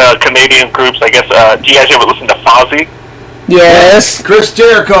 speaking of Canadian groups, I guess, do you guys ever listen to Fozzy? Yes. Chris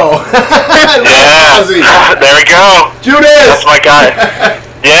Jericho. Yeah. Ozzy. There we go. Judas. That's my guy.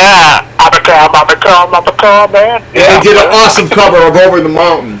 Yeah. I'm a calm, man. Yeah, they did an awesome cover of Over the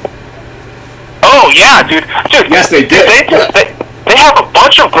Mountain. Oh, yeah, dude. Yes, they did. They have a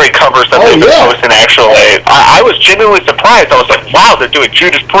bunch of great covers that they've been posting, actually. I was genuinely surprised. I was like, wow, they're doing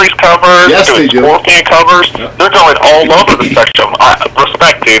Judas Priest covers. Yes, they're doing Scorpion covers. Yep. They're going all over the spectrum.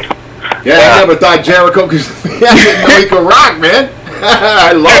 Respect, dude. Yeah, I never thought Jericho because I didn't know he could rock, man.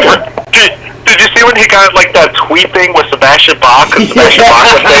 I love it. Did you see when he got like that tweet thing with Sebastian Bach? And Sebastian Bach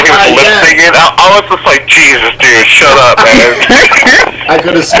was saying he was lip syncing. I was just like, Jesus, dude, shut up, man. I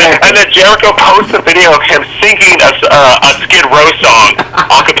could have snapped. And then Jericho posts a video of him singing a Skid Row song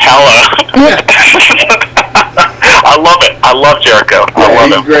a cappella. I love it. I love Jericho. I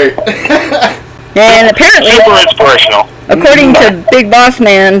love him. He's great. And apparently, super inspirational. According to Big Boss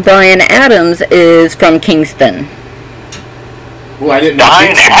Man, Bryan Adams is from Kingston. Well, I didn't know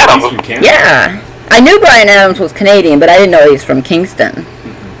Bryan Adams from Canada. Yeah. I knew Bryan Adams was Canadian, but I didn't know he was from Kingston.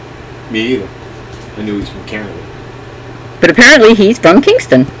 Mm-hmm. Me either. I knew he was from Canada. But apparently he's from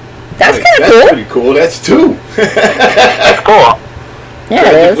Kingston. That's kind of cool. That's pretty cool. That's two. That's cool. Yeah,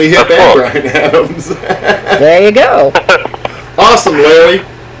 it is. We hit that, Bryan Adams. There you go. Awesome, Larry.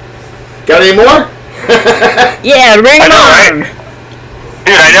 Got any more? Yeah, bring it on. Right?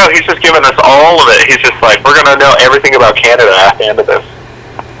 Dude, I know. He's just giving us all of it. He's just like, we're going to know everything about Canada at the end of this.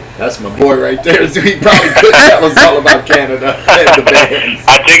 That's my boy right there. So he probably could tell us all about Canada and the bands.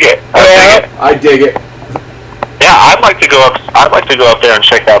 I dig it. I dig it. Yeah, I'd like to go up. I'd like to go up there and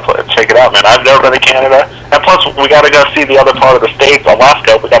check it out, man. I've never been to Canada, and plus we got to go see the other part of the states,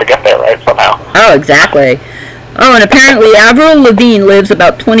 Alaska. We got to get there, right, somehow. Oh, exactly. Oh, and apparently Avril Lavigne lives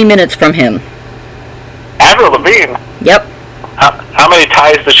about 20 minutes from him. Avril Lavigne? Yep. How many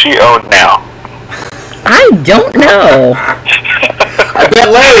ties does she own now? I don't know. I bet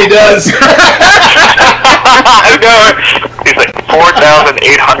Larry does. I know. He's like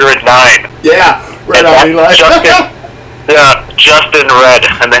 4,809. Yeah, right on, Eli. Just in red,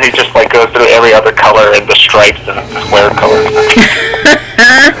 and then he just like goes through every other color in the stripes and square colors.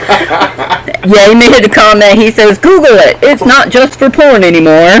 Yeah, he made a comment. He says, "Google it. It's not just for porn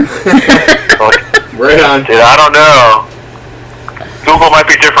anymore." Right on. Dude, I don't know. Google might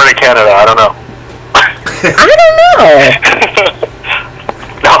be different in Canada. I don't know. I don't know.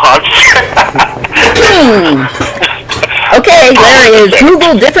 No, I'm Okay, Larry, is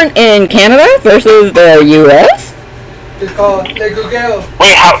Google different in Canada versus the U.S.? It's called Google.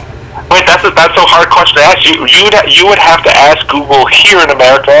 Wait, that's a hard question to ask. You would have to ask Google here in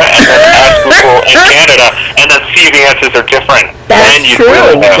America, and then ask Google in Canada, and then see if the answers are different. That's true.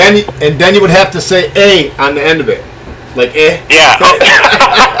 Really then you would have to say A on the end of it. Like, eh? Yeah.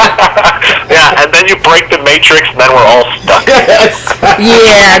 Yeah, and then you break the matrix, and then we're all stuck. Yes.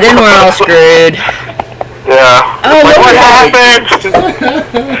 Yeah, then we're all screwed. Yeah. Oh, like, what happened?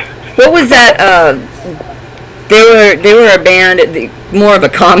 What was that? They were a band, more of a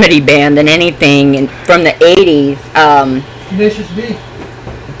comedy band than anything, from the 80s. Tenacious D.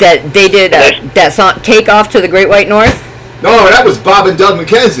 That they did that song, "Take Off to the Great White North." No, that was Bob and Doug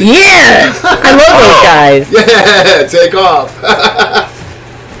McKenzie. Yes! I love those guys. Yeah, Take Off.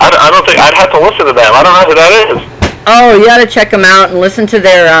 I don't think I'd have to listen to them. I don't know who that is. Oh, you gotta check them out and listen to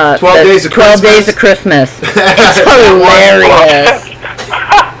their 12 Days of 12 Days of Christmas. It's hilarious.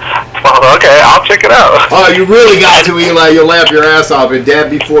 Well, okay, I'll check it out. Oh, you really got to, Eli. You'll laugh your ass off, and Dad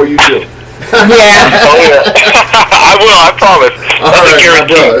before you do. Yeah. Oh, yeah. I will, I promise. That's a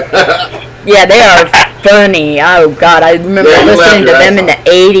guarantee. Yeah, they are funny. Oh, God, I remember listening to them in the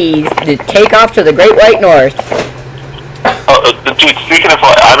 80s. To Take Off to the Great White North. Dude, speaking of,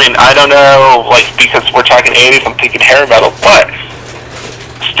 I mean, I don't know, like, because we're talking 80s, I'm thinking hair metal, but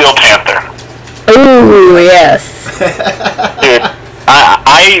Steel Panther. Ooh, yes. Dude,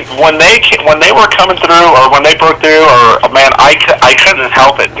 when they were coming through, or when they broke through, or, man, I couldn't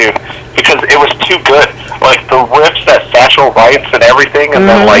help it, dude, because it was too good. Like, the riffs that Satchel writes and everything, and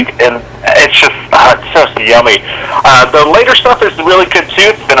then, like, and it's just, it's just yummy. The later stuff is really good, too.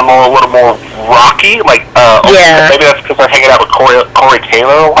 It's been a little more rocky, like, yeah. Maybe that's because they're hanging out with Corey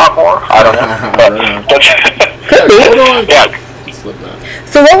Taylor a lot more. I don't know. But Could be. Yeah.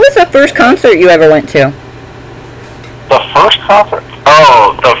 So what was the first concert you ever went to? The first concert?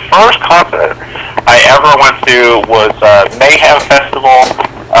 Oh, the first concert I ever went to was Mayhem Festival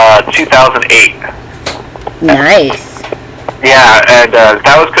 2008. Nice. Yeah, and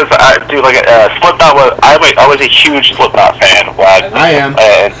that was because Slipknot was. I was a huge Slipknot fan. I am.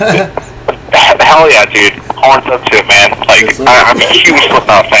 Hell yeah, dude! Horns up to it, man. Like I'm a huge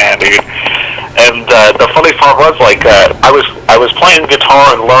Slipknot fan, dude. And the funny part was, like, I was playing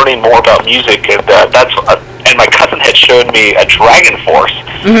guitar and learning more about music, and and my cousin had showed me a Dragon Force,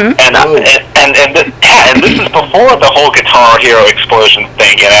 and this is before the whole Guitar Hero explosion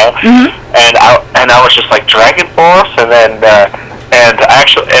thing, you know. And I was just like, Dragon Force, and then and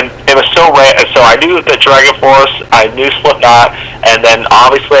it was so rare. So I knew the Dragon Force, I knew Slipknot, and then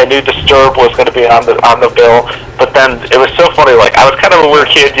obviously I knew Disturbed was going to be on the bill. But then it was so funny. Like, I was kind of a weird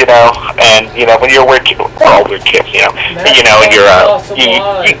kid, you know, and you know, when you're a weird kid, we're all weird kids, you know. And, you know, and you're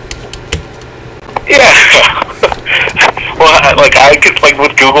yeah. Well, like, I could, like,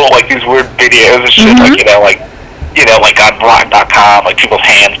 with Google, like, these weird videos and shit, like, you know, like on Rock.com, like people's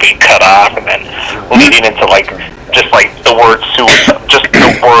hands being cut off, and then leading into, like, just like the word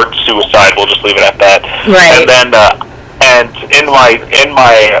suicide, we'll just leave it at that. Right. And then, and in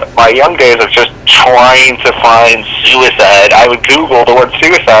my young days of just trying to find suicide, I would Google the word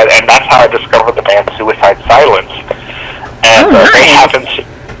suicide, and that's how I discovered the band Suicide Silence. And they happen to.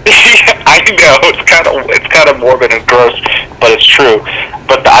 I know it's kind of morbid and gross, but it's true.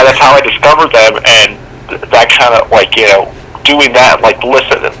 But that's how I discovered them, and that kind of, like, you know, doing that, like,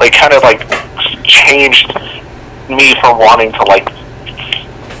 they kind of, like, changed me from wanting to, like,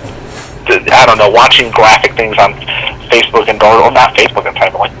 I don't know, watching graphic things on Facebook and, or not Facebook at the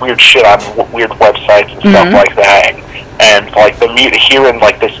time, but, like, weird shit on weird websites and stuff like that, and like hearing,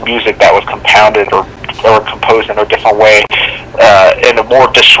 like, this music that was compounded or composed in a different way, in a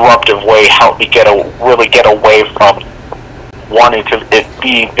more disruptive way, helped me really get away from wanting to it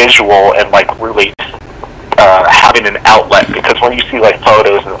be visual and, like, really having an outlet, because when you see, like,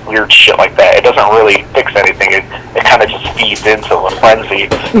 photos and weird shit like that, it doesn't really fix anything. It kind of just feeds into a frenzy.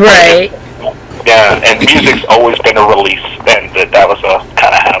 Right. Yeah, and music's always been a release, and that was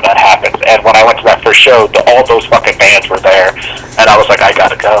kind of how that happened. And when I went to that first show, all those fucking bands were there, and I was like, I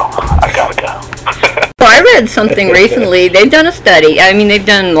gotta go. Well, I read something recently. They've done a study. I mean, they've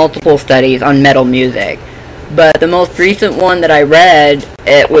done multiple studies on metal music. But the most recent one that I read,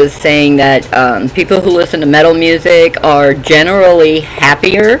 it was saying that people who listen to metal music are generally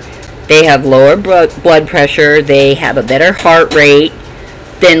happier. They have lower blood pressure. They have a better heart rate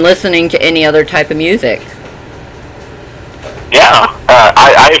than listening to any other type of music. Yeah,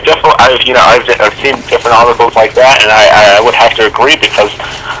 I've seen different articles like that, and I would have to agree, because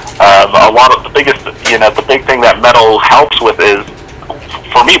a lot of the big thing that metal helps with is,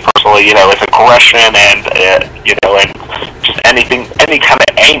 for me personally, you know, it's aggression and you know, and just any kind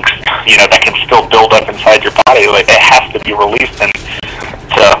of angst, you know, that can still build up inside your body. Like, it has to be released, and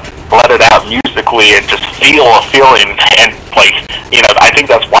to let it out musically and just feel a feeling, and, like, you know, I think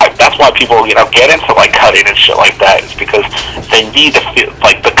that's why people, you know, get into, like, cutting and shit like that, is because they need to feel,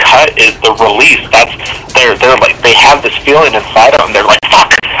 like, the cut is the release. That's they're like, they have this feeling inside of them. They're like,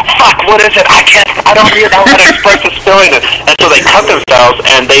 fuck, what is it? I don't know how to express this feeling. And so they cut themselves,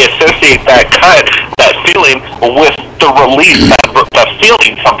 and they associate that cut, that feeling, with the release, that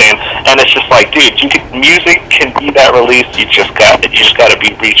feeling something. And it's just like, dude, music can be that release. You just got to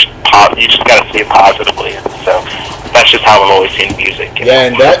be reached. You just got to see it positively. And so that's just how I've always seen music. Yeah,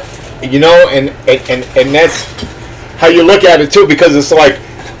 and that, you know, and that's how you look at it too, because it's like,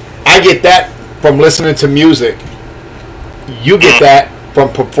 I get that from listening to music. You get that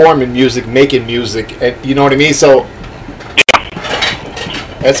from performing music, making music, and you know what I mean? So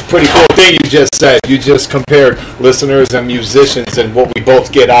that's a pretty cool thing you just said. You just compared listeners and musicians, and what we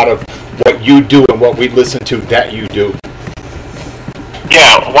both get out of what you do and what we listen to that you do.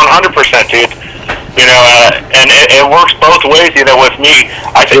 Yeah, 100%, dude. You know, and it works both ways. You know, with me,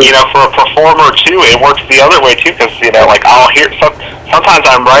 I think, you know, for a performer too, it works the other way too, because, you know, like, I'll hear sometimes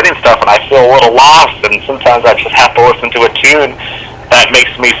I'm writing stuff and I feel a little lost, and sometimes I just have to listen to a tune that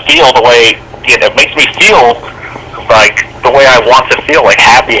makes me feel the way, you know, makes me feel like the way I want to feel, like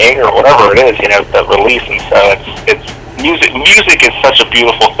happy, anger, whatever it is, you know, the release. And so it's music is such a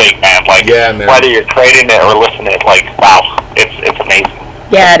beautiful thing, man. Like, yeah, man. Whether you're creating it or listening, like, wow, it's amazing.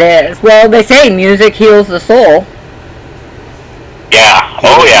 Yeah, it is. Well, they say music heals the soul. Yeah.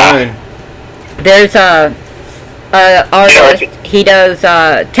 Oh, yeah. There's a artist. He does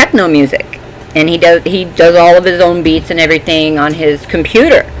techno music, and he does all of his own beats and everything on his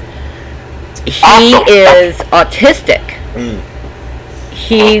computer. He is autistic.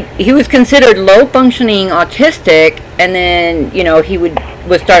 He was considered low functioning autistic, and then, you know, he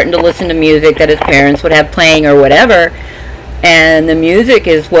was starting to listen to music that his parents would have playing or whatever. And the music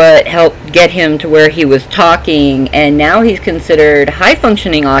is what helped get him to where he was talking, and now he's considered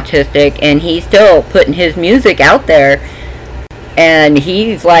high-functioning autistic, and he's still putting his music out there, and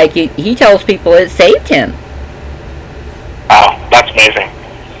he's like, he tells people it saved him. Wow, that's amazing.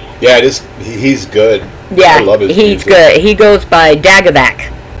 Yeah, he's good. Yeah, I love his he's music. good. He goes by Dagobah.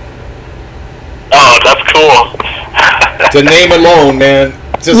 Oh, that's cool. The name alone, man,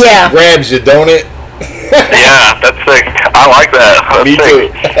 just grabs you, don't it? Yeah, that's sick. I like that. That's Me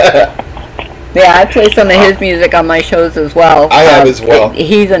sick. too. Yeah, I play some of his music on my shows as well. I have as well.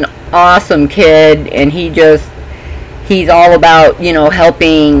 He's an awesome kid, and he's all about,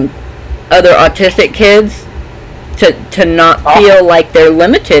 helping other autistic kids to not feel like they're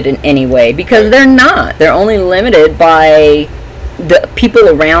limited in any way, because they're not. They're only limited by the people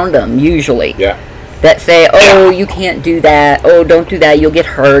around them, usually. Yeah. That say, "Oh, you can't do that. Oh, don't do that. You'll get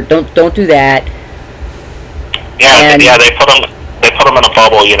hurt. Don't do that." Yeah, they put them in a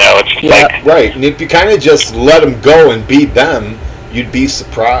bubble. It's just like right. And if you kind of just let them go and be them, you'd be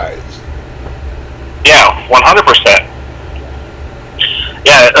surprised. Yeah, 100%.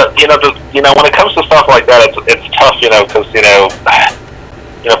 Yeah, when it comes to stuff like that, it's tough, because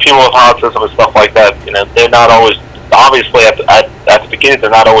people with autism and stuff like that, they're not always, obviously at the beginning, they're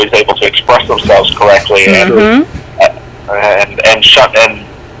not always able to express themselves correctly, and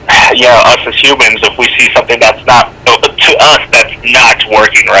us as humans, if we see something that's not, to us, that's not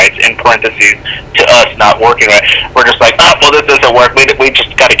working right, in parentheses, to us not working right, we're just like, this doesn't work, we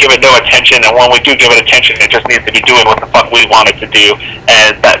just got to give it no attention, and when we do give it attention, it just needs to be doing what the fuck we want it to do,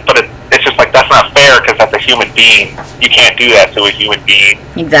 but it's just like, that's not fair, because that's a human being. You can't do that to a human being.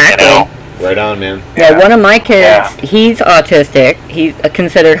 Exactly. Right on, man. Yeah, one of my kids, he's autistic. He's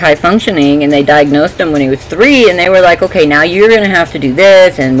considered high functioning, and they diagnosed him when he was 3, and they were like, okay, now you're going to have to do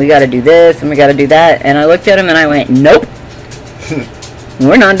this, and we got to do this, and we got to do that. And I looked at him, and I went, nope.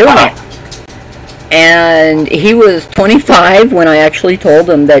 We're not doing it. And he was 25 when I actually told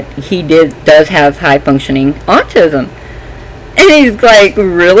him that he does have high functioning autism. And he's like,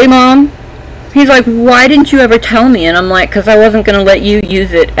 really, Mom? He's like, why didn't you ever tell me? And I'm like, because I wasn't going to let you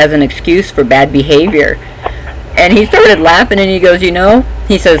use it as an excuse for bad behavior. And he started laughing, and he goes, he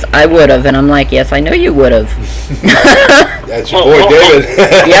says, I would have. And I'm like, yes, I know you would have. That's your boy, David.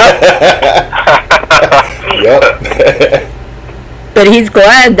 Yep. But he's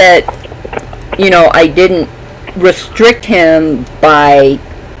glad that, I didn't restrict him by,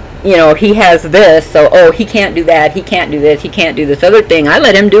 he has this, so, he can't do that, he can't do this, he can't do this other thing. I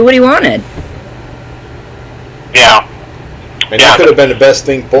let him do what he wanted. Yeah. And that could have been the best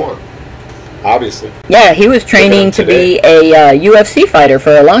thing for him, obviously. Yeah, he was training to be a UFC fighter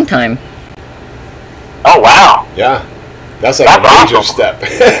for a long time. Oh, wow. Yeah. That's like a major awesome. step.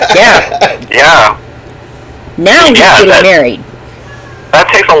 Yeah. Now he's getting married. That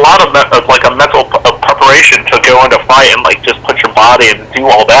takes a lot of mental preparation to go into fight and just put your body and do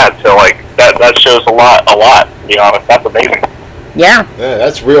all that. So that shows a lot. To be honest, that's amazing. Yeah. Yeah,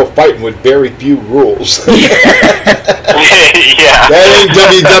 that's real fighting with very few rules. Yeah. That ain't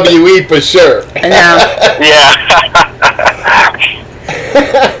WWE for sure. Yeah.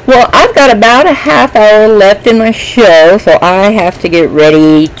 Well, I've got about a half hour left in my show, so I have to get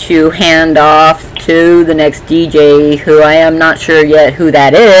ready to hand off to the next DJ, who I am not sure yet who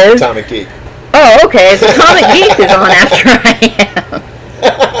that is. Atomic Geek. Oh, okay. So Atomic Geek is on after I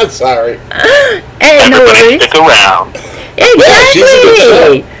am. Sorry. Hey, no worries. Stick around. Exactly. Yeah, she's a good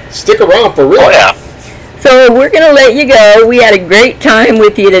show. Stick around for real. Oh, yeah. So we're going to let you go. We had a great time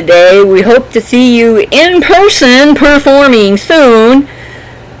with you today. We hope to see you in person performing soon.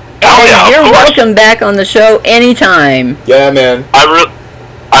 Oh, yeah, you're of course. welcome back on the show anytime. Yeah, man. I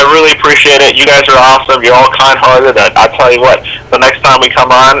really appreciate it. You guys are awesome. You're all kind-hearted. I tell you what, the next time we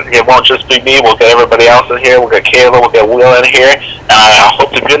come on, it won't just be me. We'll get everybody else in here. We'll get Kayla. We'll get Will in here. And I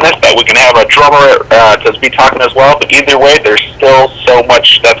hope to goodness that we can have a drummer to be talking as well. But either way, there's still so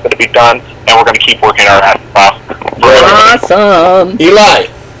much that's going to be done, and we're going to keep working our asses off. Awesome. Eli.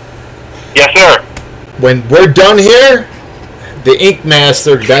 Yes, sir. When we're done here, the Ink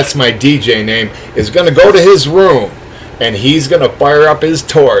Master, that's my DJ name, is going to go to his room, and he's going to fire up his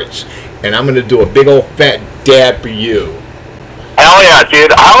torch, and I'm going to do a big old fat dab for you. Hell yeah,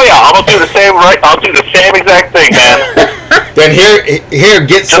 dude. Oh yeah, I'm gonna do the same. I'll do the same exact thing, man. Then here,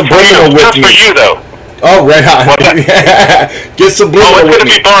 get subliminal with me. Just for you, though. Oh, right on. Get subliminal with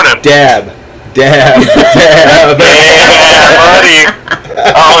me. Be burning. Dab. Yeah, buddy.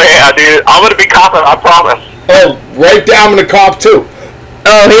 Oh yeah, dude. I'm gonna be coughing. I promise. Oh, right down. I'm gonna cough too.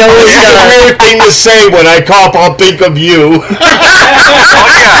 Oh, he always It's does. a weird thing to say when I cough. I'll think of you. Oh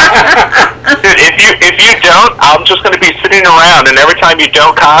yeah. Dude, if you don't, I'm just gonna be sitting around, and every time you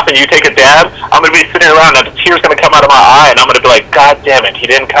don't cough and you take a dab, I'm gonna be sitting around, and a tear's gonna come out of my eye, and I'm gonna be like, God damn it, he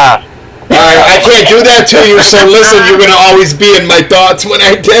didn't cough. I can't do that to you, so listen, you're going to always be in my thoughts when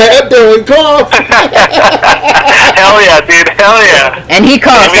I dab and cough. Hell yeah, dude. Hell yeah. And he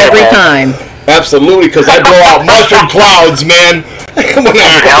coughs every time. Absolutely, because I blow out mushroom clouds, man.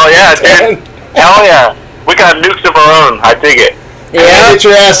 Hell yeah, dude. Hell yeah. We got nukes of our own. I dig it. Yeah. Get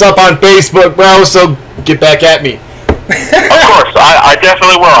your ass up on Facebook, bro, so get back at me. Of course, I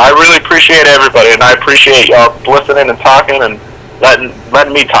definitely will. I really appreciate everybody, and I appreciate y'all listening and talking and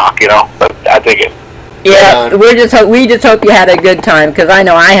letting me talk, you know. But I dig it. Yeah, we just hope you had a good time, because I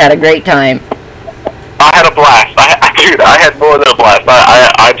know I had a great time. I had a blast. Dude, I had more than a blast.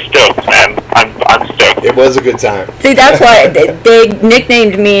 I'm stoked, man. I'm stoked. It was a good time. See, that's why they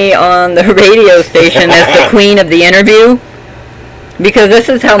nicknamed me on the radio station as the queen of the interview. Because this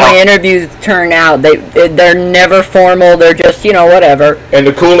is how my interviews turn out. They're never formal. They're just, you know, whatever. And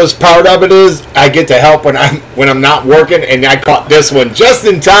the coolest part of it is I get to help when I'm not working, and I caught this one just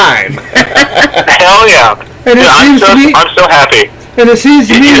in time. Hell yeah! And it seems to me, I'm so happy. And it seems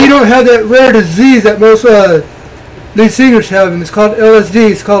to me you don't have that rare disease that most lead singers have, and it's called LSD.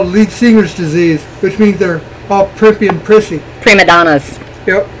 It's called lead singer's disease, which means they're all primpy and prissy. Prima donnas.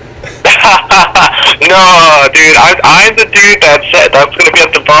 Yep. No, dude, I'm the dude that's going to be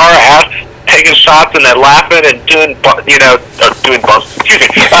at the bar, taking shots and then laughing and doing bumps. Excuse me,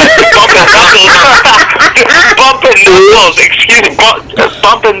 bumping knuckles. Excuse me,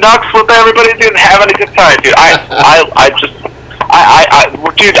 bumping knucks with everybody, dude, having a good time, dude.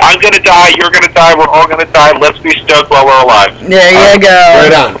 Dude, I'm gonna die. You're gonna die. We're all gonna die. Let's be stoked while we're alive. There you go.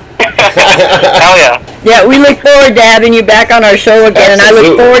 Right on. Hell yeah. Yeah, we look forward to having you back on our show again, Absolutely. and I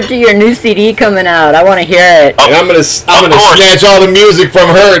look forward to your new CD coming out. I want to hear it. And I'm gonna snatch all the music from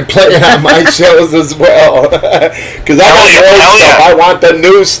her and play it on my shows as well. Because I want the old stuff. I want the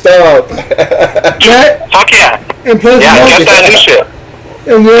new stuff. Fuck yeah. And plus, get that new shit.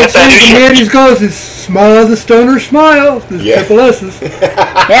 And the old saying from the 80s goes is smile the stoner smile. There's triple S's.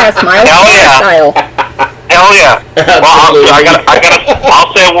 Yeah, smile style. Hell yeah! Well, I'll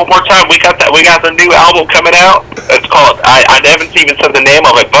say it one more time. We got the new album coming out. It's called. I haven't even said the name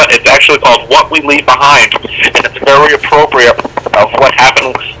of it, but it's actually called "What We Leave Behind," and it's very appropriate of what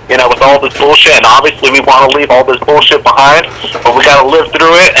happened, you know, with all this bullshit. And obviously, we want to leave all this bullshit behind, but we got to live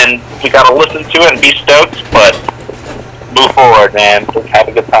through it, and we got to listen to it and be stoked. But move forward, man. Just have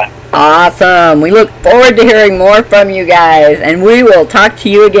a good time. Awesome. We look forward to hearing more from you guys, and we will talk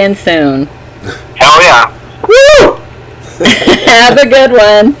to you again soon. Hell yeah. Woo! Have a good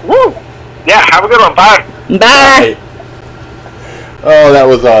one. Woo! Yeah, have a good one. Bye. Bye. Oh, that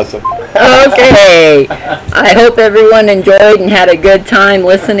was awesome. Okay. I hope everyone enjoyed and had a good time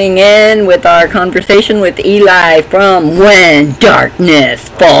listening in with our conversation with Eli from When Darkness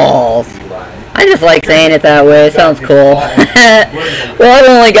Falls. I just like saying it that way. It sounds cool. Well, I've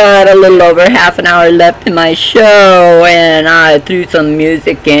only got a little over half an hour left in my show, and I threw some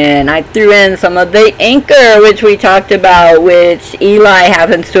music in. I threw in some of the Anchor, which we talked about, which Eli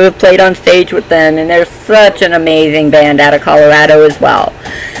happens to have played on stage with them, and they're such an amazing band out of Colorado as well.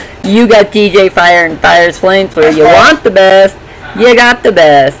 You got DJ Fire and Fire's Flames, where you want the best, you got the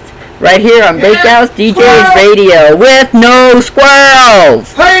best. Right here on Breakhouse DJs Radio with no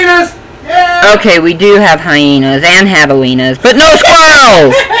squirrels. Hyenas! Okay, we do have hyenas and javelinas, but no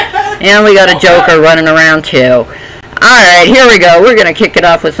squirrels! And we got a joker running around too. Alright, here we go. We're gonna kick it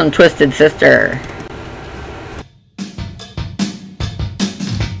off with some Twisted Sister.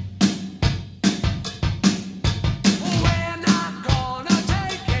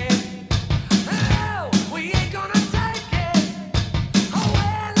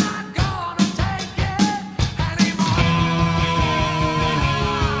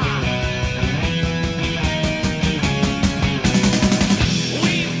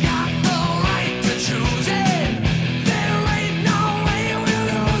 Choose it. There ain't no way we'll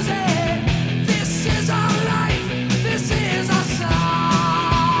lose it. This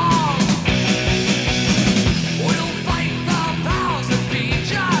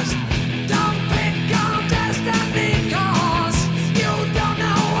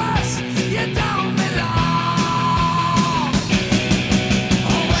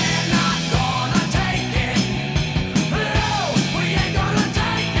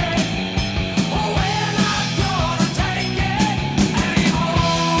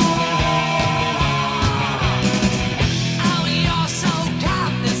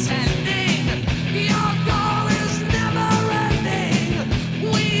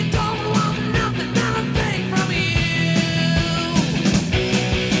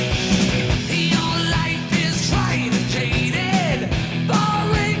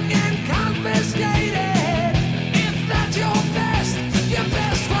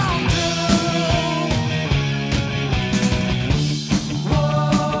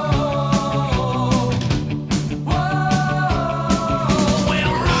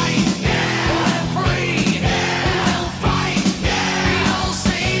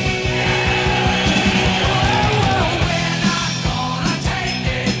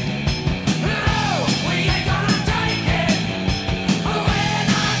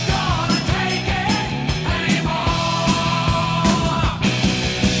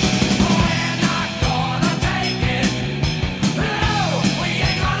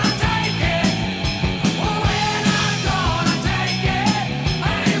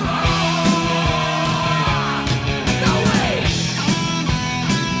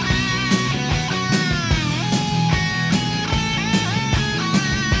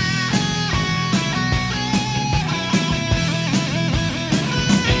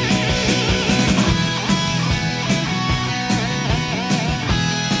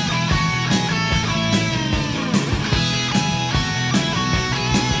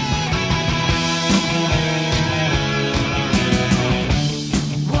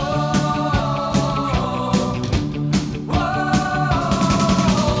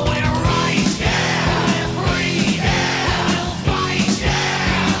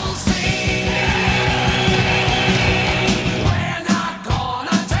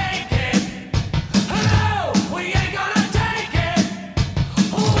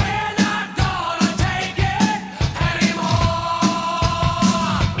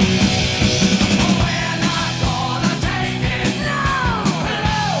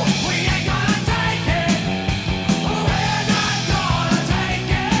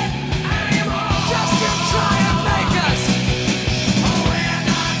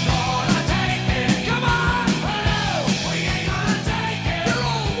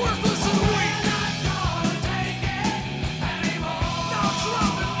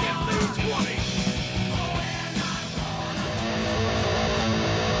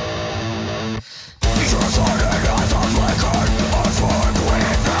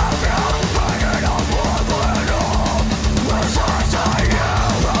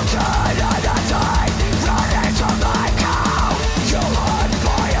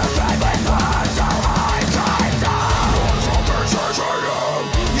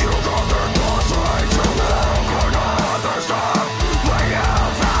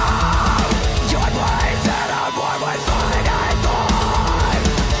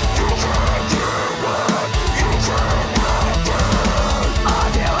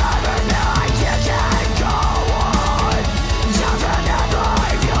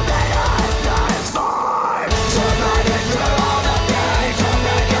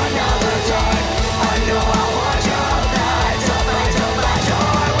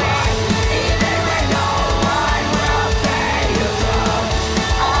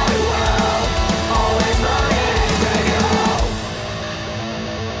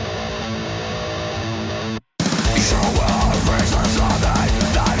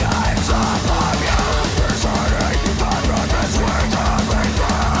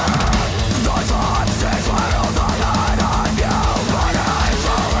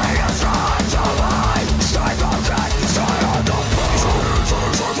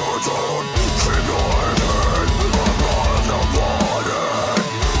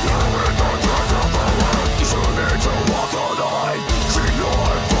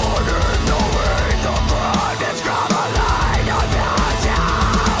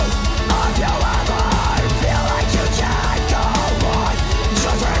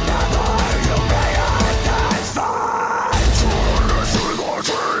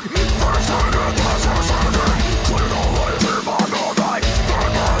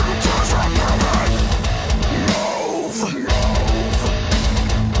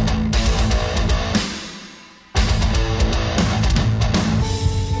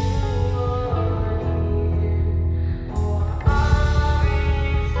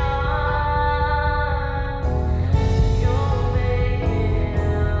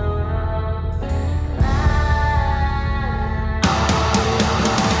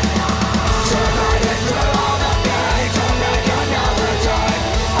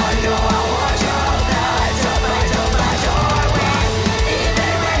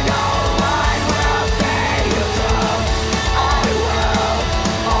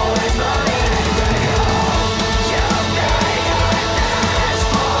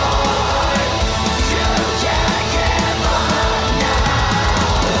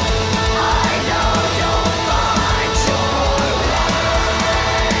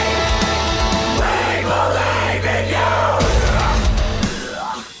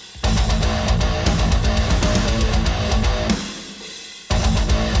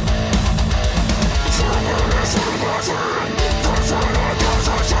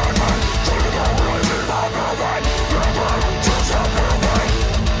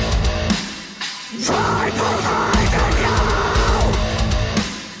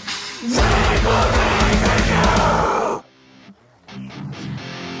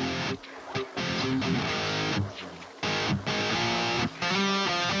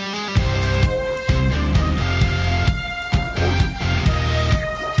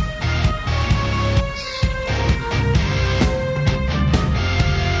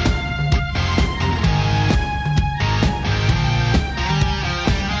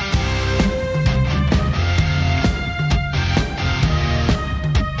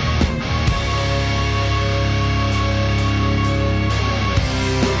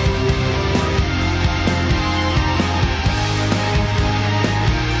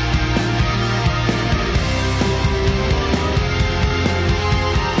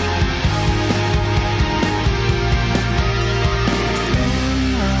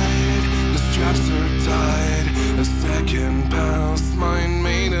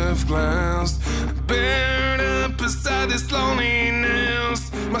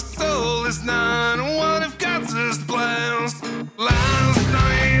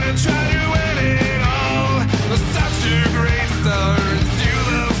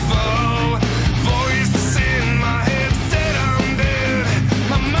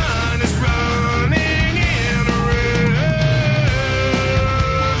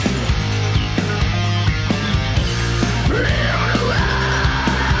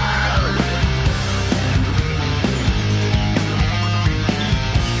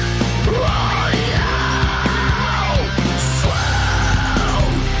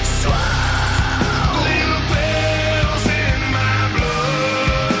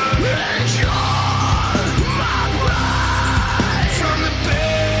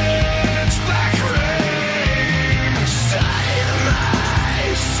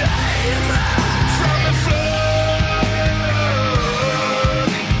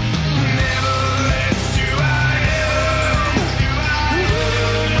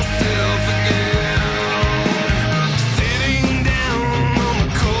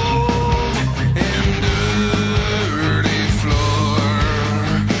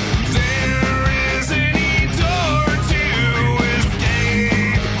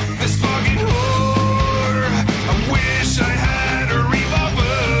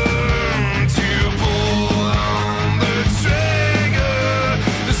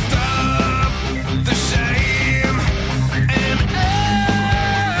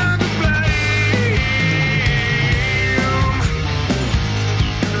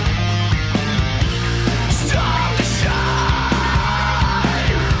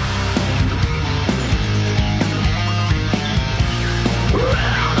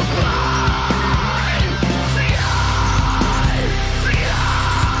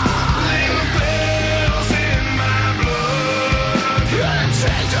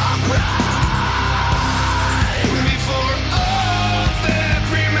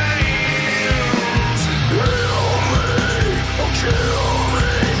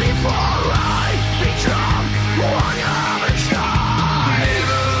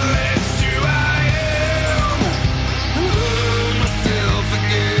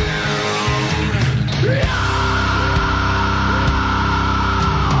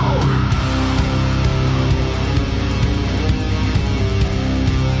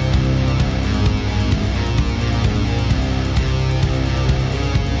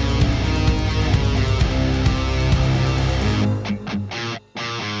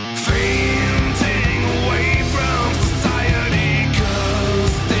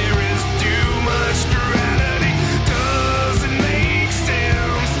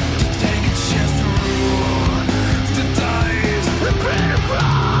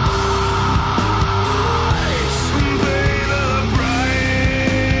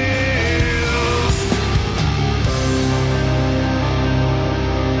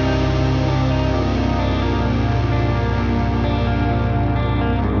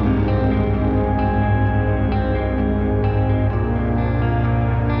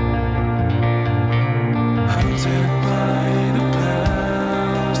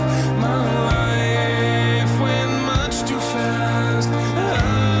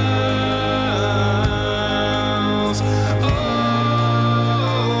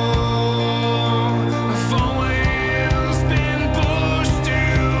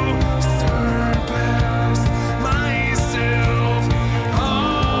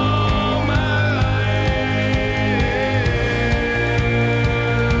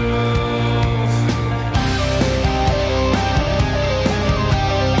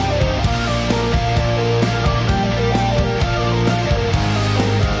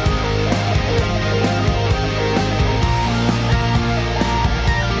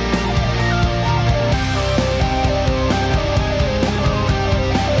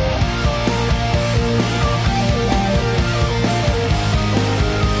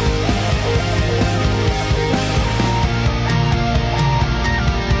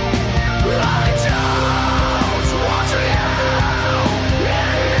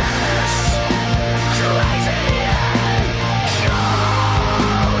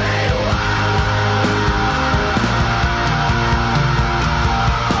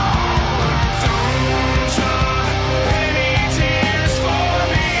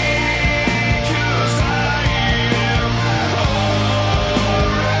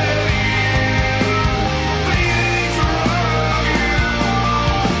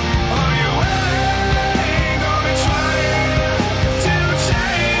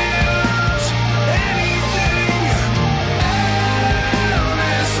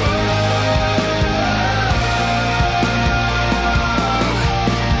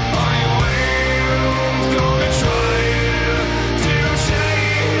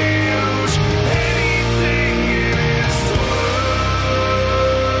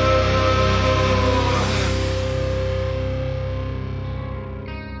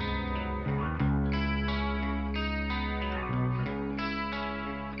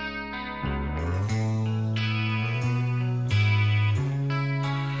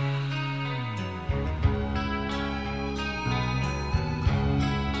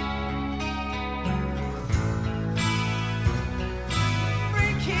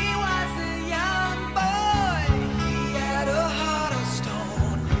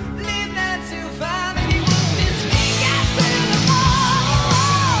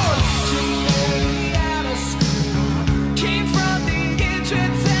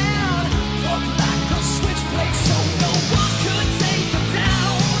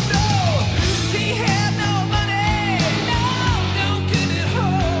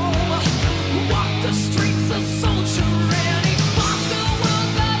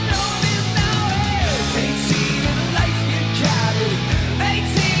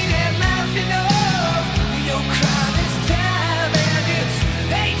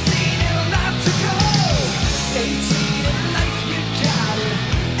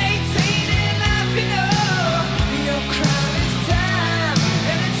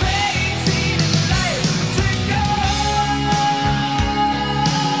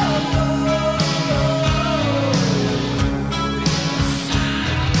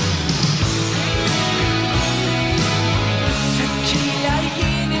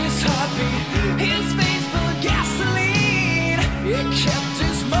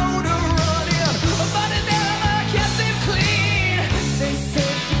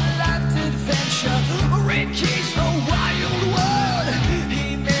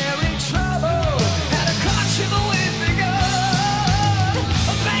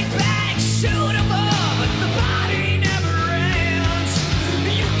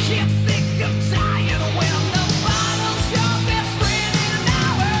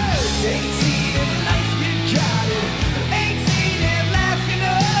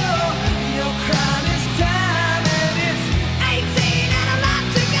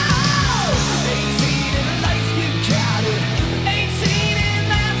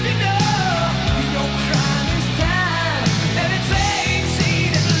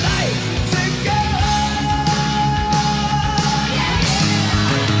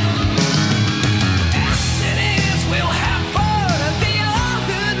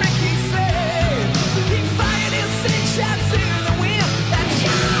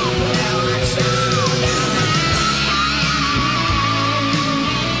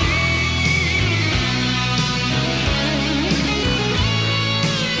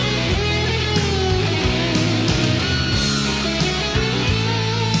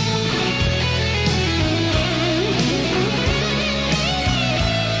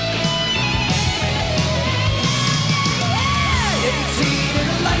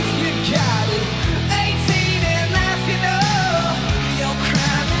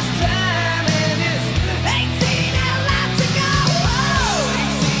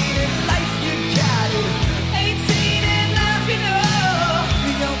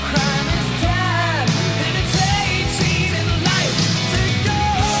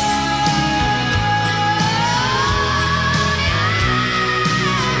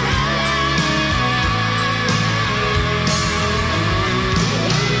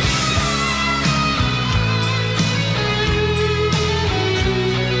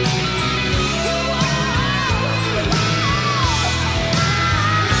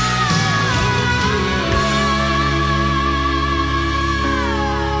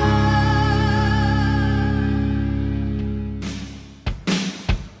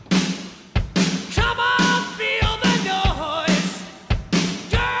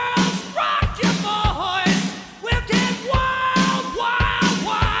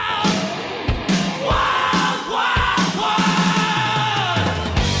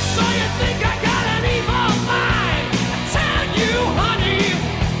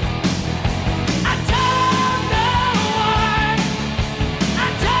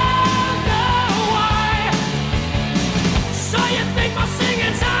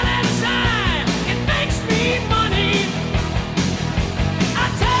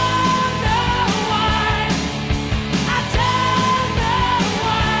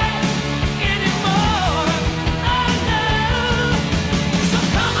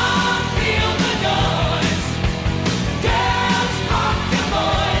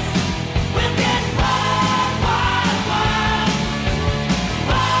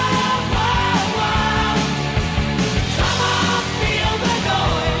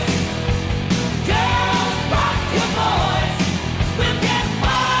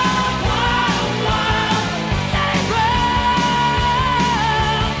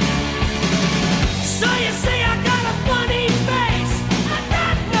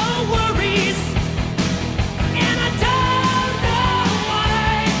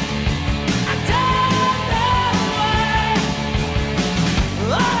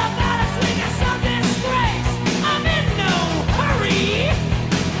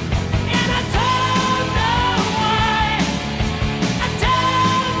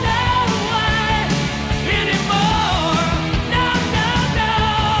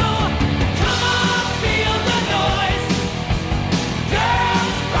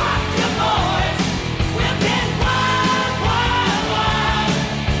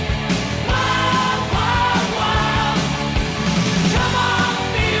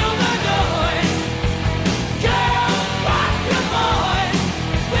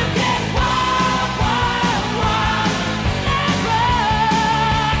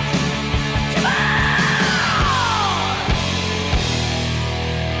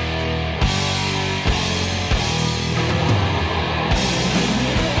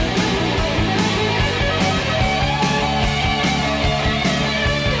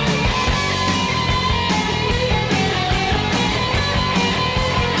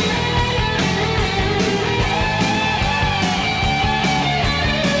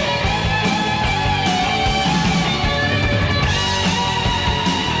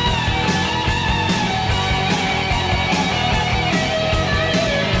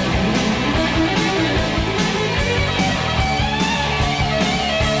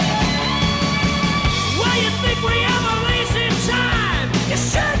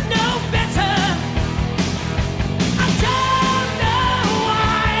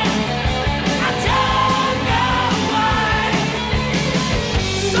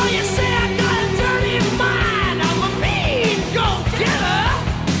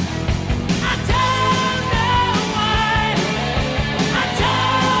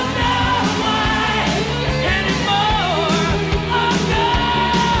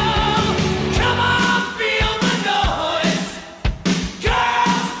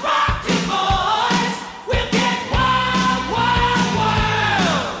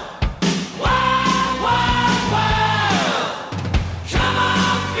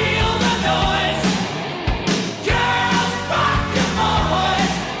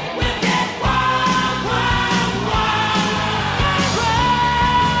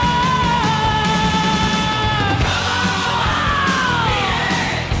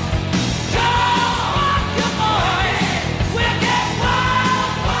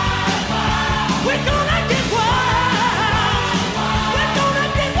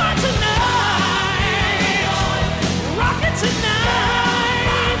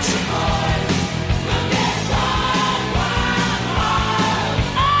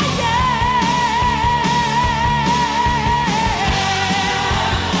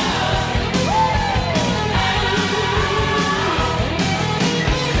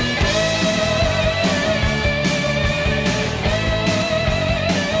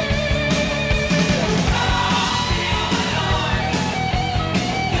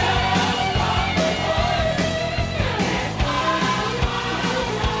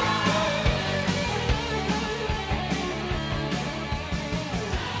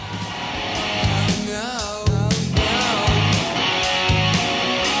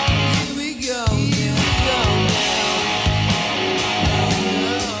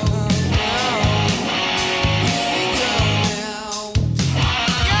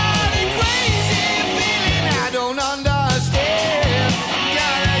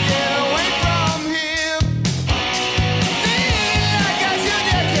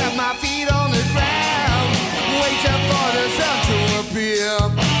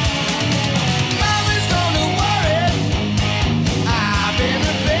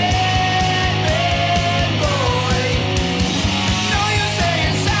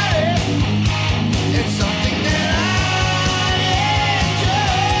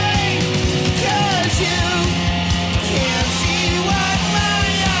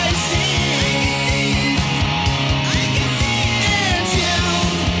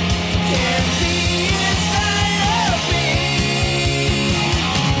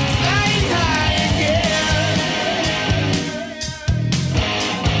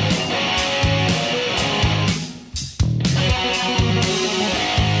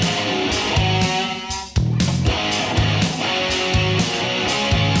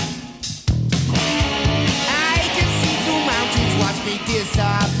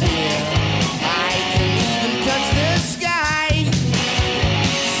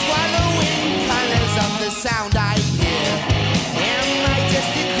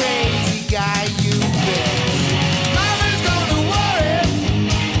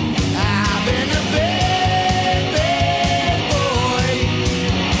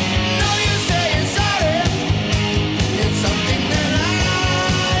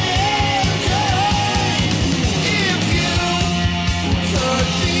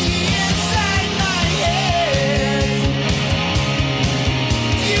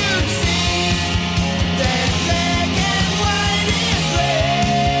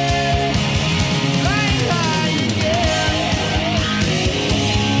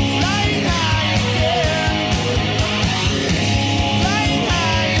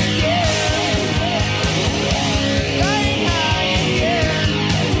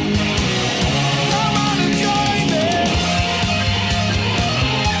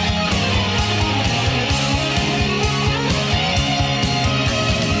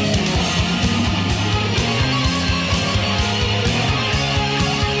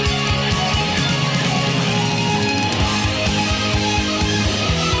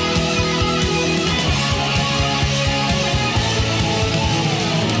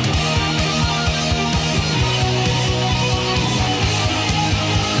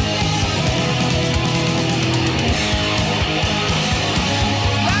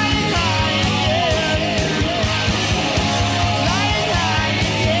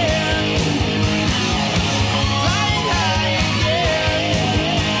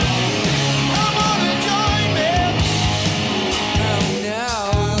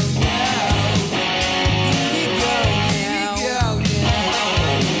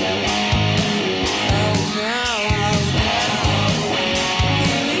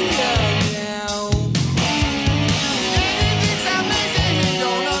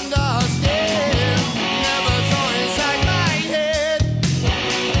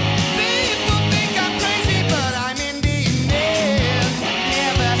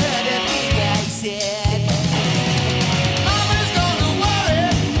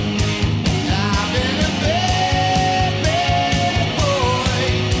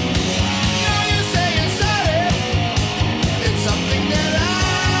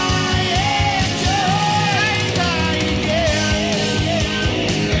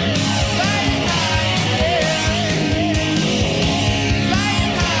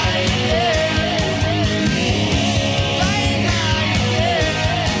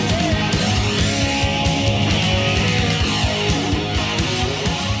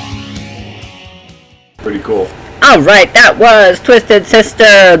pretty cool. Alright, that was Twisted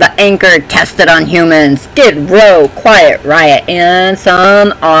Sister, the anchor tested on humans, Skid Row, Quiet Riot, and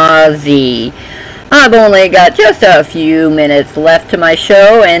some Ozzy. I've only got just a few minutes left to my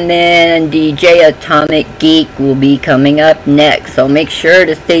show, and then DJ Atomic Geek will be coming up next, so make sure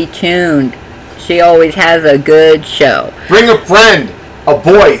to stay tuned. She always has a good show. Bring a friend, a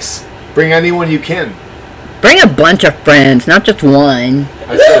voice. Bring anyone you can. Bring a bunch of friends, not just one.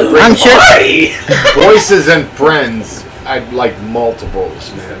 I said bring I'm sure. voices and friends. I'd like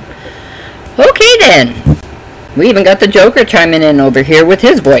multiples, man. Okay then. We even got the Joker chiming in over here with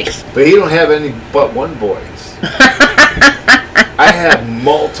his voice. But he don't have any but one voice. I have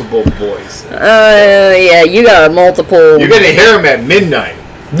multiple voices. Yeah, you got multiple. You're gonna hear him at midnight.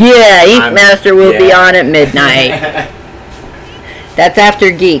 Yeah, Ink Master will be on at midnight. That's after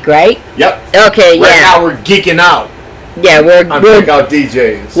Geek, right? Yep. Okay, Right yeah. now we're geeking out. Yeah, we'll Break out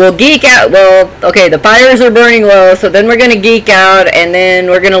DJs. We'll geek out. Well, okay, the fires are burning low, so then we're gonna geek out, and then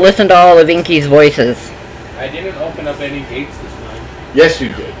we're gonna listen to all of Inky's voices. I didn't open up any gates this time. Yes, you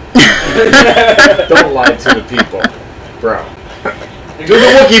did. Don't lie to the people, bro. Do the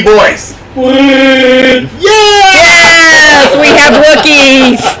Wookiee voice. Yes, we have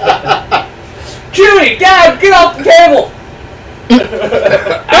Wookiees. Chewie, Dad, get off the table!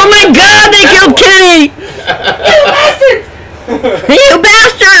 Oh my God, they killed Kenny! You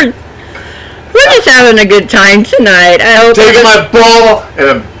bastard! We're just having a good time tonight. I hope. Taking my ball and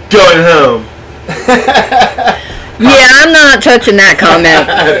I'm going home. Yeah, I'm not touching that comment.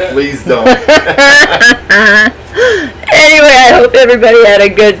 Please don't. Anyway, I hope everybody had a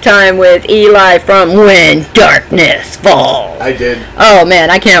good time with Eli from When Darkness Falls. I did. Oh man,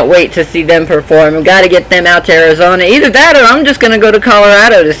 I can't wait to see them perform. We've got to get them out to Arizona. Either that or I'm just going to go to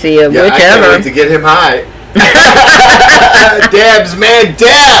Colorado to see them, Yeah, I whichever. can't wait to get him high. Dabs, man,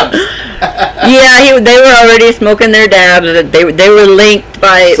 dabs. Yeah, they were already smoking their dabs. They were linked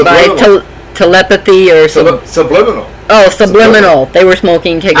by telepathy or subliminal. Oh, subliminal. They were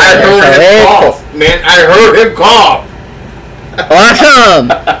smoking together. I heard him cough, man. I heard him cough. Awesome.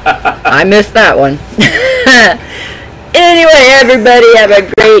 I missed that one. Anyway, everybody have a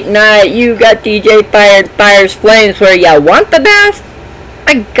great night. You got DJ Fires Flames where you want the best.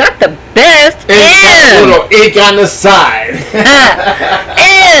 I got the best. And a little ink on the side.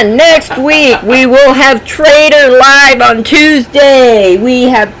 And next week we will have Trader live on Tuesday. We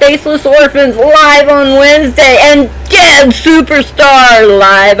have Faceless Orphans live on Wednesday, and Deb Superstar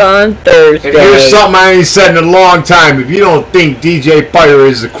live on Thursday. And here's something I ain't said in a long time. If you don't think DJ Fire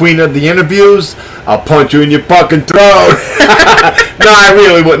is the queen of the interviews, I'll punch you in your fucking throat. No, I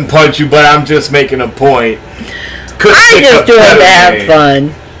really wouldn't punch you, but I'm just making a point. I just do it to have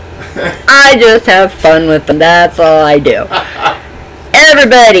fun. I just have fun with them. That's all I do.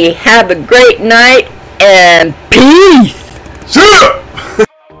 Everybody, have a great night and peace. See ya!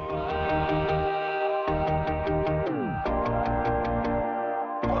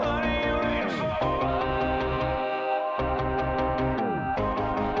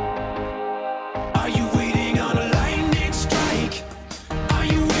 Are you waiting on a lightning strike? Are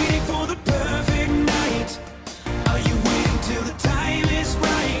you waiting for the perfect night? Are you waiting till the time is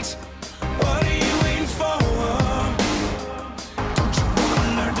right? What are you waiting for? Don't you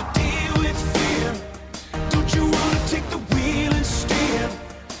wanna learn to deal with fear? Don't you wanna take the wheel and steer?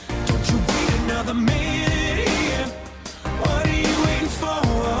 Don't you wait another minute here? What are you waiting for?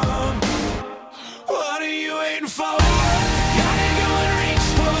 What are you waiting for? Gotta go and reach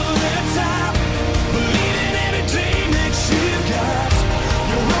for the top. Believe in every dream that you got.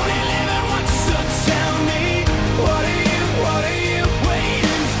 You're only living once, so tell me, what are you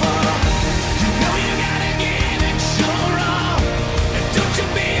waiting for? You know you gotta give it your all, and don't you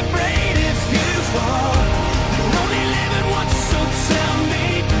be afraid if you fall. You're only living once, so tell me,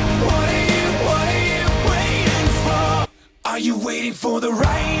 what are you waiting for? Are you waiting for the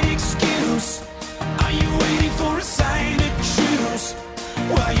right excuse? Are you waiting for a sign to choose?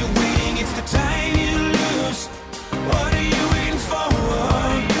 While you're waiting, it's the time you lose. What are you waiting for?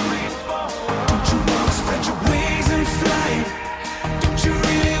 Don't you wanna spread your wings and fly? Don't you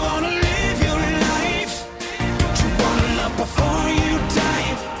really wanna live your life? Don't you wanna love before you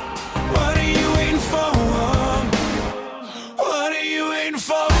die? What are you waiting for? What are you waiting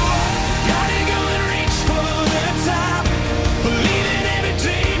for? Gotta go and reach for the top. Believe in every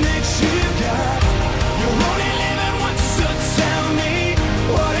dream that you got. You're only living once, so tell me,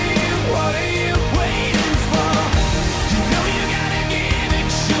 what are you waiting for? You know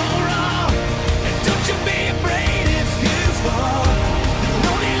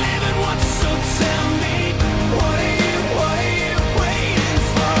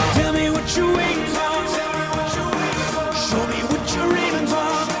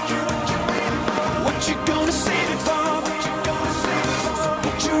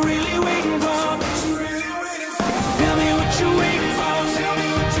What you really waiting for? Tell me what you waiting for.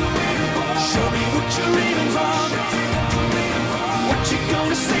 Show me what you're aiming for. What you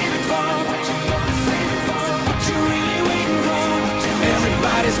gonna save it for? What you really waiting for?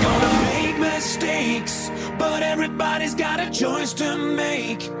 Everybody's gonna make mistakes, but everybody's got a choice to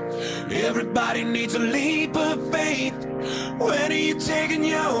make. Everybody needs a leap of faith. When are you taking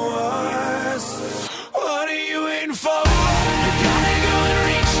yours? What are you waiting for?